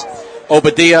 Ursinus.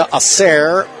 Obadiah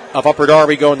Acer of Upper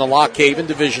Darby going to Lock Haven,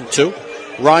 Division II.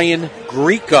 Ryan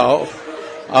Greco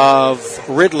of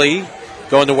Ridley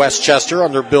going to Westchester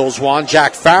under Bill Zwan.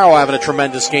 Jack Farrell having a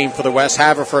tremendous game for the West.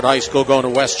 Haverford High School going to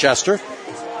Westchester.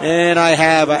 And I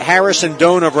have Harrison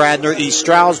Doan of Radnor, East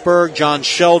Stroudsburg, John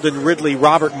Sheldon, Ridley,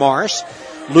 Robert Morris,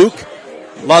 Luke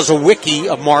Lazowicki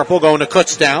of Marple going to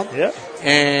Kutztown, yep.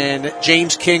 And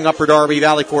James King, Upper Darby,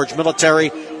 Valley Forge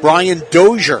Military, Brian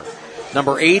Dozier,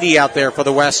 number 80 out there for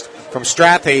the West from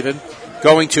Strathaven,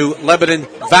 going to Lebanon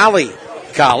Valley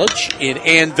College in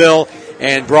Annville,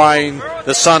 and Brian,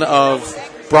 the son of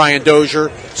Brian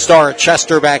Dozier, star at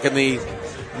Chester back in the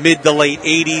mid to late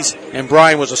 80s, and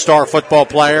Brian was a star football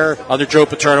player under Joe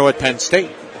Paterno at Penn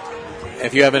State.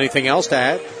 If you have anything else to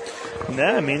add? No,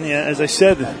 I mean, as I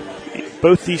said,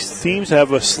 both these teams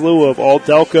have a slew of all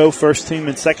Delco first team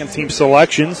and second team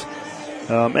selections.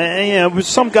 And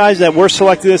some guys that were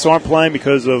selected this aren't playing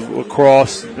because of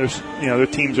lacrosse. There's, their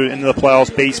teams are into the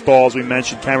playoffs. Baseball, as we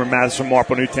mentioned, Cameron Mathis from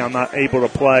Marple Newtown not able to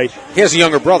play. He has a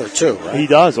younger brother too, right? He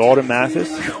does, Alden Mathis.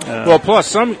 Well, plus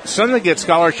some that get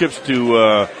scholarships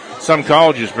to some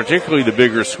colleges, particularly the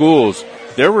bigger schools,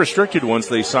 they're restricted once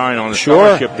they sign on a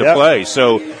scholarship to play.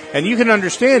 So, and you can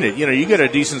understand it. You get a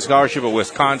decent scholarship at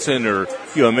Wisconsin or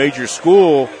a major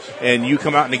school, and you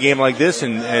come out in a game like this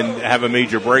and have a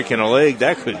major break in a leg,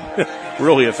 that could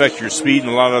really affect your speed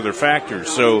and a lot of other factors.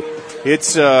 So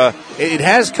it's it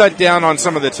has cut down on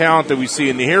some of the talent that we see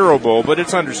in the Hero Bowl, but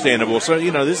it's understandable. So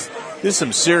this is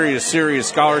some serious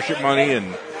scholarship money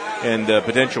and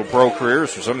potential pro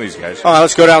careers for some of these guys. All right,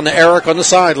 let's go down to Eric on the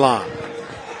sideline.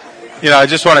 I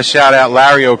just want to shout out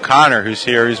Larry O'Connor, who's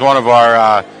here. He's one of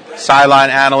our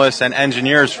sideline analysts and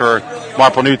engineers for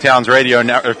Marple Newtown's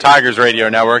Tigers radio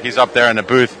network. He's up there in the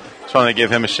booth. Just wanted to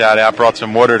give him a shout out. Brought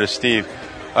some water to Steve.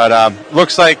 But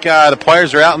looks like the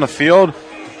players are out in the field.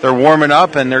 They're warming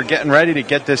up and they're getting ready to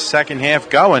get this second half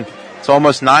going. It's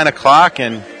almost 9 o'clock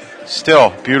and still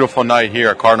beautiful night here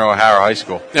at Cardinal O'Hara High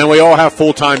School. And we all have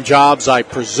full-time jobs, I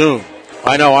presume.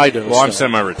 I know I do. Well, I'm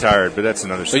semi-retired, but that's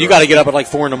another So story. you got to get up at like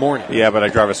 4 a.m. Yeah, but I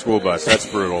drive a school bus. That's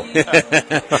brutal.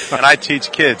 And I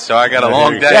teach kids, so I got a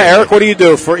long day. Yeah, Eric, what do you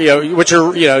do for what's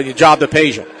your your job that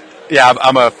pays you? Yeah,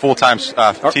 I'm a full-time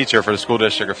teacher for the school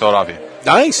district of Philadelphia.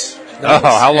 Nice. Oh,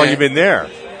 how long you been there?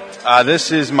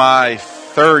 This is my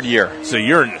 3rd year. So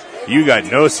you got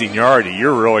no seniority.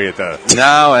 You're really at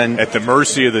the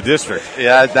mercy of the district.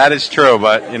 Yeah, that is true.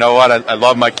 But you know what? I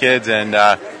love my kids, and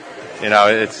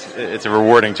it's a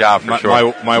rewarding job for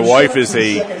sure. My wife is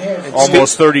a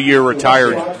almost 30-year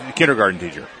retired kindergarten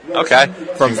teacher. Okay,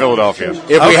 from Philadelphia.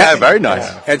 Very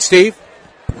nice. And Steve,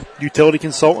 utility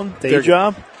consultant, day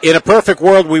job. In a perfect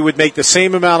world, we would make the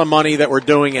same amount of money that we're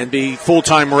doing and be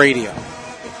full-time radio.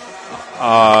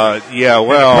 Yeah,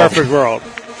 well, perfect world.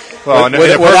 Well,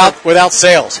 without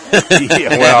sales.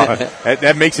 Yeah, well,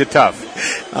 that makes it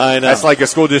tough. I know. That's like a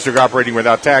school district operating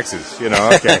without taxes.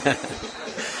 Okay.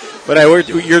 But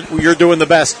you're doing the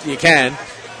best you can.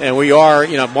 And we are,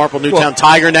 Marple Newtown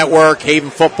Tiger Network,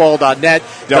 HavenFootball.net,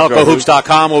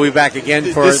 DelcoHoops.com. We'll be back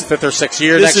again for 5th or 6th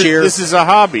year next year. This is a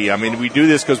hobby. I mean, we do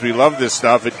this because we love this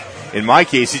stuff. In my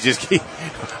case,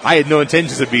 I had no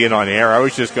intentions of being on air. I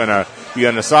was just going to be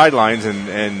on the sidelines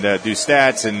and do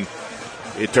stats. And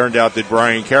it turned out that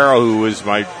Brian Carroll, who was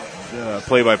my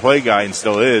play-by-play guy and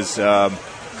still is,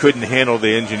 couldn't handle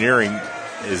the engineering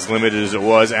as limited as it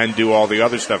was and do all the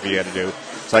other stuff he had to do.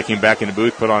 So I came back in the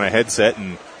booth, put on a headset,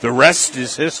 and the rest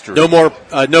is history. No more,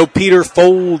 no Peter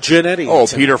Folginetti. Oh,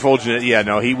 Peter Folginetti. Yeah,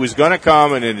 no, he was going to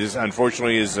come, and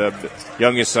unfortunately his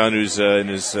youngest son, who's in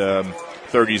his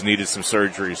 30s, needed some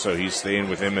surgery, so he's staying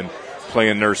with him and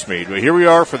playing nursemaid. But here we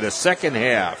are for the second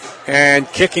half. And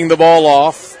kicking the ball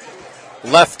off,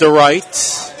 left to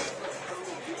right.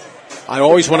 I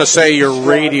always want to say your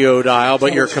radio dial,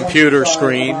 but your computer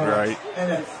screen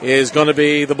is going to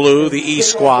be the blue, the E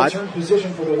squad.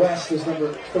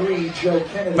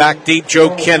 Back deep,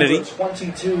 Joe Kennedy.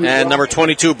 And number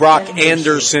 22, Brock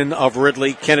Anderson of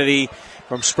Ridley. Kennedy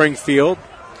from Springfield.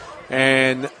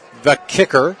 And the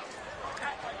kicker,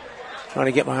 trying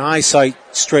to get my eyesight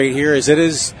straight here, as it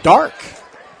is dark.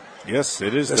 Yes,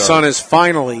 it is The dark. sun has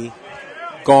finally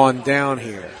gone down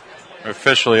here.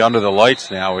 Officially under the lights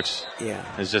now, which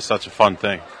is just such a fun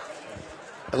thing.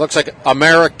 It looks like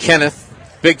Amara Kenneth,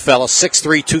 big fella, 6'3",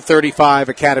 235,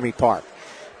 Academy Park.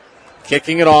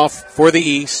 Kicking it off for the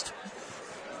east,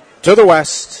 to the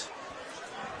west.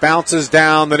 Bounces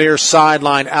down the near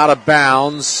sideline, out of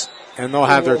bounds, and they'll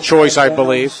have their choice, I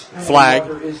believe. Flag.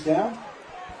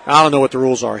 I don't know what the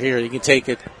rules are here. You can take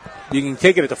it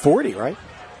at the 40, right?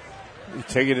 You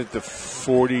take it at the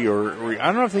 40, or I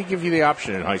don't know if they give you the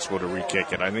option in high school to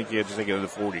re-kick it. I think you have to take it at the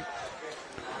 40.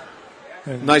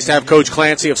 Nice to have Coach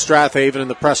Clancy of Strathaven in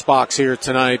the press box here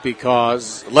tonight,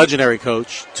 because legendary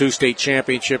coach, 2 state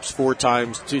championships,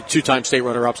 2-time state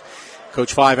runner-ups,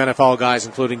 coach 5 NFL guys,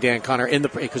 including Dan Connor,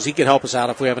 because he can help us out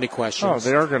if we have any questions. Oh,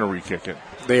 they are going to re-kick it.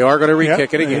 They are going to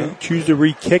re-kick it again. Choose to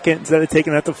re-kick it instead of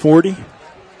taking it at the 40.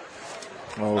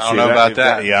 Well, I don't know about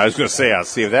that. Yeah, I was going to say, I'll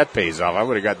see if that pays off. I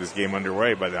would have got this game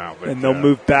underway by now. But, And they'll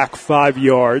move back 5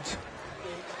 yards.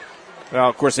 Well,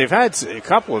 of course, they've had a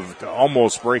couple of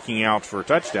almost breaking out for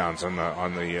touchdowns on the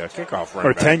kickoff run.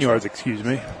 Or 10 yards, excuse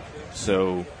me.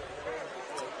 So,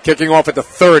 kicking off at the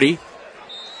 30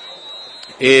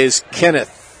 is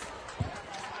Kenneth.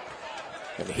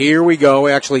 And here we go.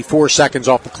 Actually, 4 seconds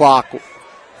off the clock.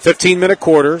 15-minute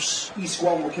quarters.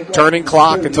 Turning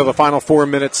clock until the final 4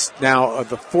 minutes now of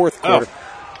the fourth quarter.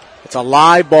 It's a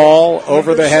live ball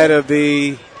over the head of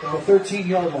the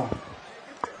 13-yard line.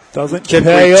 Doesn't kick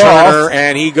pay returner, off.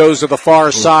 and he goes to the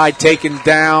far side, taken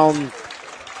down.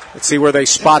 Let's see where they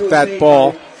spot that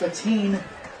ball.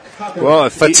 Well,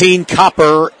 Fatine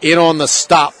Copper in on the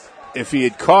stop. If he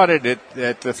had caught it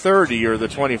at the 30 or the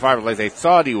 25, like they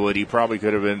thought he would, he probably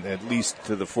could have been at least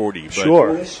to the 40. But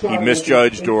sure. He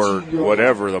misjudged or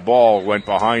whatever. The ball went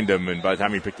behind him, and by the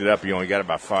time he picked it up, he only got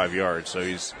about 5 yards. So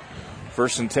he's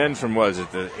 1st and 10 from,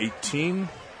 the 18?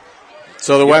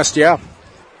 So the West,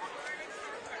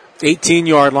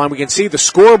 18-yard line. We can see the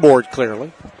scoreboard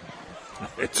clearly.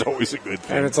 It's always a good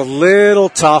thing. And it's a little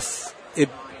tough.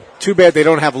 Too bad they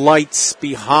don't have lights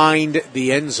behind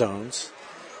the end zones,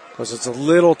 because it's a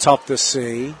little tough to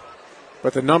see.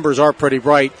 But the numbers are pretty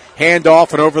bright.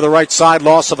 Handoff and over the right side,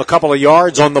 loss of a couple of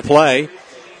yards on the play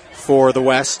for the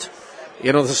West.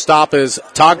 The stop is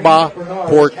Tagba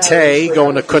Porte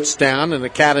going to Kutztown in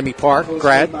Academy Park.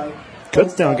 Grad.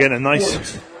 Kutztown getting a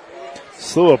nice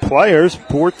slew of players.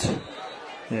 Port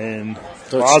and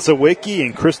Razawicki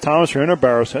and Chris Thomas are in our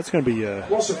barrel, so that's going to be a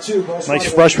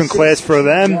nice freshman class for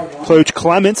them. Coach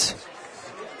Clements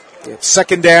It's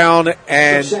second down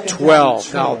and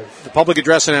 12. Now, the public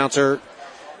address announcer,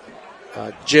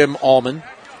 Jim Alsman,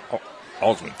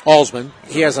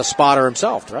 he has a spotter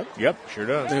himself, right? Yep, sure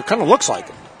does. It kind of looks like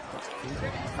him.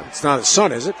 It's not his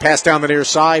son, is it? Pass down the near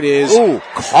side is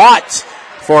caught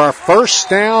for a first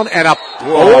down and a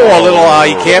little.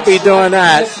 You can't be doing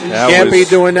that. Can't be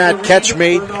doing that. Catch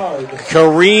me,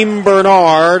 Kareem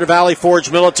Bernard, Valley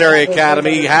Forge Military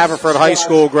Academy, Haverford High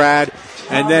School grad,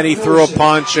 and then he threw a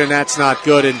punch, and that's not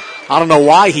good. And I don't know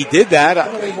why he did that.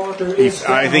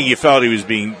 I think he felt he was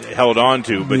being held on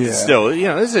to, but still,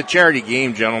 this is a charity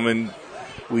game, gentlemen.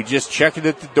 We just checked it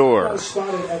at the door.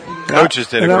 Coaches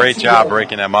did a great job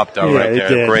breaking them up, though, right there.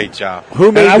 Did. Great job.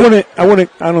 I don't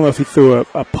know if he threw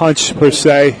a punch per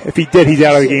se. If he did, he's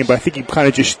out of the game, but I think he kind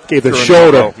of just gave the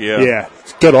shoulder. Yeah.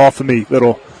 It's good off of me,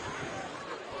 little.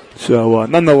 So,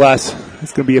 nonetheless,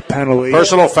 it's going to be a penalty.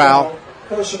 Personal foul.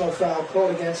 Personal foul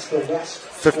called against the West.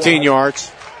 15 yards.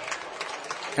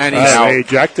 And they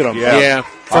ejected him. Yeah.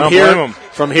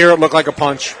 From here, it looked like a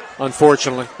punch,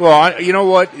 unfortunately. Well, you know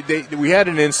what? We had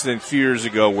an incident a few years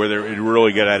ago where it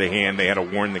really got out of hand. They had to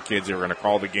warn the kids they were going to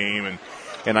call the game,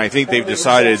 and I think they've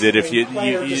decided that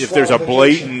if there's a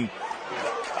blatant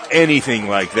anything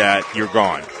like that, you're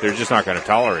gone. They're just not going to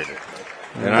tolerate it.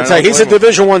 And he's a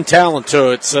Division I talent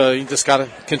too. It's you just got to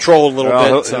control a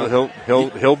little bit.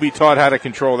 He'll be taught how to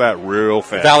control that real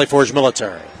fast. Valley Forge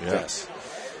Military. Yes.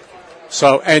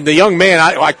 So, and the young man,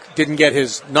 I didn't get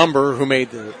his number who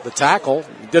made the tackle.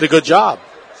 He did a good job.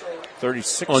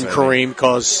 36 on Kareem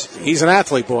because he's an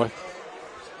athlete, boy.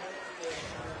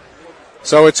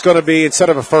 So it's going to be, instead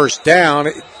of a first down,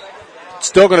 it's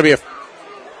still going to be a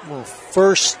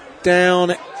first down.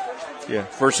 Yeah,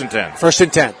 1st and 10. 1st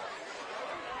and 10.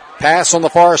 Pass on the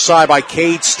far side by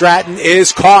Cade Stratton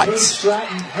is caught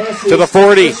to the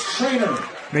 40.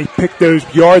 They pick those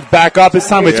yards back up. This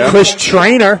time it's Chris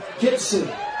Trainer.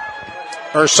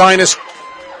 Ursinus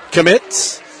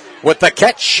commits with the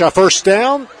catch, a first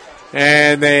down,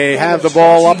 and they have the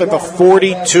ball up at the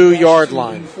 42-yard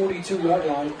line. 42-yard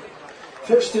line.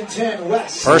 1st and 10,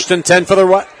 West. 1st and 10 for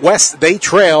the West. They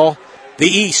trail the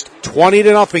East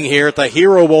 20-0 here at the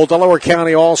Hero Bowl Delaware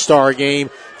County All-Star Game.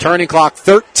 Turning clock,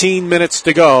 13 minutes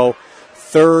to go.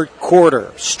 Third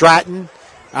quarter. Stratton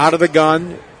out of the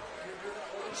gun.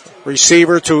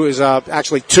 Receiver to is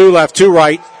actually 2 left, 2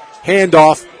 right.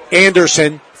 Handoff.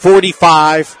 Anderson,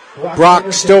 45.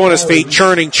 Brock still on his feet,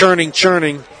 churning.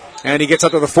 And he gets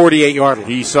up to the 48-yard line.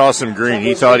 He saw some green.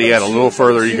 He thought he had a little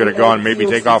further. He could have gone, maybe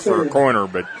take off for a corner,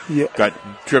 but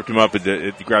tripped him up.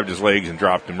 It grabbed his legs and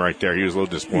dropped him right there. He was a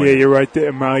little disappointed. Yeah, you're right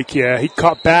there, Mike. Yeah, he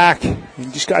caught back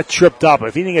and just got tripped up.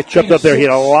 If he didn't get tripped up there, he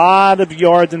had a lot of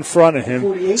yards in front of him.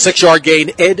 6-yard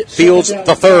gain. Ed Fields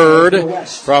the third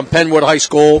from Penwood High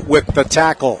School with the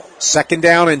tackle. 2nd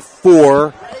down and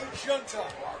 4.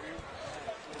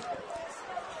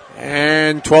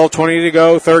 And 12:20 to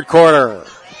go, third quarter.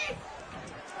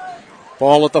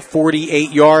 Ball at the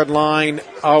 48-yard line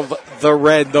of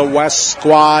the West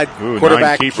squad.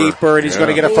 Quarterback keeper, and he's going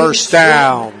to get a first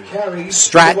down.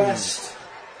 Stratton,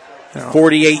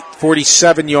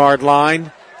 47-yard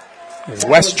line.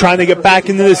 West trying to get back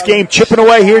into this game, chipping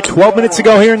away here. 12 minutes to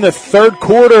go here in the third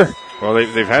quarter. Well,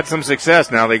 they've had some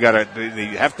success now. They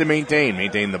have to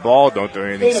maintain the ball. Don't do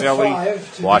anything silly.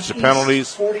 Watch the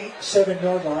penalties.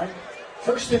 47-yard line.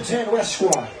 1st and 10, West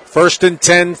squad. 1st and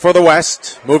 10 for the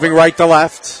West. Moving right to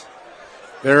left.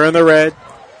 They're in the red.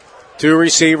 2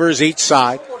 receivers each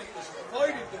side.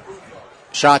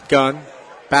 Shotgun.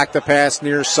 Back to pass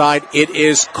near side. It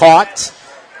is caught.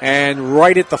 And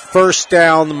right at the first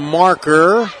down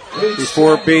marker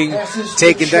before being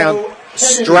taken down.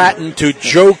 Stratton to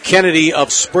Joe Kennedy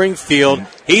of Springfield.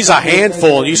 He's a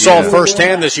handful. You saw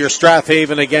firsthand this year,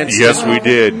 Strathaven against him. Yes, we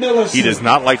did. He does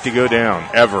not like to go down,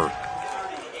 ever.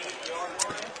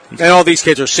 And all these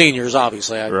kids are seniors,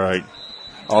 obviously. Right.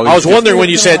 I was wondering when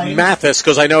you said Mathis,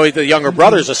 because I know the younger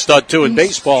brother's a stud, too, in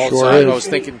baseball. Sure so I was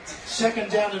thinking. 2nd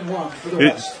down and 1 for the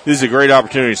West. This is a great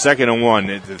opportunity. 2nd and 1.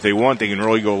 If they want, they can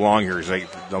really go long here.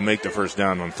 They'll make the first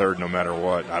down on third no matter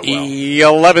what.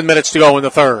 11 minutes to go in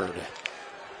the third.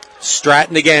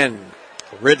 Stratton again.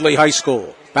 Ridley High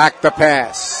School. Back the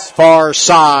pass. Far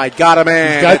side. Got a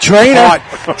man. Got Trainer.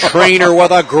 Trainer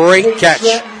with a great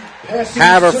catch.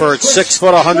 Haverford, 6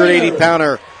 foot,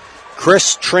 180-pounder.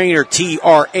 Chris Trainer,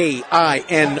 Trainor, going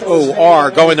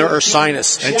to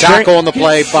Ursinus. And tackle on the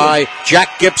play by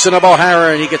Jack Gibson of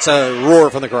O'Hara, and he gets a roar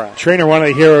from the crowd. Trainer, one of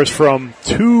the heroes from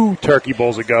 2 Turkey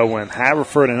Bowls ago when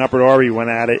Haverford and Upper Darby went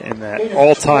at it in that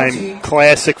all-time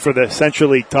classic for the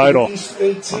Central League title.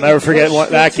 I'll never forget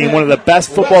that game, one of the best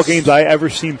football games I ever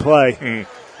seen play.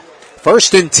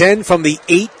 First and 10 from the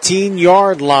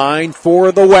 18-yard line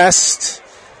for the West,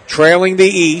 trailing the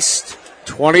East,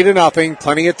 20-0,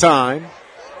 plenty of time.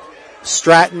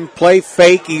 Stratton play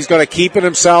fake. He's going to keep it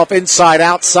himself inside,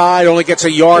 outside. Only gets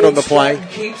a yard on the play.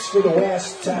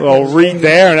 Well, read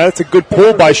there, and that's a good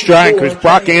pull by Stratton because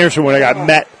Brock Anderson would have got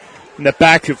met in the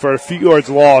backfield for a few yards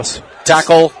loss.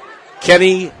 Tackle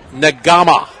Kenny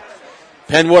Nagama.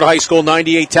 Penwood High School,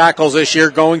 98 tackles this year,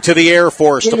 going to the Air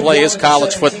Force to play his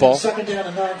college football.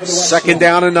 Second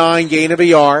down and 9, gain of a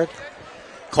yard.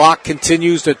 Clock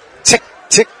continues to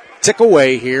tick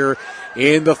away here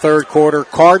in the third quarter.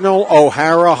 Cardinal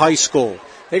O'Hara High School.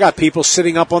 They got people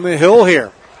sitting up on the hill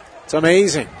here. It's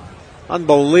amazing.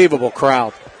 Unbelievable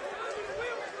crowd.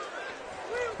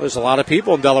 There's a lot of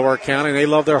people in Delaware County, and they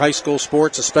love their high school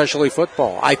sports, especially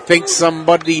football. I think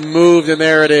somebody moved, and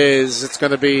there it is. It's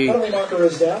going to be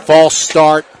false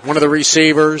start. One of the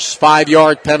receivers,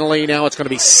 5-yard penalty. Now it's going to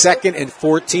be 2nd and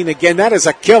 14. Again, that is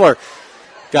a killer,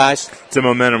 guys. It's a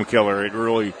momentum killer. It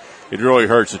really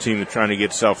hurts the team that's trying to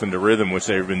get itself into rhythm, which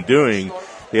they've been doing.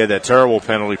 They had that terrible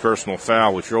penalty, personal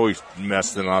foul, which really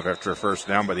messed them up after a first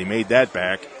down, but they made that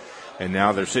back. And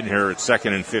now they're sitting here at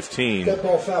 2nd and 15.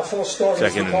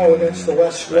 Second and,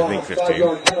 I think,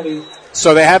 15.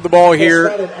 So they have the ball here.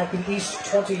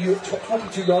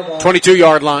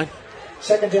 22-yard line.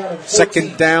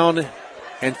 Second down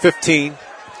and 15.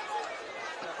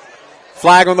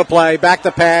 Flag on the play. Back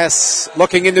to pass.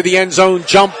 Looking into the end zone.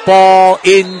 Jump ball.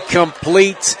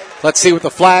 Incomplete. Let's see what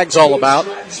the flag's all about.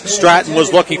 Stratton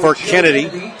was looking for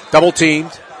Kennedy. Double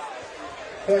teamed.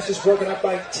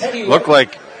 Looked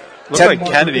like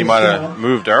Kennedy might have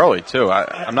moved early, too.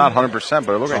 I'm not 100%,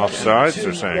 but it looked like offsides,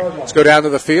 they're saying. Let's go down to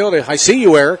the field. I see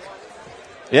you, Eric.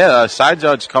 Yeah, side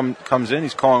judge comes in.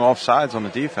 He's calling offsides on the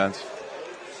defense.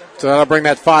 So that'll bring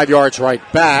that 5 yards right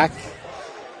back.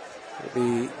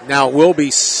 Now it will be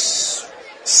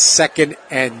 2nd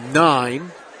and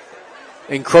 9.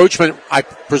 Encroachment, I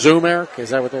presume, Eric? Is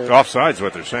that what they're... Offsides is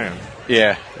what they're saying.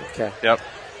 Yeah. Okay. Yep. All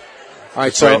right,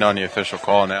 just so waiting on the official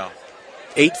call now.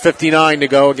 8:59 to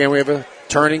go. Again, we have a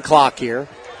turning clock here.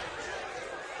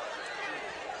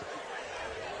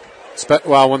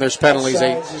 When there's penalties,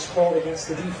 Offsides is called against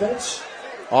the defense.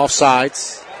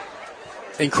 Offsides,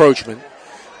 encroachment.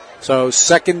 So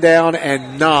 2nd down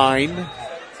and 9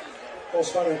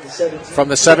 from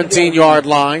the 17-yard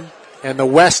line, and the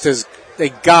West they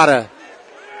gotta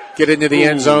get into the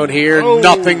end zone here.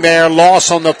 Nothing there. Loss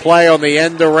on the play on the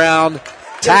end around.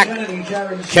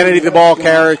 Kennedy, the ball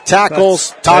carrier,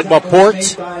 tackles Tagba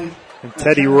Port and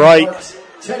Teddy Wright.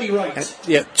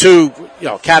 Two,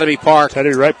 Academy Park. Teddy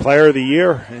Wright, Player of the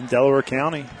Year in Delaware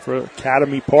County for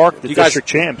Academy Park, the district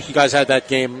champs. You guys had that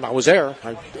game. I was there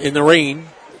in the rain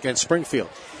against Springfield.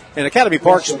 And Academy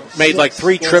Park's made like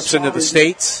 3 trips into the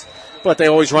States, but they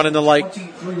always run into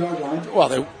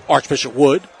the Archbishop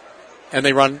Wood, and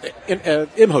they run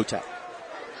Imhotep.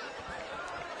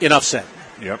 Enough said.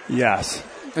 Yep. Yes.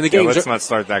 And the games let's not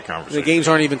start that conversation. The games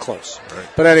aren't even close. Right.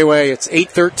 But anyway, it's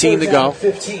 8:13 to go.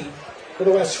 15 for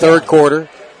the West. Third quarter.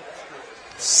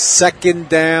 2nd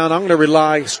down. I'm going to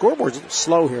rely. Scoreboard's a little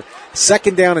slow here.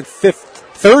 3rd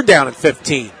down and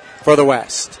 15 for the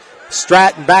West.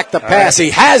 Stratton back to pass. He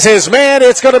has his man.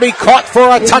 It's going to be caught for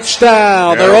a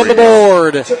touchdown. They're on the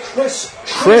board.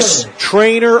 Chris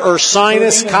Trainer,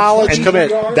 Ursinus College commit.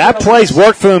 That play's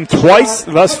worked for them twice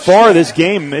thus far this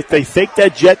game. If they fake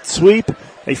that jet sweep,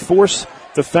 they force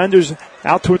defenders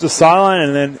out towards the sideline,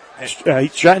 and then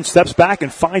Stratton steps back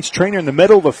and finds Trainer in the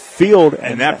middle of the field.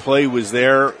 And that play was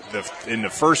there in the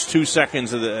first 2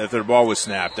 seconds after the ball was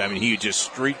snapped. I mean, he just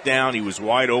streaked down. He was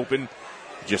wide open.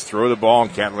 Just throw the ball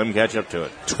and let him catch up to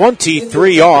it.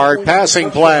 23-yard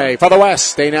passing play for the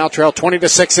West. They now trail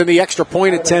 20-6 in the extra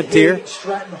point attempt here.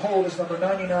 Stratton hold is number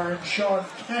 99, Sean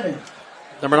Cannon.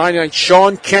 Number 99,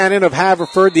 Sean Cannon of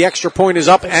Haverford. The extra point is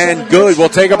up and good. We'll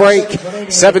take a break.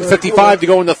 7:55 to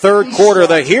go in the third quarter.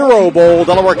 The Hero Bowl,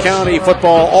 Delaware County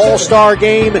Football All-Star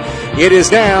Game. It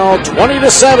is now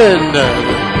 20-7,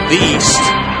 the East.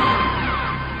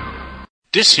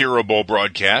 This Hero Bowl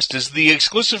broadcast is the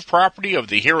exclusive property of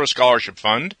the Hero Scholarship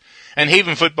Fund and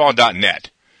HavenFootball.net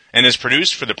and is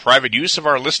produced for the private use of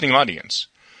our listening audience.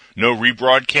 No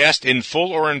rebroadcast in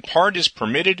full or in part is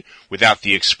permitted without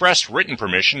the express written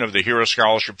permission of the Hero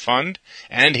Scholarship Fund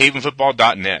and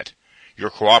HavenFootball.net. Your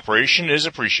cooperation is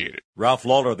appreciated. Ralph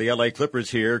Lawler of the LA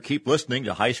Clippers here. Keep listening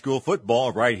to high school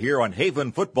football right here on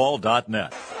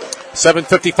HavenFootball.net.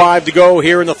 7:55 to go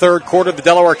here in the third quarter of the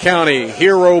Delaware County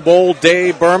Hero Bowl.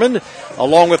 Dave Berman,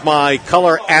 along with my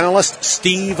color analyst,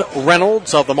 Steve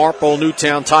Reynolds of the Marple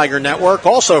Newtown Tiger Network,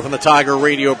 also from the Tiger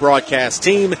Radio broadcast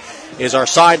team. is our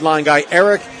sideline guy,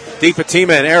 Eric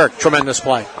DiPatima. And Eric, tremendous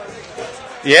play.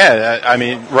 Yeah, I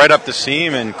mean, right up the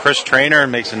seam, and Chris Traynor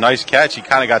makes a nice catch. He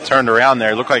kind of got turned around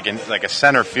there. It looked like a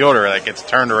center fielder that gets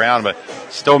turned around, but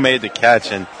still made the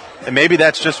catch. And maybe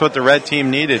that's just what the red team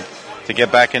needed to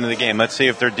get back into the game. Let's see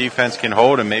if their defense can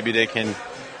hold, and maybe they can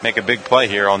make a big play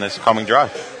here on this coming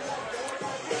drive.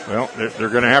 Well, they're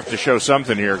going to have to show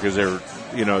something here because they're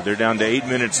down to 8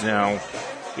 minutes now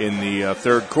in the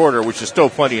third quarter, which is still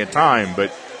plenty of time,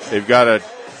 but they've got to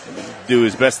do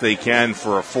as best they can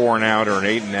for a 4-and-out or an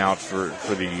 8-and-out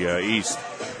for the East.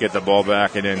 Get the ball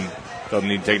back, and then they'll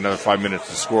need to take another 5 minutes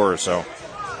to score or so.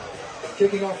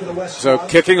 Kicking off for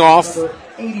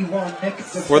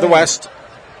the West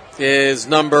is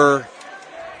number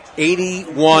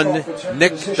 81,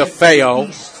 Nick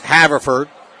DeFeo, Haverford,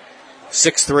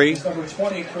 6'3",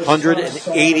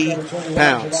 180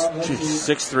 pounds.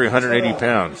 6'3", 180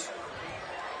 pounds.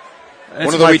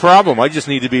 That's my problem. I just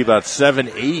need to be about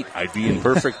 7'8". I'd be in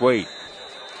perfect weight.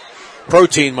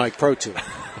 Protein, Mike, protein.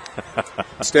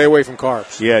 Stay away from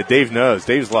carbs. Yeah, Dave knows.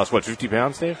 Dave's lost, 50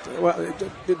 pounds, Dave? Well,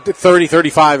 30,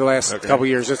 35 the last couple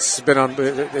years. It's been on.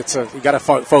 You got to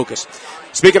focus.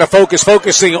 Speaking of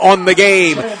focusing on the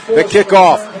game, the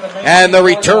kickoff and the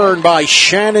return by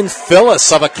Shannon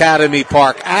Phyllis of Academy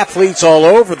Park. Athletes all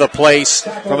over the place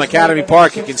from Academy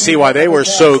Park. You can see why they were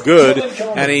so good.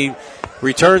 And he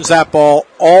returns that ball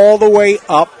all the way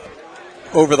up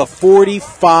over the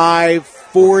 45,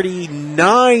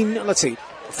 49,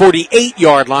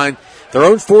 48-yard line. Their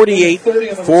own 48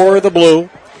 for the Blue.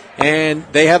 And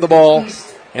they have the ball,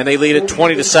 and they lead it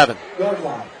 20-7.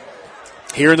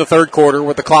 Here in the third quarter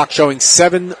with the clock showing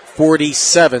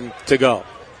 7:47 to go.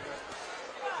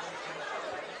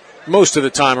 Most of the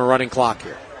time a running clock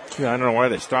here. Yeah, I don't know why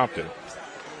they stopped it.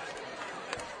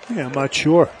 Yeah, I'm not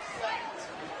sure.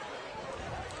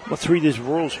 Let's read his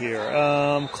rules here.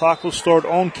 Clock will start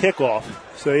on kickoff.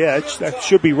 So, yeah, that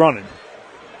should be running.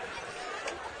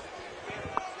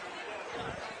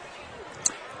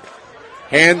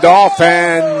 Handoff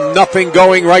and nothing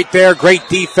going right there. Great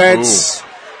defense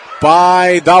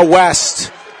by the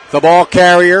West. The ball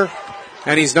carrier,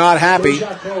 and he's not happy,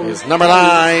 is number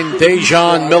 9,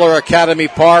 Dejon Miller, Academy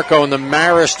Park on the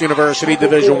Marist University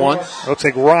Division I. Looks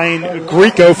like Ryan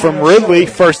Grieco from Ridley,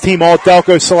 first team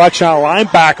All-Delco selection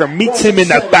linebacker, meets him in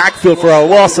the backfield for a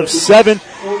loss of 7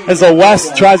 as the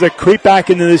West tries to creep back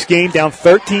into this game, down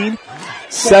 13,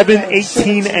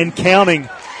 7-18 and counting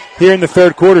here in the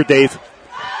third quarter, Dave.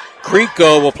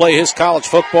 Grieco will play his college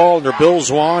football under Bill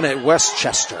Zwan at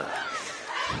Westchester.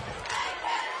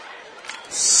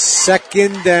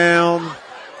 Second down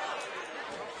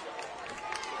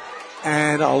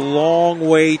and a long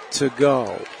way to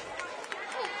go.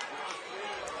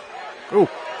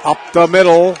 Up the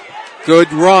middle.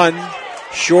 Good run.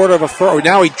 Short of a first.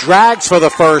 Now he drags for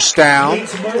the first down.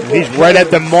 He's right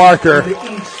at the marker.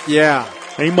 Yeah.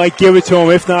 He might give it to him.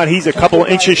 If not, he's a couple of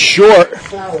inches short.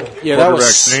 Yeah, that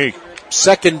was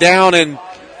second down, and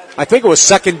I think it was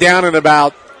second down and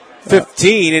about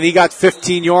 15, and he got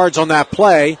 15 yards on that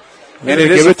play, and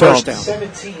it is a first down.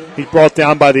 He's brought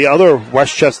down by the other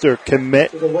Westchester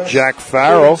commit, Jack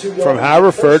Farrell from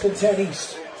Haverford.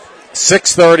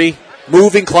 6:30,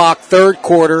 moving clock, third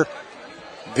quarter.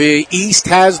 The East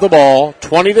has the ball,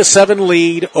 20-7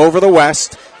 lead over the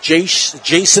West.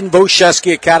 Jason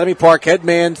Voshesky, Academy Park head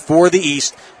man for the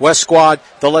East. West squad,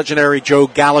 the legendary Joe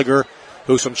Gallagher,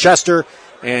 who's from Chester,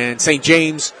 and St.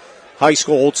 James High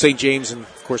School, Old St. James, and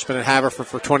of course been at Haverford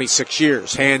for 26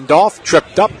 years. Handoff,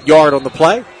 tripped up, yard on the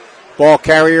play. Ball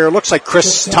carrier looks like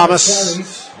Chris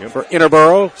Thomas for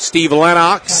Interboro. Steve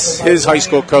Lennox, his high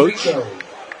school coach.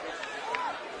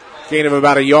 Gain of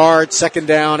about a yard, second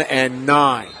down and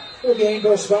 9.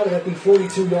 Ball spotted at the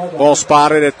 42-yard line. Ball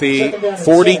spotted at the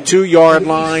 42-yard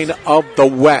line of the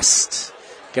West.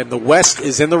 Again, the West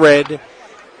is in the red,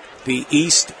 the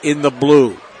East in the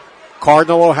blue.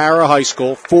 Cardinal O'Hara High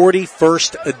School,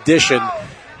 41st edition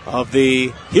of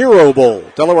the Hero Bowl,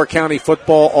 Delaware County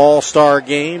Football All-Star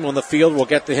Game on the field. We'll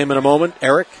get to him in a moment.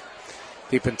 Eric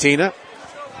DiPatima.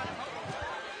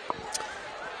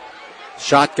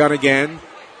 Shotgun again.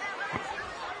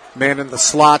 Man in the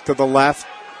slot to the left.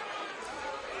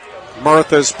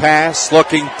 Murtha's pass,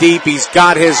 looking deep. He's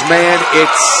got his man.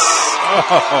 It's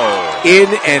in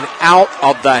and out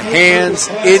of the hands,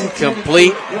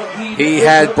 incomplete. He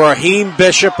had Brahim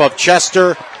Bishop of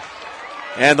Chester,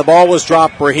 and the ball was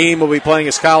dropped. Brahim will be playing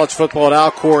his college football at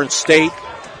Alcorn State.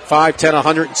 5'10",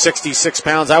 166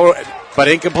 pounds, but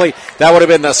incomplete. That would have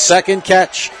been the second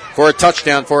catch for a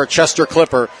touchdown for a Chester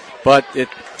Clipper, but it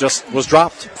just was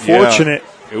dropped. Fortunate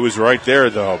It was right there,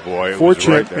 though, boy. It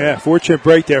Fortunate, was right there. fortunate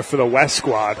break there for the West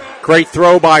squad. Great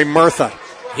throw by Murtha.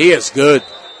 He is good.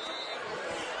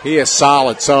 He is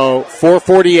solid. So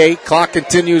 4:48. Clock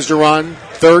continues to run.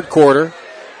 Third quarter.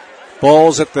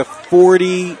 Ball's at the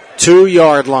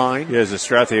 42-yard line. Yeah, as a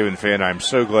Strathaven fan, I'm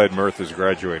so glad Mirth is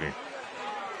graduating.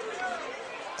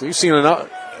 So you've seen enough.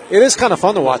 It is kind of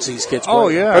fun to watch these kids play. Oh,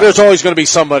 yeah. But there's always going to be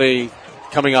somebody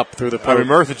coming up through the I program.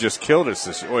 mean, Mirth just killed us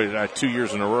 2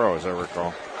 years in a row, as I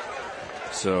recall.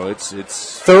 So it's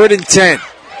 3rd and 10.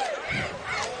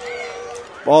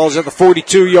 Ball's at the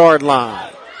 42-yard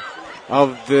line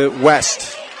of the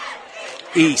West.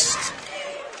 East.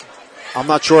 I'm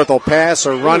not sure if they'll pass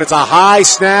or run. It's a high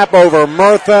snap over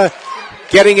Murtha.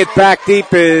 Getting it back deep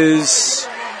is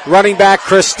running back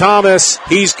Chris Thomas.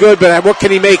 He's good, but what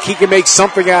can he make? He can make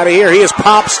something out of here. He is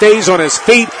pop, stays on his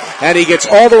feet, and he gets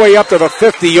all the way up to the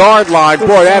 50-yard line.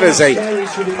 Boy, that is a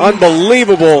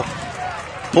unbelievable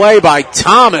play by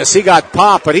Thomas. He got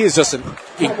popped, but he's just a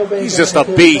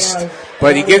beast.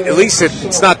 But at least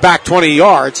it's not back 20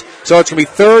 yards. So it's going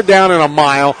to be 3rd down and a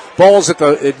mile. Ball's at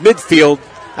midfield,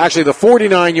 actually the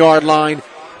 49-yard line.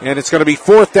 And it's going to be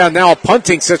 4th down now, a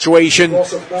punting situation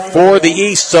for the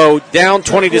East. So down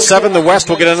 20-7. The West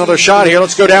will get another shot here.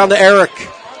 Let's go down to Eric.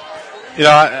 You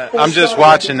know, I'm just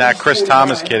watching that Chris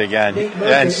Thomas kid again.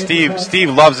 And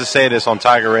Steve loves to say this on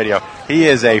Tiger Radio. He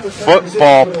is a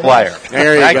football player.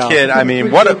 There you that go. Kid, I mean,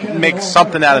 makes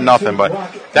something out of nothing. But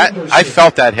I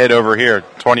felt that hit over here,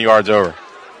 20 yards over.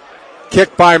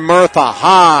 Kick by Murtha,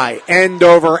 high, end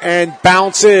over end,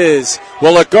 bounces.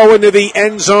 Will it go into the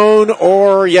end zone?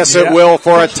 Or, yes, it will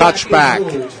for a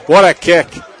touchback. What a kick.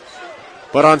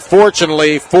 But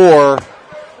unfortunately for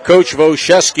Coach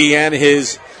Wojcicki and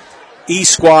his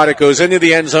East squad, it goes into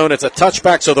the end zone. It's a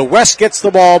touchback, so the West gets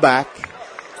the ball back.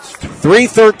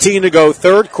 3:13 to go,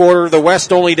 third quarter. The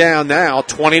West only down now,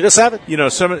 20-7. You know,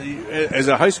 as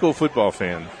a high school football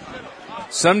fan,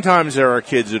 sometimes there are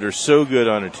kids that are so good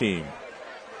on a team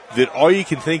that all you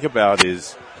can think about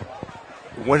is,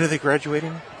 when are they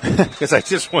graduating? Because I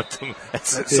just want them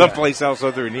someplace else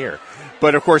other than here.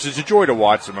 But, of course, it's a joy to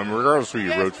watch them, I mean, regardless of who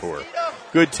you wrote for.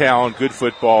 Good talent, good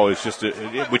football, is just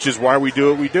which is why we do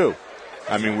what we do.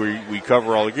 I mean, we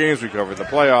cover all the games, we cover the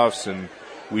playoffs, and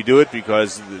we do it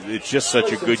because it's just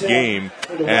such a good game.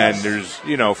 And there's,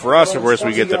 for us, of course,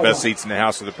 we get the best seats in the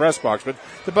house of the press box. But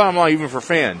the bottom line, even for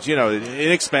fans,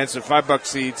 inexpensive, $5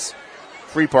 seats,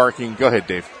 free parking. Go ahead,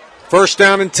 Dave. 1st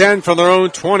down and 10 from their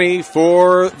own 20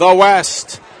 for the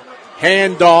West.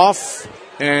 Handoff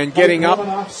and getting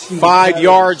up 5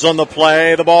 yards on the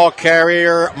play. The ball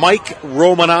carrier, Mike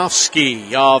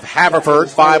Romanowski of Haverford,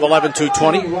 5'11",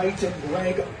 220.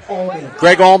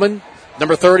 Greg Allman,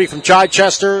 number 30 from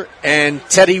Chichester, and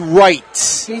Teddy Wright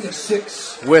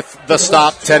with the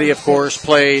stop. Teddy, of course,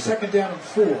 played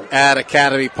at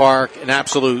Academy Park, an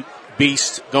absolute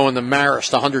beast going to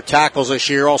Marist. 100 tackles this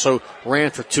year, also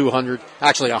ran for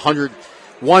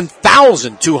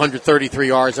 1,233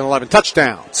 yards and 11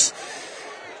 touchdowns.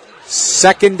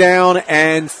 2nd down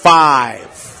and 5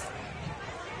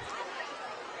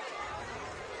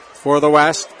 for the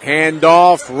West.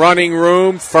 Handoff, running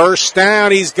room, 1st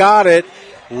down. He's got it.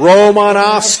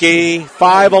 Romanowski,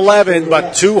 5'11",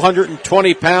 but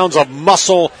 220 pounds of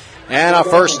muscle, and a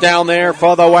 1st down there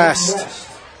for the West.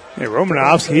 Hey,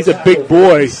 Romanowski, he's a big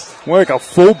boy, more like a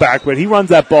fullback, but he runs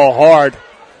that ball hard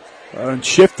and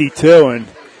shifty too, and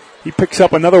he picks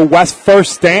up another West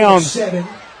 1st down.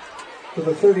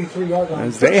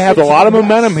 As they have a lot of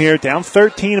momentum here, down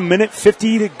 13, a minute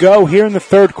 50 to go here in the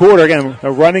third quarter. Again,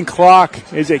 the running clock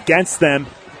is against them.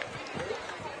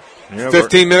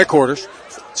 15-minute quarters.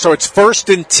 So it's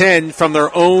 1st and 10 from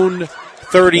their own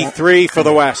 33 for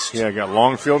the West. Yeah, got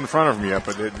long field in front of them yet,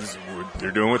 but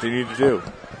they're doing what they need to do.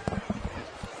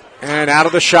 And out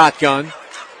of the shotgun.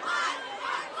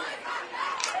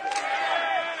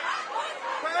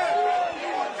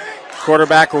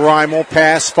 Quarterback Rimmel,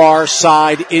 pass far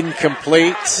side,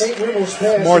 incomplete.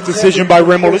 More decision by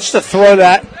Rimmel just to throw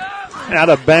that out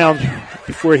of bounds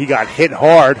before he got hit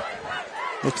hard.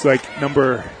 Looks like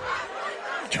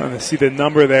trying to see the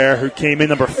number there, who came in,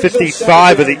 number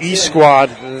 55 of the East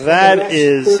squad. That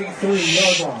is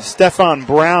Stefan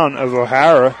Brown of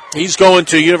O'Hara. He's going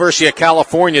to University of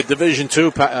California,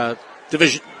 D2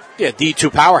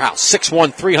 powerhouse,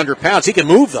 6'1", 300 pounds. He can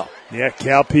move, though. Yeah,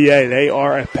 Cal PA, they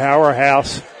are a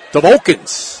powerhouse. The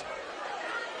Vulcans.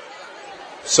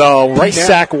 So right now,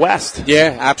 Sac West.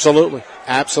 Yeah, absolutely.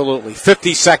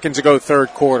 50 seconds to go, third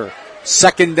quarter.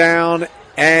 2nd down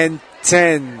and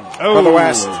 10 for the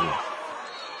West.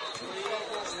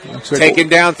 Looks like Taken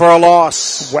down for a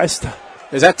loss. West.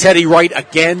 Is that Teddy Wright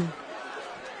again?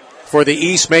 for the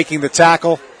East making the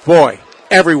tackle. Boy,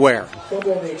 everywhere.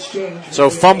 So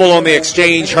fumble on the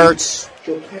exchange hurts.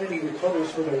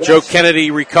 Joe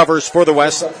Kennedy recovers for the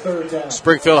West.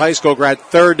 Springfield High School grad,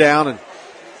 third down and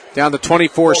down to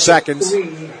 24 seconds.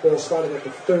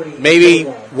 Maybe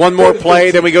one more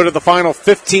play, then we go to the final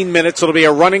 15 minutes. It'll be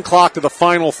a running clock to the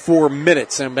final 4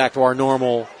 minutes and back to our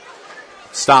normal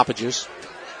stoppages.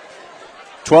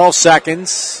 12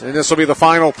 seconds, and this will be the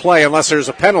final play unless there's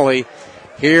a penalty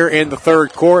here in the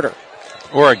third quarter.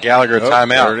 Or a Gallagher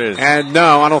timeout. There it is. And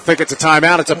no, I don't think it's a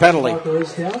timeout. It's a penalty.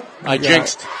 I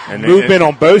jinxed. And movement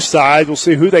on both sides. We'll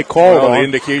see who they call well, on. The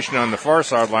indication on the far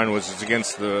sideline was it's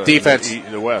against the defense,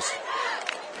 the West.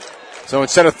 So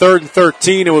instead of 3rd and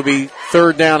 13, it would be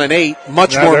 3rd down and 8.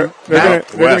 Much more. They're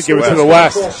going to give it to the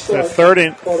West. They're 3rd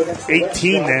and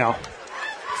 18 now.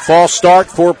 False start,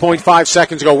 4.5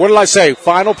 seconds ago. What did I say?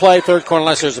 Final play, third quarter,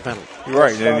 unless there's a penalty. You're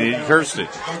right, and he cursed it.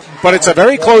 But it's a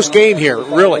very close game here,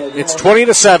 really. It's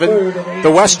 20-7. The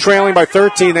West trailing by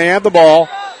 13. They have the ball,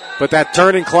 but that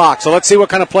turning clock. So let's see what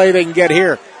kind of play they can get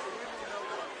here.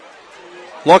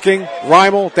 Looking,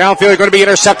 Reimel, downfield, going to be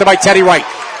intercepted by Teddy Wright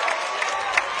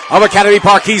of Academy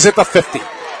Park. He's at the 50.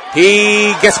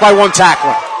 He gets by one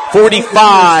tackler.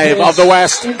 45 of the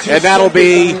West, and that'll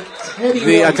be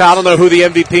I don't know who the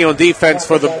MVP on defense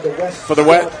for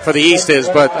the East is,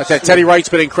 but Teddy Wright's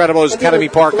been incredible. His Academy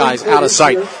Park guys out of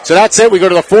sight. So that's it. We go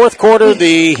to the fourth quarter,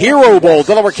 the Hero Bowl,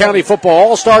 Delaware County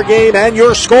Football All-Star Game, and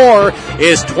your score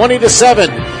is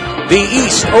 20-7. The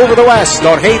East over the West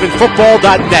on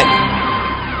HavenFootball.net.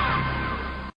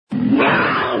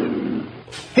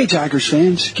 Hey, Tigers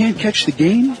fans, can't catch the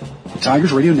game? The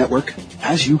Tigers Radio Network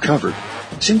has you covered.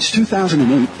 Since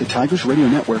 2008, the Tigers Radio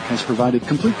Network has provided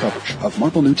complete coverage of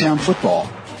Marple Newtown football.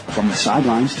 From the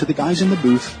sidelines to the guys in the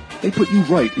booth, they put you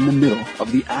right in the middle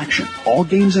of the action. All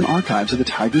games and archives of the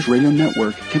Tigers Radio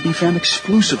Network can be found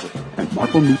exclusively at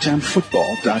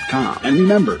MarpleNewtownFootball.com. And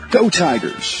remember, go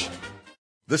Tigers!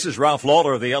 This is Ralph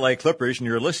Lawler of the LA Clippers, and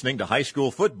you're listening to High School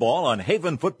Football on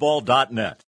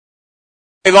HavenFootball.net.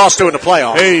 They lost to in the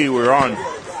playoffs. Hey, we're on.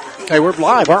 Hey, we're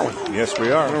live, aren't we? Yes,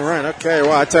 we are. All right, okay.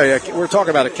 Well, I tell you, we're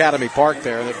talking about Academy Park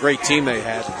there, the great team they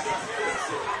had.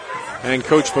 And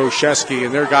Coach Boszewski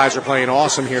and their guys are playing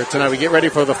awesome here tonight. We get ready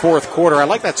for the fourth quarter. I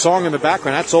like that song in the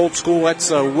background. That's old school.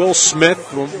 That's Will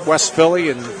Smith, West Philly,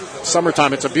 and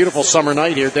summertime. It's a beautiful summer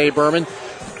night here. Dave Berman,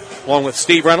 along with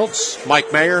Steve Reynolds,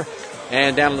 Mike Mayer,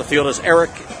 and down in the field is Eric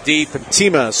D.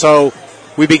 Pentima. So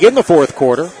we begin the fourth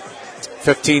quarter,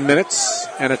 15 minutes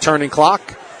and a turning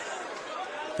clock.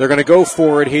 They're going to go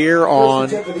for it here on.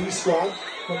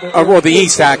 The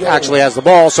East actually has the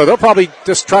ball, so they'll probably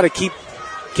just try to keep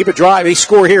it dry. They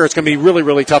score here, it's going to be really,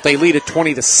 really tough. They lead at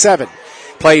 20-7.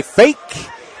 Play fake,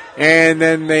 and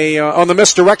then they on the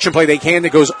misdirection play,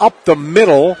 it goes up the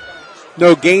middle.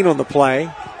 No gain on the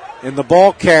play, and the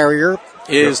ball carrier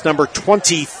is number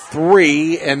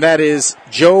 23, and that is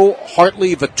Joe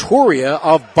Hartley Vittoria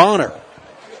of Bonner.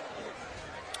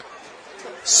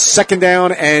 2nd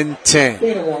down and 10.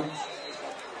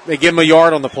 They give him a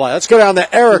yard on the play. Let's go down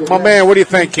to Eric, my man. What do you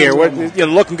think here? You're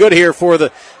looking good here for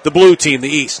the blue team, the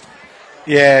East.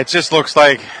 Yeah, it just looks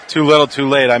like too little, too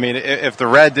late. I mean, if the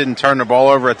Red didn't turn the ball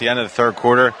over at the end of the third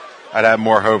quarter, I'd have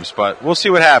more hopes. But we'll see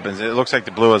what happens. It looks like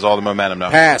the blue has all the momentum now.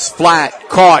 Pass, flat,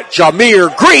 caught.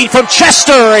 Jameer Green from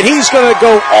Chester, and he's going to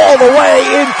go all the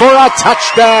way in for a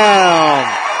touchdown.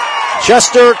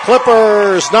 Chester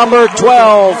Clippers, number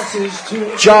 12,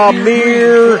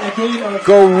 Jameer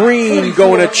Green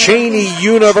going to Cheney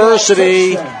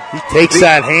University. He takes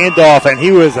that handoff, and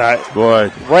he was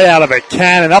right out of a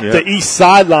cannon up the east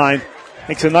sideline.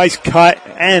 Makes a nice cut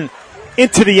and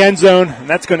into the end zone, and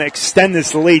that's going to extend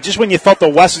this lead. Just when you thought the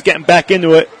West was getting back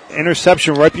into it,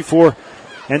 interception right before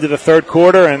end of the third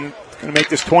quarter, and going to make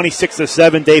this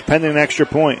 26-7, Dave, pending an extra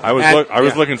point. I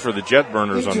was looking for the jet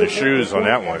burners on the shoes on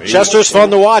that one. Chester's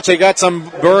fun to watch. They got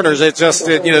some burners. It's just,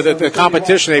 the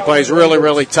competition they play is really,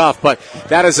 really tough. But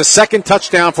that is a second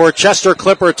touchdown for a Chester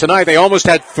Clipper tonight. They almost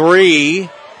had 3.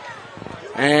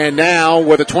 And now,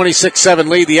 with a 26-7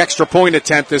 lead, the extra point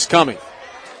attempt is coming.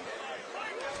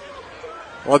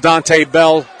 Well, Dante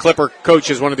Bell, Clipper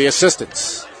coach, is one of the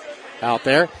assistants out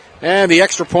there. And the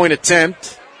extra point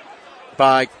attempt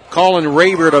by Colin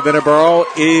Raybert of Inneborough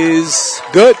is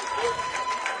good.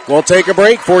 We'll take a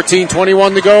break.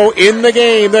 14:21 to go in the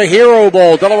game. The Hero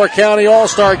Bowl, Delaware County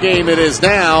All-Star Game. It is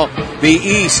now the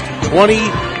East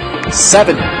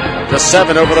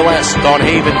 27-7 over the West on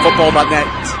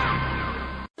HavenFootball.net.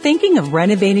 Thinking of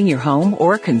renovating your home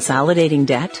or consolidating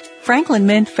debt? Franklin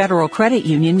Mint Federal Credit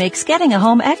Union makes getting a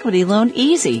home equity loan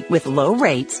easy with low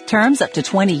rates, terms up to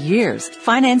 20 years,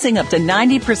 financing up to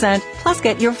 90%, plus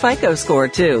get your FICO score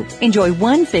too. Enjoy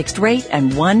one fixed rate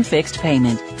and one fixed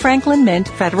payment. Franklin Mint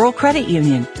Federal Credit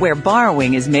Union, where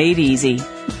borrowing is made easy.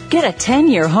 Get a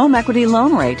 10-year home equity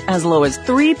loan rate as low as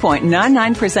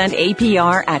 3.99%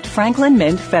 APR at Franklin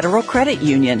Mint Federal Credit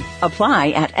Union. Apply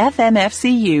at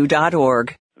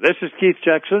fmfcu.org. This is Keith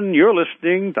Jackson. You're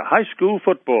listening to High School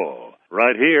Football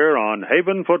right here on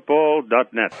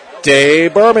havenfootball.net.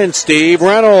 Dave Berman, Steve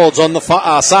Reynolds on the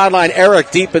sideline. Eric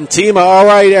Deepantima. All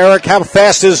right, Eric, how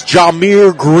fast is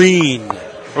Jameer Green?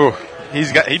 Ooh,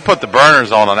 he put the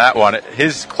burners on that one.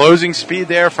 His closing speed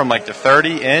there from like the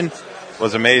 30 in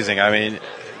was amazing. I mean,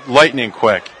 lightning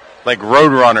quick, like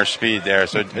roadrunner speed there.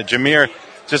 So Jameer,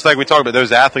 just like we talked about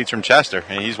those athletes from Chester,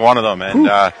 and he's one of them,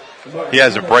 and he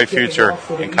has a bright future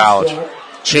in college.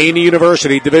 Cheney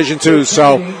University, Division II.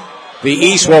 So the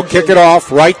East will kick it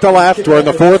off right to left. We're in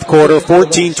the fourth quarter,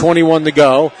 14:21 to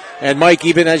go. And Mike,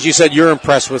 even as you said, you're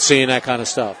impressed with seeing that kind of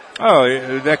stuff.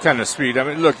 Oh, that kind of speed. I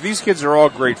mean, look, these kids are all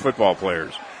great football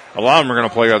players. A lot of them are going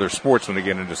to play other sports when they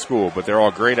get into school, but they're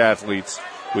all great athletes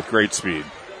with great speed.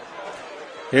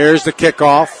 Here's the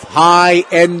kickoff. High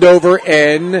end over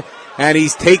end. And he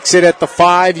takes it at the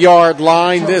 5-yard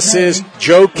line. This is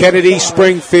Joe Kennedy,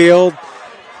 Springfield.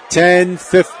 10,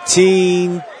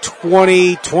 15,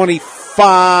 20,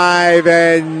 25,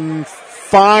 and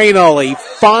finally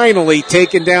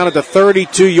taken down at the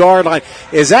 32-yard line.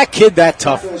 Is that kid that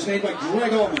tough?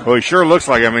 Well, he sure looks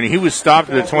like it. I mean, he was stopped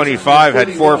at the 25,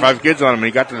 had 4 or 5 kids on him, and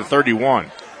he got to the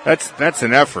 31. That's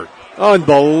an effort.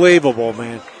 Unbelievable,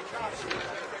 man.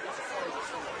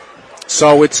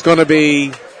 So it's going to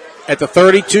be at the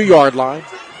 32-yard line.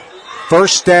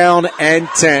 First down and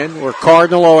 10. We're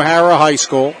Cardinal O'Hara High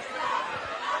School.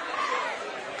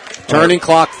 Turning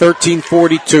clock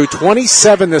 13:42.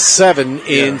 27-7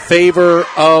 in favor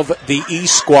of the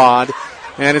East squad.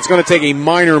 And it's going to take a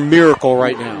minor miracle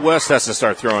right now. West has to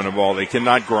start throwing the ball. They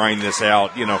cannot grind this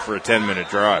out, for a 10-minute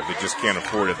drive. They just can't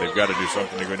afford it. They've got to do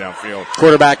something to go downfield.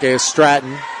 Quarterback is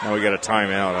Stratton. Now we got a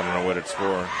timeout. I don't know what it's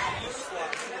for.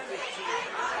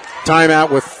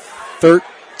 Timeout with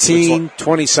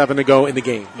 13:27 to go in the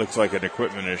game. Looks like an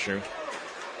equipment issue.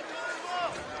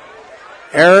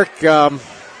 Eric,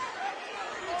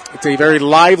 it's a very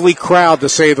lively crowd, to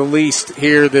say the least,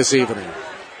 here this evening.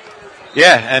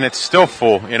 Yeah, and it's still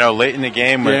full. Late in the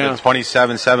game with the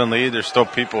 27-7 lead, there's still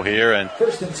people here, and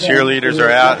cheerleaders are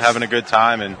out having a good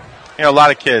time, and a lot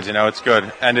of kids. It's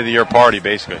good. End of the year party,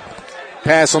 basically.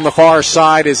 Pass on the far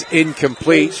side is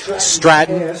incomplete.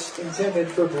 Stratton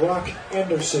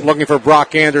looking for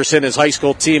Brock Anderson, his high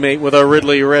school teammate with our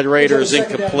Ridley Red Raiders,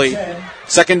 incomplete.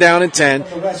 Second down and 10.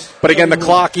 But again, the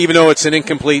clock, even though it's an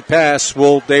incomplete pass, it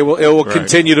will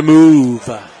continue to move.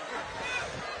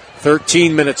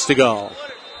 13 minutes to go.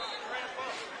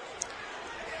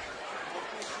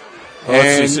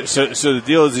 So the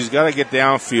deal is he's got to get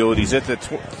downfield. He's at the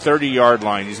 30-yard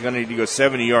line. He's going to need to go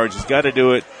 70 yards. He's got to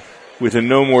do it within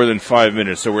no more than 5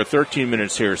 minutes. So we're 13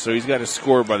 minutes here. So he's got to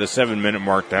score by the 7-minute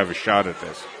mark to have a shot at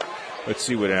this. Let's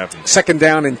see what happens. Second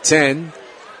down and 10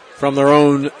 from their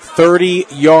own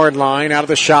 30-yard line. Out of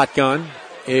the shotgun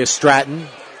is Stratton.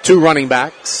 2 running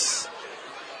backs.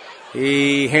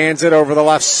 He hands it over the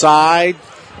left side.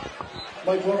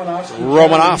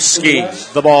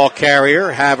 Romanovsky, the ball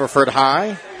carrier, Haverford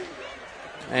High.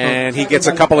 And he gets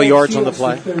a couple of yards on the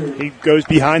play. He goes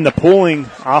behind the pulling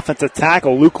offensive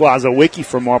tackle, Luke Lazawicki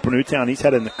from Marple Newtown. He's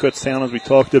headed into Kutztown, as we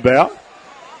talked about.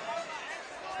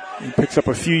 He picks up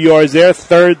a few yards there.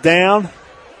 Third down.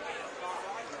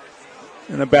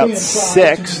 And about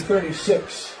 6.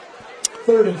 36.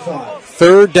 Third and 5.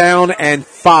 Third down and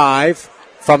 5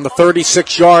 from the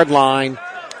 36-yard line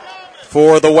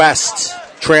for the West,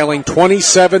 trailing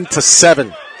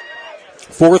 27-7.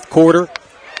 Fourth quarter,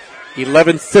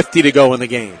 11:50 to go in the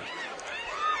game.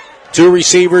 2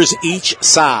 receivers each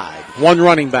side, 1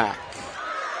 running back.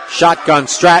 Shotgun,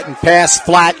 Stratton, pass,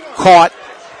 flat, caught,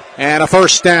 and a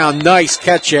first down. Nice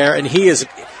catch there, and he is...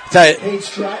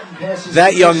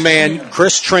 That young man,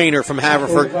 Chris Trainer from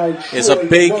Haverford, is a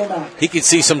big... He can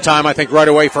see some time, I think, right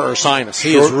away for Ursinus.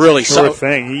 He is really... Sure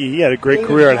thing. He had a great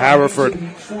career at Haverford,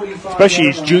 especially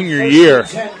his junior year.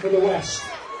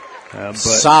 But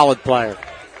solid player.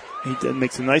 He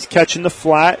makes a nice catch in the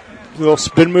flat, little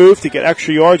spin move to get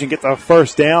extra yards and get the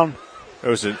first down.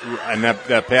 And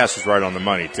that pass was right on the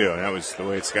money, too. And that was the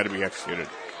way it's got to be executed.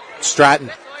 Stratton,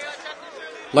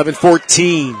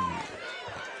 11-14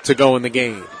 to go in the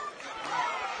game.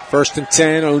 First and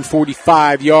 10, own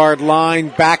 45-yard line.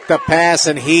 Back the pass,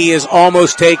 and he is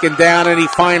almost taken down, and he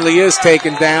finally is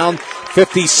taken down.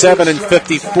 57 and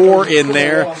 54 in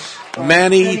there.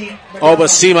 Manny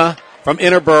Obasima from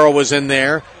Interborough was in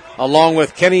there, along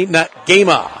with Kenny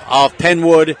Nagama of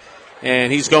Penwood,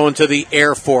 and he's going to the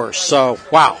Air Force. So,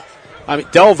 wow. I mean,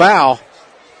 Del Val,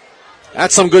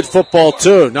 that's some good football,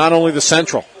 too, not only the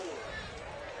Central.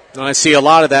 And I see a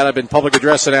lot of that. I've been public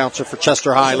address announcer for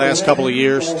Chester High last couple of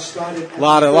years. A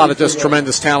lot of just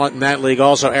tremendous talent in that league.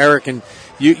 Also, Eric, and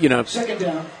you know,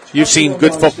 you've seen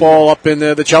good football up in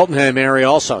the Cheltenham area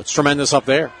also. It's tremendous up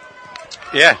there.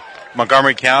 Yeah,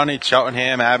 Montgomery County,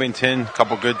 Cheltenham, Abington, a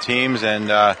couple good teams,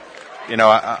 and you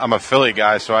know, I'm a Philly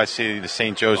guy, so I see the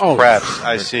St. Joe's Preps.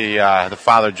 I see the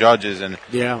Father Judges and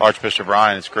Archbishop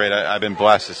Ryan. It's great. I've been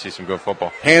blessed to see some good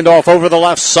football. Handoff over the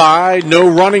left side. No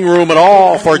running room at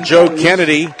all for Joe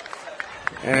Kennedy.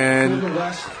 And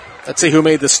let's see who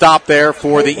made the stop there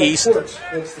for the East.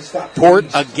 Port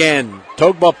again.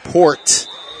 Togba Port.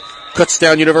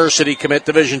 Kutztown University commit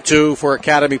Division II for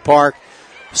Academy Park.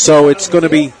 So it's going to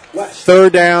be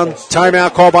third down.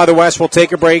 Timeout call by the West. We'll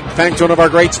take a break. Thanks to one of our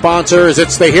great sponsors.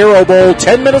 It's the Hero Bowl.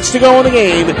 10 minutes to go in the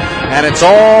game. And it's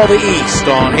all the East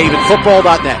on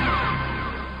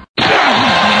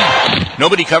havenfootball.net.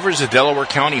 Nobody covers the Delaware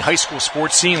County high school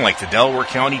sports scene like the Delaware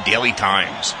County Daily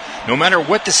Times. No matter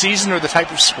what the season or the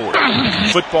type of sport, from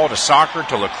football to soccer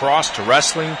to lacrosse to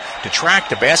wrestling to track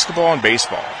to basketball and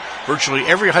baseball. Virtually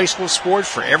every high school sport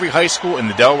for every high school in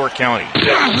the Delaware County.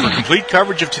 For complete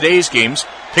coverage of today's games,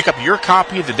 pick up your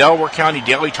copy of the Delaware County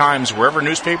Daily Times wherever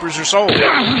newspapers are sold,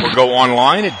 or go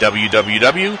online at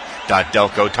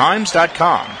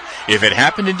www.delcotimes.com. If it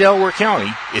happened in Delaware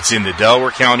County, it's in the Delaware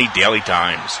County Daily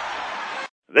Times.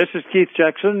 This is Keith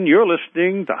Jackson. You're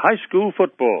listening to High School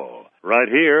Football right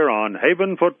here on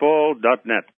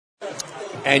havenfootball.net.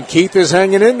 And Keith is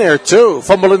hanging in there, too.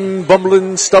 Fumbling,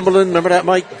 bumbling, stumbling. Remember that,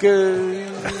 Mike?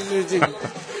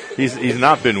 He's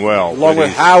not been well. Along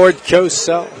with Howard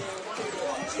Cosell.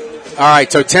 All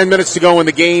right, so 10 minutes to go in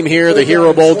the game here. The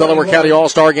Hero Bowl, Delaware County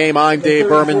All-Star Game. I'm Dave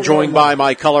Berman, joined by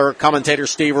my color commentator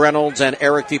Steve Reynolds and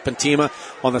Eric DiPantima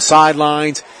on the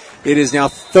sidelines. It is now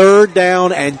third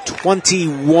down and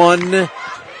 21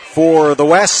 for the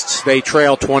West. They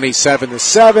trail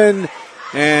 27-7.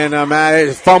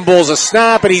 And fumbles a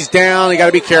snap, and he's down. You got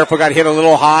to be careful. Got hit a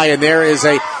little high, and there is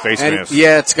a face mask.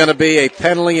 Yeah, it's going to be a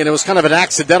penalty, and it was kind of an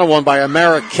accidental one by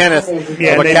Amara Kenneth of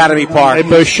Academy Park. They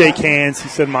both shake hands. He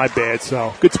said, "My bad."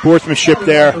 So good sportsmanship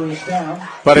there.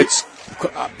 But it's,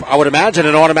 I would imagine,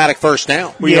 an automatic first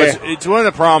down. Well, yeah, it's one of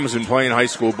the problems in playing high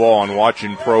school ball and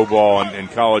watching pro ball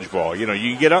and college ball. You know,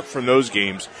 you get up from those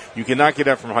games. You cannot get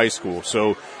up from high school.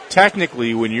 So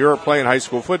technically, when you're playing high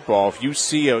school football, if you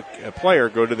see a player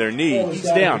go to their knee, he's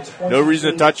down. No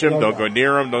reason to touch him. Don't go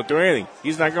near him. Don't do anything.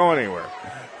 He's not going anywhere.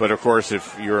 But, of course,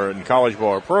 if you're in college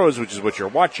ball or pros, which is what you're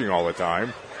watching all the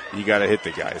time, you got to hit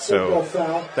the guy. So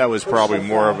that was probably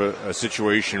more of a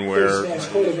situation where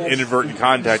inadvertent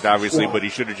contact, obviously, but he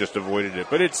should have just avoided it.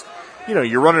 But it's, you know,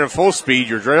 you're running at full speed,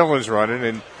 your adrenaline's running,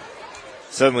 and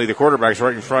suddenly the quarterback's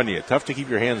right in front of you. Tough to keep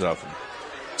your hands off him.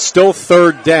 Still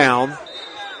third down.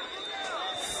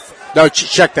 No,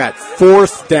 check that.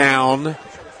 Fourth down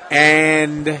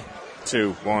and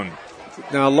 2-1.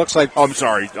 Now it looks like. Oh, I'm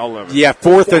sorry. 11. Yeah,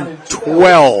 4th and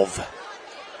 12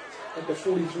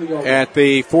 at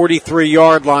the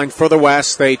 43-yard line for the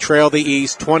West. They trail the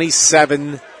East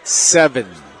 27-7.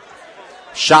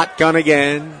 Shotgun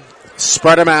again.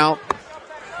 Spread them out.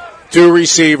 Two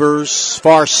receivers,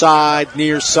 far side,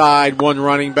 near side, one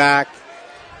running back.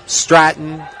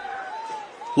 Stratton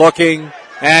looking,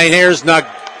 and here's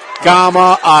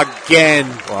Nagama again.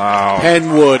 Wow.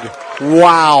 Penwood.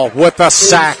 Wow, with the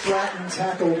sack.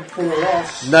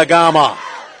 Nagama.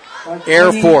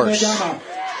 Air Force.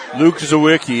 Luke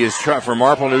Zawicki is from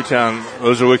Marple Newtown.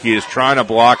 Zawicki is trying to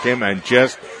block him and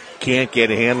just can't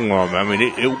get a handle on him. I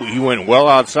mean, he went well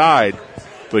outside,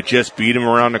 but just beat him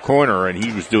around the corner, and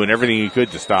he was doing everything he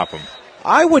could to stop him.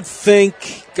 I would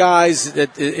think, guys,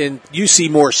 that you see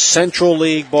more Central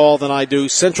League ball than I do.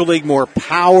 Central League more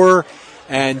power,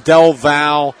 and Del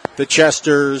Val, the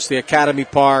Chesters, the Academy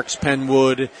Parks,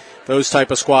 Penwood, those type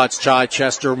of squads,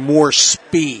 Chichester, more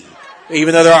speed.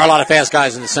 Even though there are a lot of fast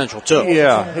guys in the Central too.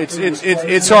 Yeah,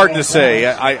 it's hard to say.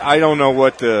 I don't know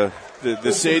what the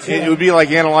it would be like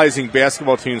analyzing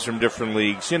basketball teams from different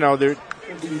leagues. You know,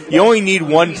 you only need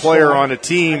one player on a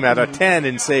team out of 10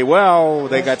 and say, well,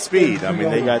 they got speed. I mean,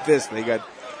 they got this, they got.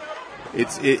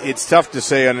 It's tough to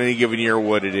say on any given year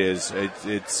what it is.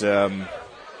 And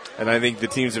I think the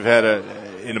teams have had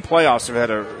in the playoffs have had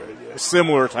a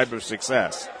similar type of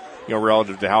success.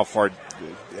 relative to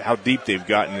how deep they've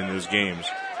gotten in those games,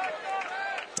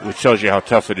 which tells you how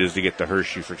tough it is to get to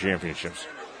Hershey for championships.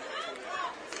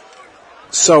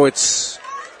 So it's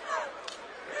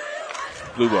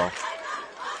blue ball.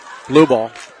 Blue ball,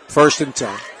 1st and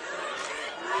 10.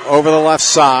 Over the left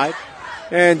side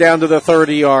and down to the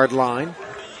 30-yard line.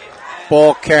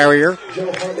 Ball carrier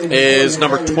is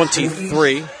number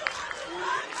 23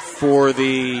 for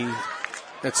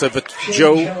that's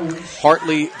Joe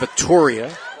Hartley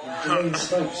Vittoria,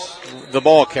 the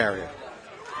ball carrier.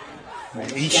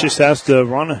 Each just has to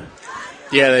run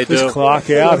they this do. clock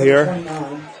out here.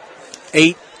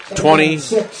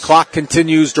 8:20, clock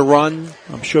continues to run.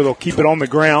 I'm sure they'll keep it on the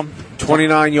ground.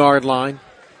 29-yard line.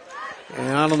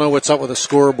 And I don't know what's up with the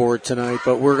scoreboard tonight,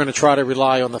 but we're going to try to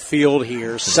rely on the field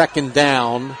here. 2nd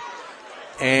down,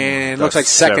 and looks like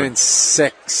 2nd and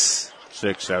 6.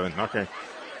 6, 7, okay.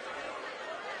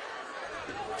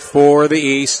 For the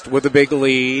East with a big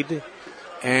lead.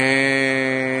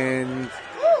 And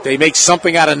they make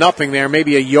something out of nothing there,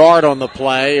 maybe a yard on the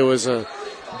play. It was a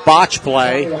botch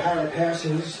play.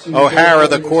 O'Hara,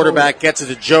 the quarterback, gets it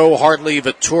to Joe Hartley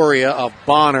Vittoria of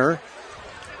Bonner.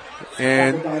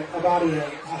 And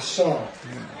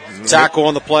tackle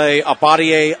on the play,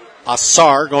 Abadie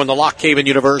Assar, going to Lock Haven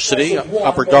University,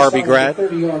 Upper Darby grad,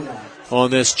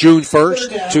 on this June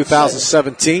 1st,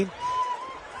 2017.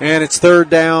 And it's 3rd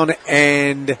down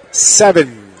and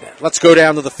 7. Let's go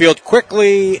down to the field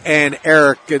quickly. And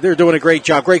Eric, they're doing a great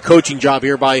job, great coaching job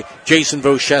here by Jason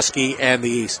Voshesky and the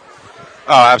East.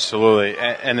 Oh, absolutely.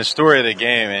 And the story of the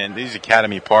game, and these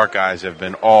Academy Park guys have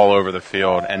been all over the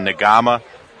field. And Nagama,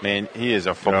 man, he is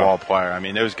a football player. I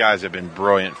mean, those guys have been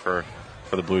brilliant for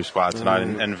the Blue Spot tonight.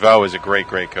 And Vo is a great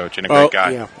coach and a great guy.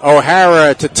 Yeah.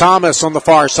 O'Hara to Thomas on the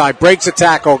far side, breaks a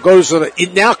tackle, goes to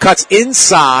it now cuts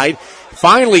inside,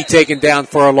 finally taken down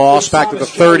for a loss, back to the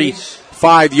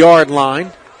 35-yard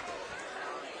line.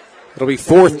 It'll be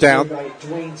 4th down.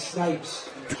 Dwayne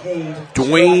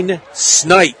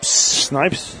Snipes.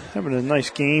 Snipes having a nice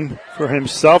game for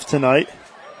himself tonight.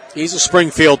 He's a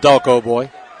Springfield Delco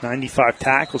boy. 95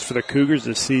 tackles for the Cougars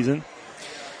this season.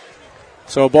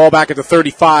 So ball back at the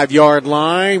 35-yard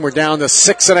line. We're down to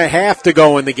 6.5 to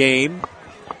go in the game.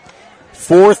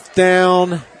 4th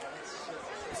down,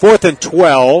 4th and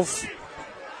 12.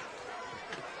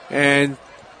 And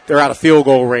they're out of field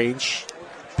goal range.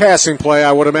 Passing play,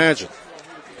 I would imagine.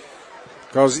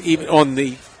 Because even on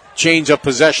the change of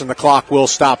possession, the clock will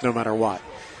stop no matter what.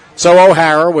 So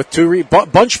O'Hara with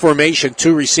bunch formation,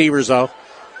 2 receivers though,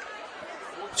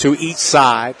 to each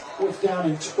side. 4th down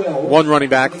and 12. 1 running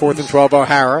back, 4th and 12,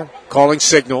 O'Hara, calling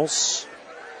signals.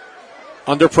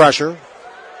 Under pressure.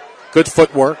 Good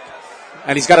footwork.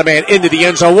 And he's got a man into the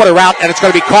end zone. What a route, and it's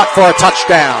going to be caught for a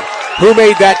touchdown. Who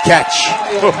made that catch?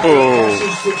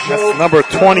 That's number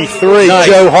 23, Nice.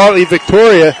 Joe Hartley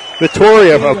Vittoria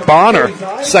of Bonner.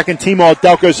 2nd team all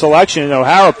Delco selection, and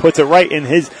O'Hara puts it right in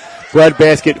his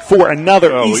breadbasket for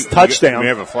another East touchdown. We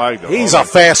have a flag, though. He's a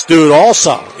fast dude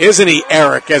also, isn't he,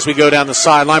 Eric, as we go down the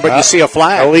sideline? But you see a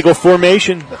flag. Illegal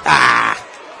formation.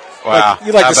 Wow.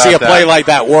 You'd like to see a play like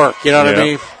that work, you know what I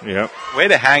mean? Yep. Way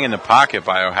to hang in the pocket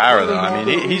by O'Hara, though. I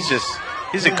mean, he's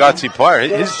a gutsy player.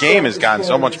 His game has gotten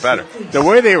so much better. The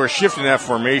way they were shifting that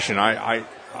formation, I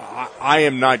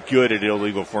am not good at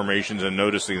illegal formations and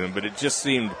noticing them, but it just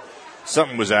seemed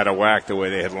something was out of whack the way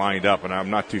they had lined up, and I'm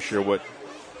not too sure what.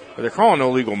 But they're calling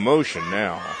illegal motion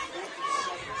now.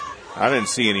 I didn't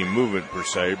see any movement per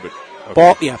se, but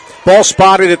okay. Ball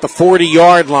spotted at the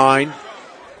 40-yard line.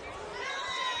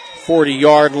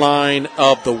 40-yard line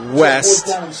of the West.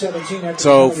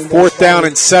 So 4th down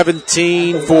and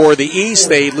 17 for the East.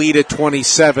 They lead at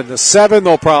 27-7.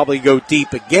 They'll probably go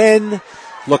deep again,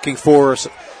 looking for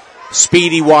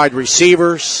speedy wide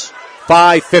receivers.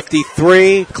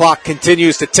 5:53. Clock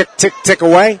continues to tick, tick, tick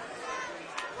away.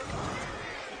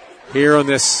 Here on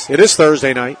this, it is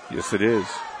Thursday night. Yes, it is.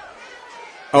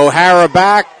 O'Hara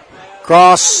back,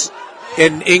 cross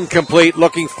and incomplete,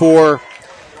 looking for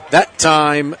that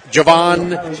time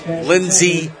Javon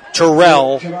Lindsay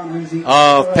Terrell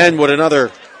of Penwood.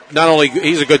 Another, not only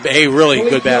he's a really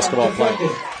good basketball player.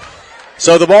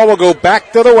 So the ball will go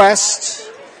back to the West.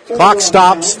 Clock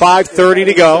stops, 5:30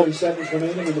 to go.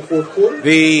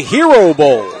 The Hero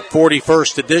Bowl,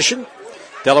 41st edition.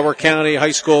 Delaware County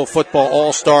High School Football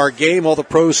All-Star Game. All the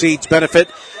proceeds benefit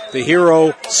the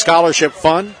Hero Scholarship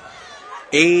Fund.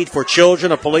 Aid for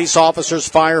children of police officers,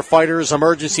 firefighters,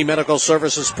 emergency medical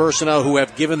services personnel who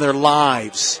have given their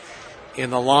lives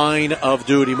in the line of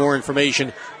duty. More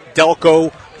information,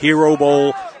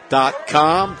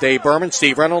 DelcoHeroBowl.com. Dave Berman,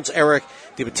 Steve Reynolds, Eric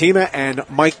DiBattima, and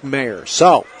Mike Mayer.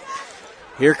 So,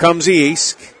 Here comes the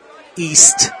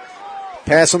East.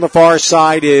 Pass on the far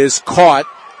side is caught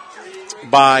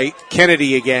by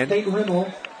Kennedy again. Nate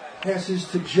Rimmel passes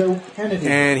to Joe Kennedy.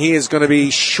 And he is going to be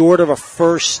short of a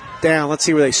first down. Let's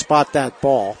see where they spot that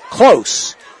ball.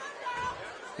 Close.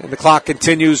 And the clock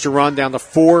continues to run down to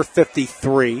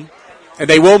 4:53. And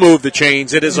they will move the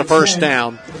chains. It is a first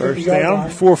down. First down.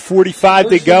 4:45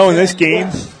 to go in this game.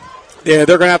 Yeah,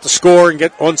 they're going to have to score and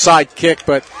get onside kick,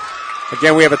 but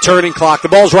again, we have a turning clock. The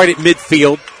ball's right at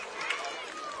midfield.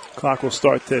 Clock will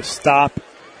start to stop.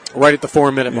 Right at the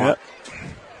 4-minute mark.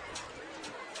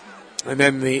 And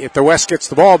then if the West gets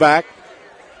the ball back,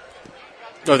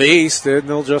 or the East, then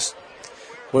they'll just,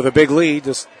 with a big lead,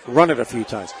 just run it a few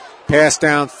times. Pass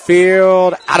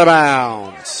downfield, out of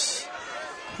bounds.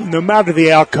 No matter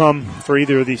the outcome for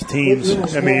either of these teams,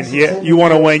 I mean, you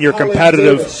want to win, you're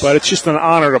competitive, but it's just an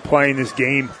honor to play in this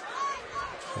game.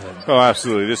 Oh,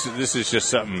 absolutely. This is just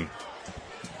something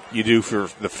you do for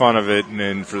the fun of it and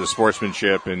then for the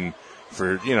sportsmanship and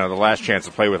for, the last chance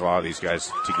to play with a lot of these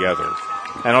guys together.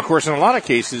 And, of course, in a lot of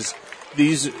cases,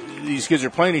 these kids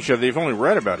are playing each other. They've only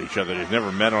read about each other. They've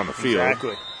never met on the field.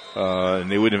 Exactly.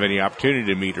 And they wouldn't have any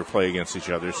opportunity to meet or play against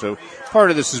each other. So part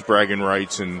of this is bragging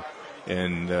rights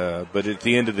but at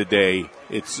the end of the day,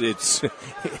 it's just a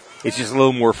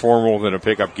little more formal than a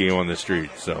pickup game on the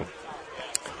street. So,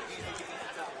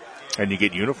 and you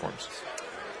get uniforms.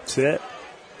 That's it.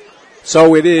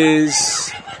 So it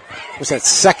is, what's that,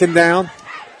 second down?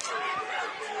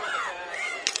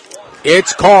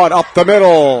 It's caught up the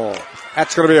middle.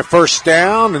 That's going to be a first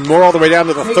down, and more all the way down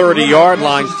to the 30-yard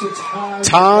line.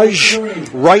 Taj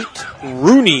Wright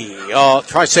Rooney.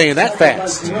 Try saying that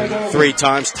fast 3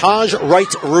 times. Taj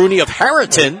Wright Rooney of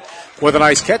Harriton with a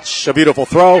nice catch, a beautiful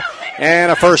throw,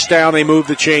 and a first down. They move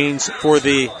the chains for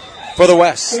the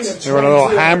West. They run a little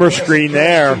hammer screen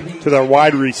there to their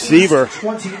wide receiver.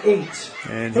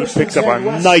 And he picks up a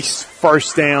nice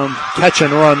first down catch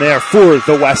and run there for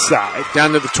the West side.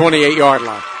 Down to the 28-yard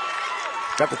line.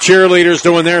 Got the cheerleaders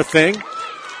doing their thing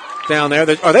down there.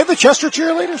 Are they the Chester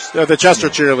cheerleaders? They're the Chester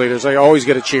cheerleaders. They always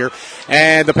get a cheer.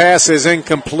 And the pass is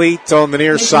incomplete on the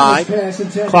near side.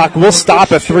 Clock will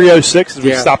stop at 3:06 as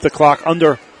we stop the clock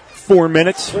under 4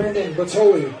 minutes.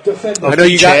 I know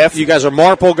you guys are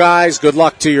Marple guys. Good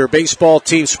luck to your baseball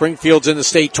team. Springfield's in the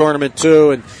state tournament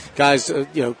too. And guys,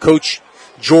 Coach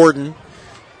Jordan,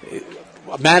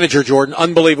 Manager Jordan,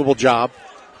 unbelievable job.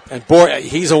 And boy,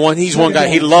 he's one guy.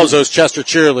 He loves those Chester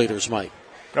cheerleaders, Mike.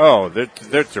 Oh,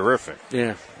 they're terrific.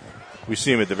 Yeah. We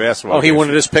see him at the basketball. Oh, he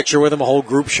wanted this picture with him, a whole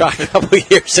group shot a couple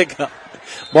of years ago.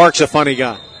 Mark's a funny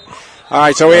guy. All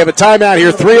right, so we have a timeout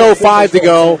here. 3:05 to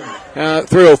go.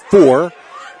 3:04.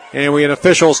 And we have an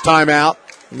officials timeout.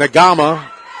 Nagama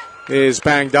is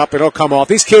banged up. It'll come off.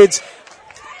 These kids,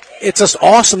 it's just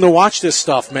awesome to watch this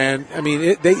stuff, man. I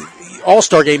mean,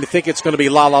 All-Star game, you think it's going to be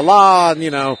la-la-la,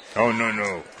 and, Oh,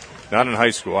 no. Not in high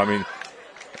school. I mean,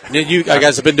 you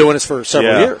guys have been doing this for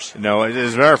several years. No,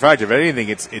 as a matter of fact, if anything,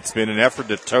 it's been an effort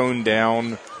to tone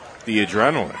down the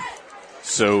adrenaline.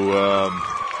 So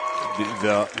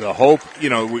the hope,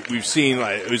 we've seen,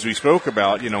 as we spoke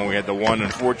about, we had the one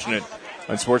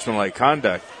unsportsmanlike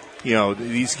conduct.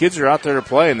 These kids are out there to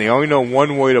play, and they only know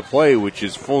one way to play, which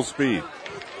is full speed.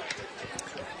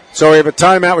 So we have a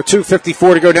timeout with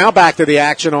 2:54 to go. Now back to the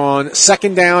action on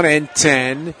second down and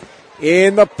 10.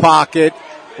 In the pocket,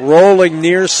 rolling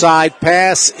near side.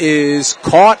 Pass is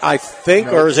caught, I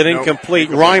think, or is it incomplete?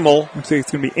 Rimmel. I think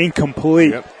it's going to be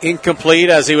incomplete. Yep. Incomplete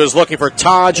as he was looking for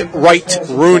Taj Wright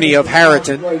Rooney of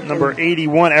Harriton. Number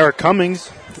 81, Eric Cummings.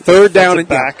 Third down and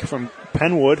back from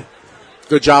Penwood.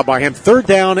 Good job by him. Third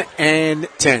down and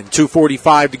 10.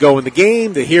 2:45 to go in the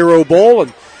game. The Hero Bowl,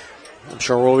 and I'm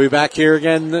sure we'll be back here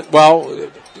again. Well,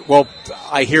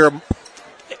 I hear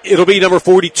it'll be number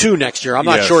 42 next year. I'm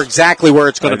not sure exactly where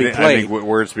it's going to be played. I think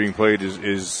where it's being played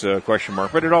is question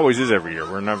mark, but it always is every year.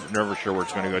 We're never sure where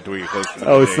it's going to go until we get close to the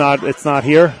day. It's not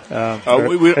here.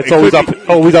 It's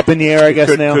always up in the air, I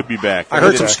guess. Now could be back. I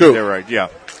heard some scoop. They're right. Yeah.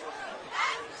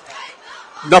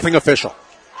 Nothing official.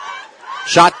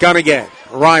 Shotgun again.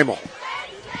 Rimmel.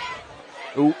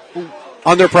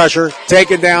 Under pressure,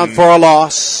 taken down for a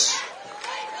loss.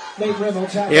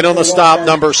 In on the stop,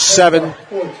 number 7,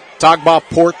 Tagba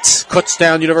Port,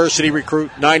 Kutztown University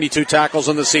recruit, 92 tackles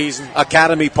in the season,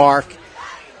 Academy Park.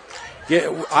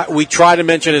 We try to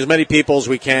mention as many people as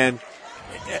we can,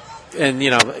 and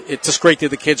it's just great that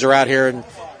the kids are out here, and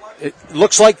it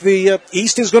looks like the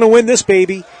East is going to win this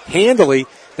baby handily.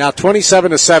 Now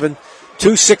 27-7,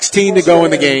 2:16 to go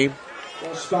in the game.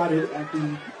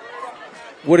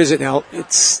 What is it now?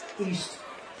 It's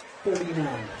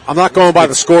I'm not going by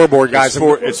the scoreboard, guys.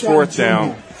 It's fourth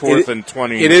down. Fourth and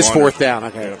 20. It is fourth down,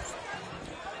 okay. Yeah.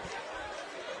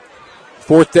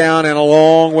 Fourth down and a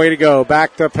long way to go.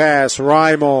 Back to pass.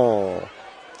 Reimel.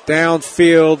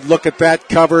 Downfield. Look at that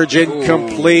coverage.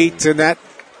 Incomplete. And that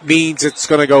means it's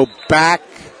going to go back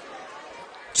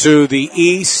to the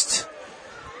east.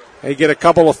 They get a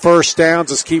couple of first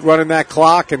downs. Let's keep running that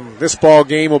clock, and this ball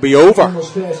game will be over.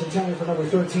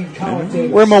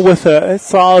 Rimmel with a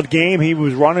solid game. He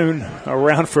was running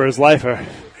around for his life for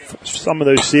some of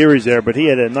those series there, but he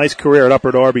had a nice career at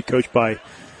Upper Darby, coached by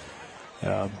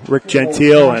Rick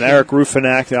Gentile and Eric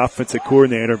Rufinak, the offensive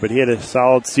coordinator, but he had a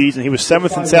solid season. He was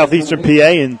 7th in Southeastern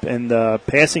PA in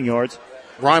passing yards.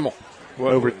 Reimel.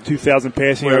 Over 2,000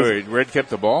 passing yards. Wait, Red kept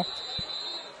the ball?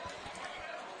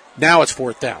 Now it's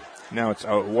fourth down. Now it's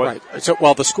what? Right. So,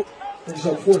 well, the school.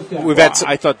 We've had.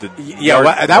 I thought that.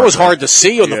 Yeah, that was hard to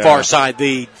see on the far side.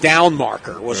 The down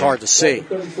marker was hard to see.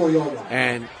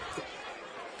 And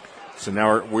so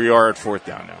now we are at fourth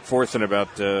down now. Fourth and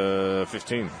about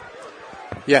 15.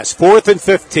 Yes, 4th and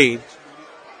 15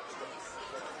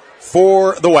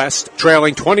 for the West,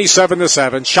 trailing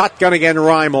 27-7. Shotgun again,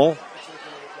 Reimel.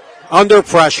 Under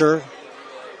pressure.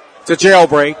 It's a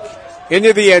jailbreak.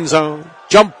 Into the end zone.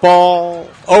 Jump ball,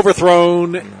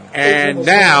 overthrown, and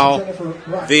now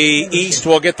the East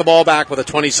will get the ball back with a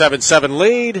 27-7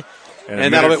 lead.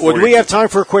 And that'll. Would we have time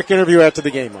for a quick interview after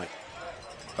the game, Mike?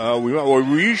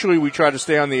 We usually try to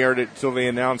stay on the air until they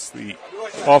announce the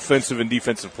offensive and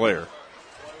defensive player.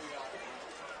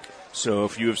 So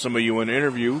if you have somebody you want to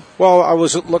interview. Well, I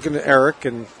was looking at Eric,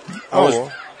 and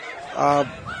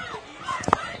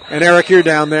and Eric, you're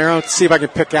down there. I'll see if I can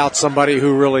pick out somebody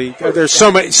who really. There's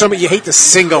so many. You hate to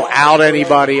single out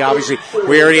anybody. Obviously,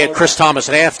 we already had Chris Thomas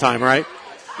at halftime, right?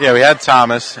 Yeah, we had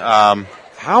Thomas.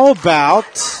 How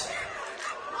about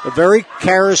a very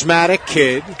charismatic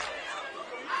kid?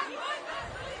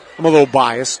 I'm a little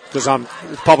biased because I'm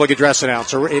a public address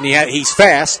announcer, and he's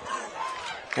fast.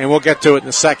 And we'll get to it in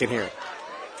a second here.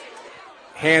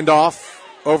 Handoff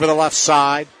over the left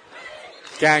side.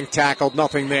 Gang tackled,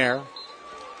 nothing there.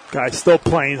 Guys still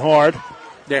playing hard.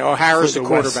 Yeah, O'Hara's the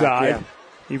quarterback. Side, yeah.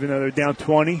 Even though they're down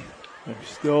 20, they're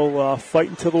still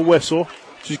fighting to the whistle,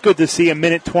 which is good to see. A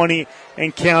minute 20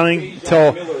 and counting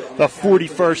until the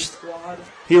 41st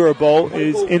Hero Bowl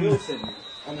is in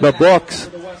the books.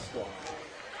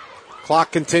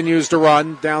 Clock continues to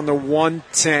run down to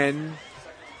 1:10.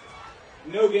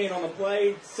 No gain on the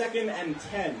play. 2nd and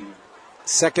 10.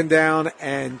 Second down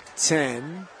and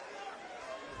 10.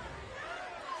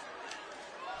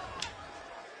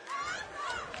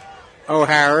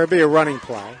 O'Hara, it'll be a running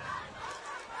play.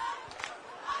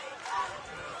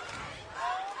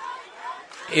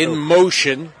 In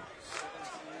motion,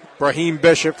 Brahim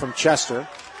Bishop from Chester.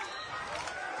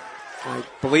 I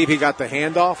believe he got the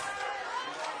handoff.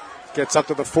 Gets up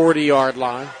to the 40-yard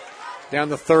line. Down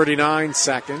to 39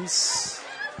 seconds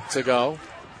to go.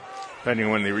 Depending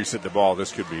on when they reset the ball,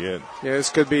 this could be it. Yeah, this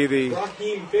could be the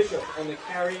Brahim Bishop on the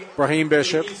carry. Brahim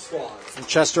Bishop from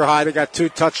Chester High. They got 2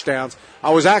 touchdowns.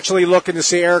 I was actually looking to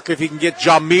see, Eric, if he can get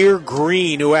Jameer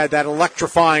Green, who had that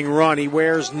electrifying run. He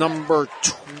wears number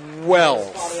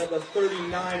 12.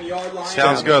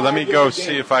 Sounds good. Let me go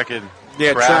see if I can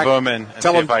grab him and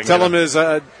tell see him, if I can tell him his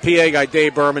PA guy,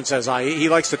 Dave Berman, says he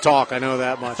likes to talk. I know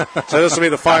that much. So this will be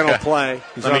the final play.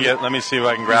 Let me see if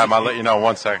I can grab him. I'll let you know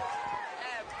 1 second.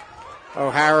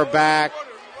 O'Hara back,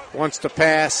 wants to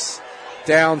pass,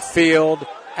 downfield,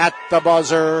 at the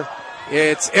buzzer.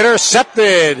 It's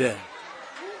intercepted.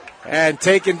 And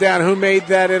taken down. Who made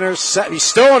that intercept? He's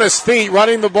still on his feet,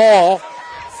 running the ball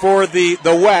for the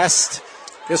West.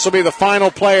 This will be the final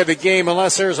play of the game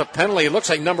unless there's a penalty. It looks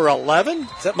like number 11.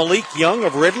 Is that Malik Young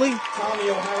of Ridley? Tommy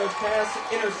O'Hara's pass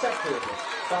intercepted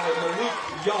by Malik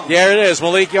Young. Yeah, it is.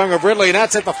 Malik Young of Ridley. And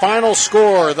that's at the final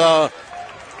score. The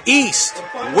East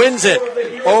wins it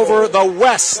over the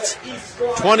West,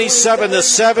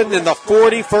 27-7 in the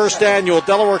 41st annual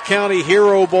Delaware County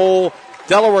Hero Bowl,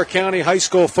 Delaware County High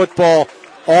School Football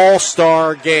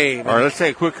All-Star Game. All right, let's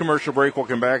take a quick commercial break. We'll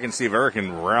come back and see if Eric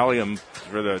can rally him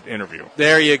for the interview.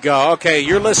 There you go. Okay,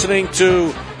 you're listening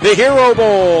to the Hero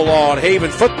Bowl on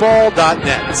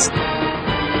havenfootball.net.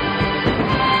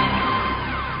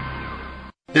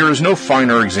 There is no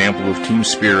finer example of team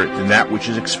spirit than that which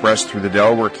is expressed through the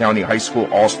Delaware County High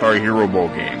School All-Star Hero Bowl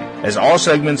game, as all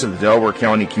segments of the Delaware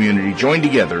County community join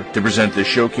together to present this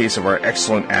showcase of our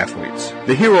excellent athletes.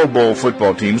 The Hero Bowl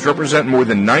football teams represent more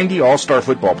than 90 All-Star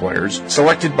football players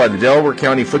selected by the Delaware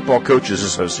County Football Coaches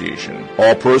Association.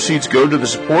 All proceeds go to the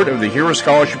support of the Hero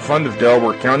Scholarship Fund of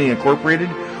Delaware County Incorporated,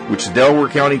 which the Delaware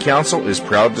County Council is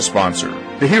proud to sponsor.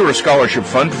 The Hero Scholarship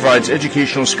Fund provides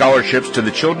educational scholarships to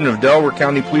the children of Delaware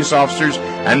County police officers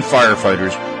and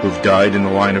firefighters who have died in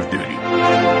the line of duty.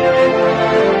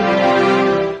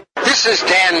 This is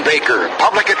Dan Baker,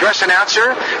 public address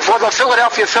announcer for the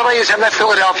Philadelphia Phillies and the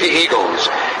Philadelphia Eagles.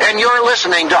 And you're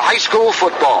listening to high school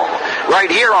football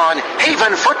right here on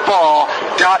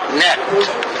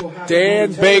havenfootball.net.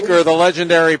 Dan Baker, the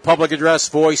legendary public address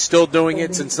voice, still doing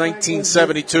it since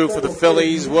 1972 for the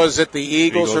Phillies, was at the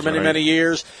Eagles for many, many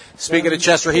years. Speaking of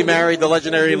Chester, he married the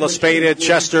legendary La Spada at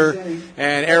Chester,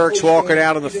 and Eric's walking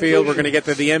out on the field. We're going to get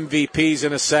to the MVPs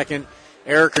in a second.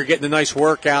 Eric, you're getting a nice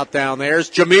workout down there. There's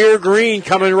Jameer Green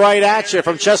coming right at you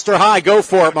from Chester High. Go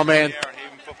for it, my man.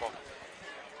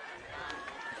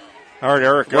 All right,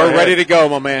 Eric. We're ready to go,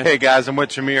 my man. Hey, guys, I'm with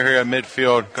Jameer here at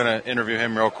midfield. Going to interview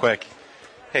him real quick.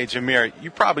 Hey, Jameer,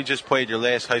 you probably just played your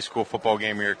last high school football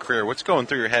game of your career. What's going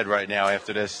through your head right now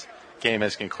after this game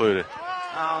has concluded?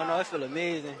 I don't know. I feel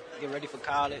amazing. Get ready for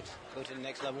college. Go to the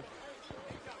next level.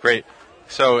 Great.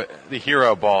 So the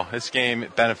Hero Ball, this game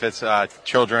benefits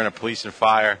children of police and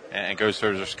fire and goes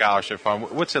towards their scholarship fund.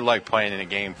 What's it like playing in a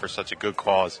game for such a good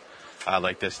cause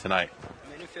like this tonight?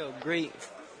 Man, it felt great.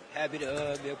 Happy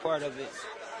to be a part of it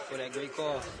for that great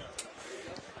cause.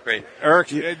 Great.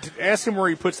 Eric, ask him where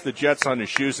he puts the jets on his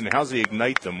shoes and how does he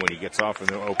ignite them when he gets off in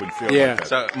the open field. Yeah. Like that.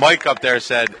 So Mike up there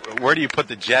said, where do you put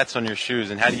the jets on your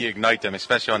shoes and how do you ignite them,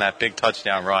 especially on that big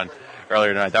touchdown run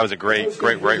earlier tonight? That was a great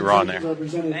run there.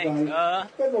 Thanks. I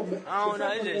don't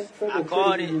know. It's just, I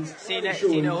called it,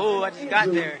 seen the hole, I just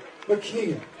got there.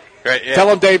 Great, yeah. Tell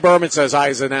him Dave Berman says hi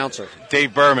as announcer.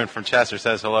 Dave Berman from Chester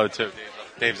says hello, too.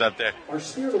 Dave's up there.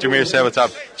 Jameer said what's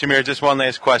up. Jameer, just one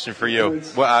last question for you.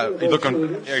 Are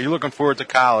you looking forward to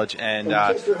college, and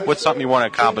what's something you want to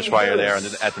accomplish while you're there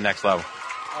at the next level?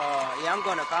 Yeah, I'm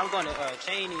going to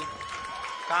Cheney,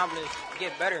 accomplish,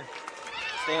 get better,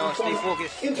 stay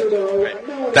focused.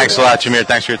 Great. Thanks a lot, Jameer.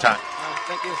 Thanks for your time.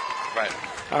 Thank you. Right.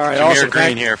 All right, Jameer awesome.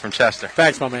 Green here from Chester.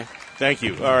 Thanks, my man. Thank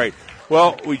you. All right.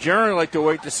 Well, we generally like to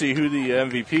wait to see who the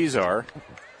MVPs are.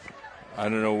 I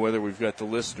don't know whether we've got the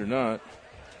list or not.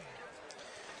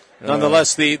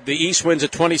 Nonetheless, the East wins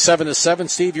at 27-7.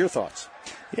 Steve, your thoughts?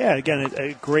 Yeah, again,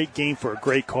 a great game for a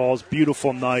great cause.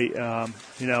 Beautiful night.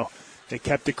 They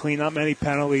kept it clean, not many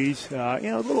penalties. A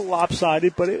little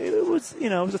lopsided, but it was, it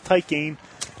was a tight game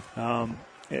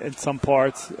in some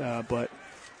parts. But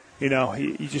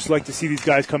you just like to see these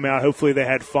guys come out. Hopefully they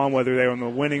had fun, whether they were on the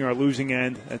winning or losing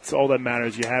end. That's all that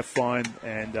matters. You have fun.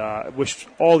 And I wish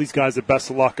all these guys the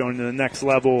best of luck going to the next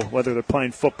level, whether they're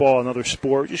playing football, another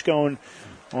sport, just going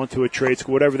onto a trade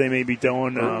school, whatever they may be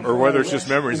doing, or whether it's just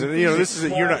memories. And this is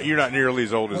you're not nearly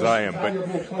as old as I am,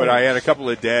 but I had a couple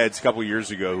of dads a couple of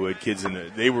years ago who had kids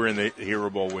they were in the Hero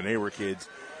Bowl when they were kids,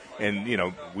 and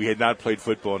we had not played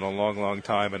football in a long, long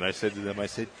time. And I said to them,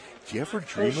 do you ever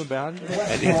dream about it?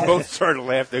 And they both started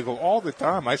laughing. They go, all the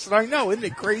time. I said, I know, isn't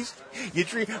it crazy? You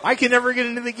dream. I can never get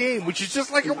into the game, which is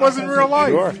just like it was in real life.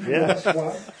 Sure,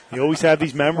 yeah. You always have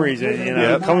these memories,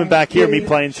 and coming back here, me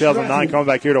playing 2009, coming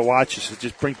back here to watch this, it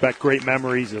just brings back great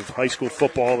memories of high school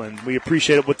football, and we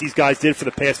appreciate what these guys did for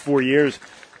the past 4 years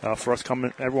for us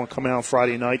everyone coming out on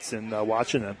Friday nights and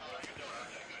watching them.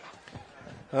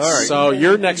 All right. So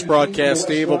your next broadcast,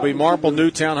 Steve, will be Marple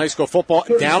Newtown High School football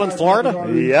down in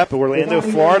Florida? Yep, Orlando,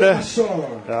 Florida.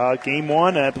 Game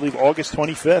 1, I believe August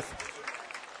 25th.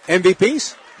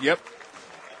 MVPs? Yep.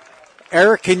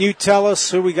 Eric, can you tell us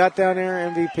who we got down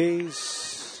there,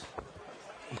 MVPs?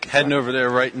 Heading over there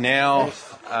right now.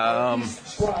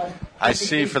 I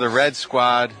see for the Red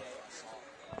Squad,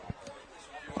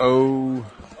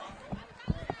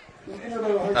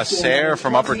 Asair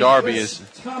from Upper Darby is.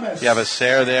 You have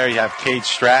Asair there. You have Cade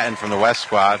Stratton from the West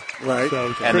Squad, right? So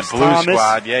and Chris the Blue Thomas,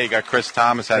 Squad. Yeah, you got Chris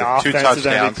Thomas had 2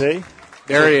 touchdowns. MVP.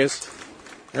 There he is.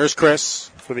 There's Chris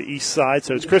for the East Side.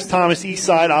 So it's Chris Thomas, East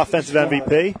Side offensive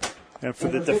MVP, and for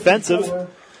the defensive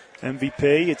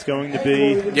MVP, it's going to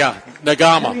be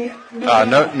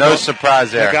Nagama. No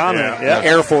surprise there. Nagama, yeah.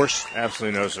 Air Force.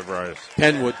 Absolutely no surprise.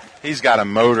 Penwood. He's got a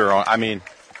motor on. I mean,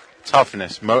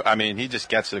 toughness. He just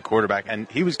gets to the quarterback, and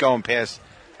he was going past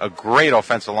a great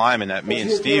offensive lineman that me and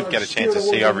Steve get a chance to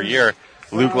see every year,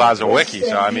 Luke Lazowicki.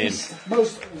 So, I mean,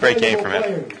 great game from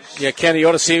him. Yeah, Kenny, you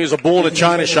ought to see him as a bull in a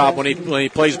china shop when he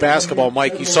plays basketball,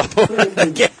 Mike. You saw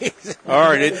the game. All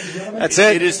right. That's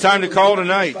it. It is time to call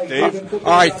tonight, Dave. All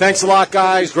right. Thanks a lot,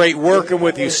 guys. Great working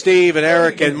with you, Steve and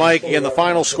Eric and Mike. And the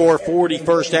final score,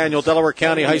 41st Annual Delaware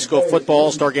County High School Football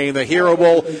All-Star Game, the Hero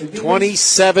Bowl,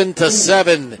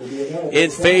 27-7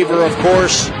 in favor, of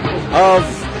course, of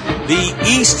the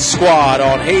East Squad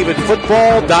on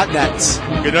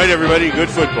havenfootball.net. Good night, everybody. Good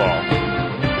football.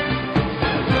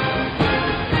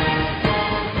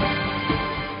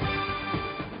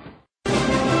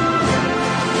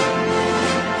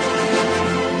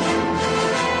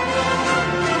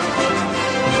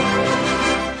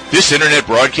 This internet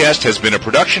broadcast has been a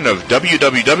production of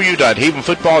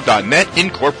www.havenfootball.net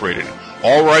Incorporated.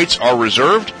 All rights are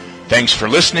reserved. Thanks for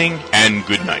listening, and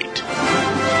good night.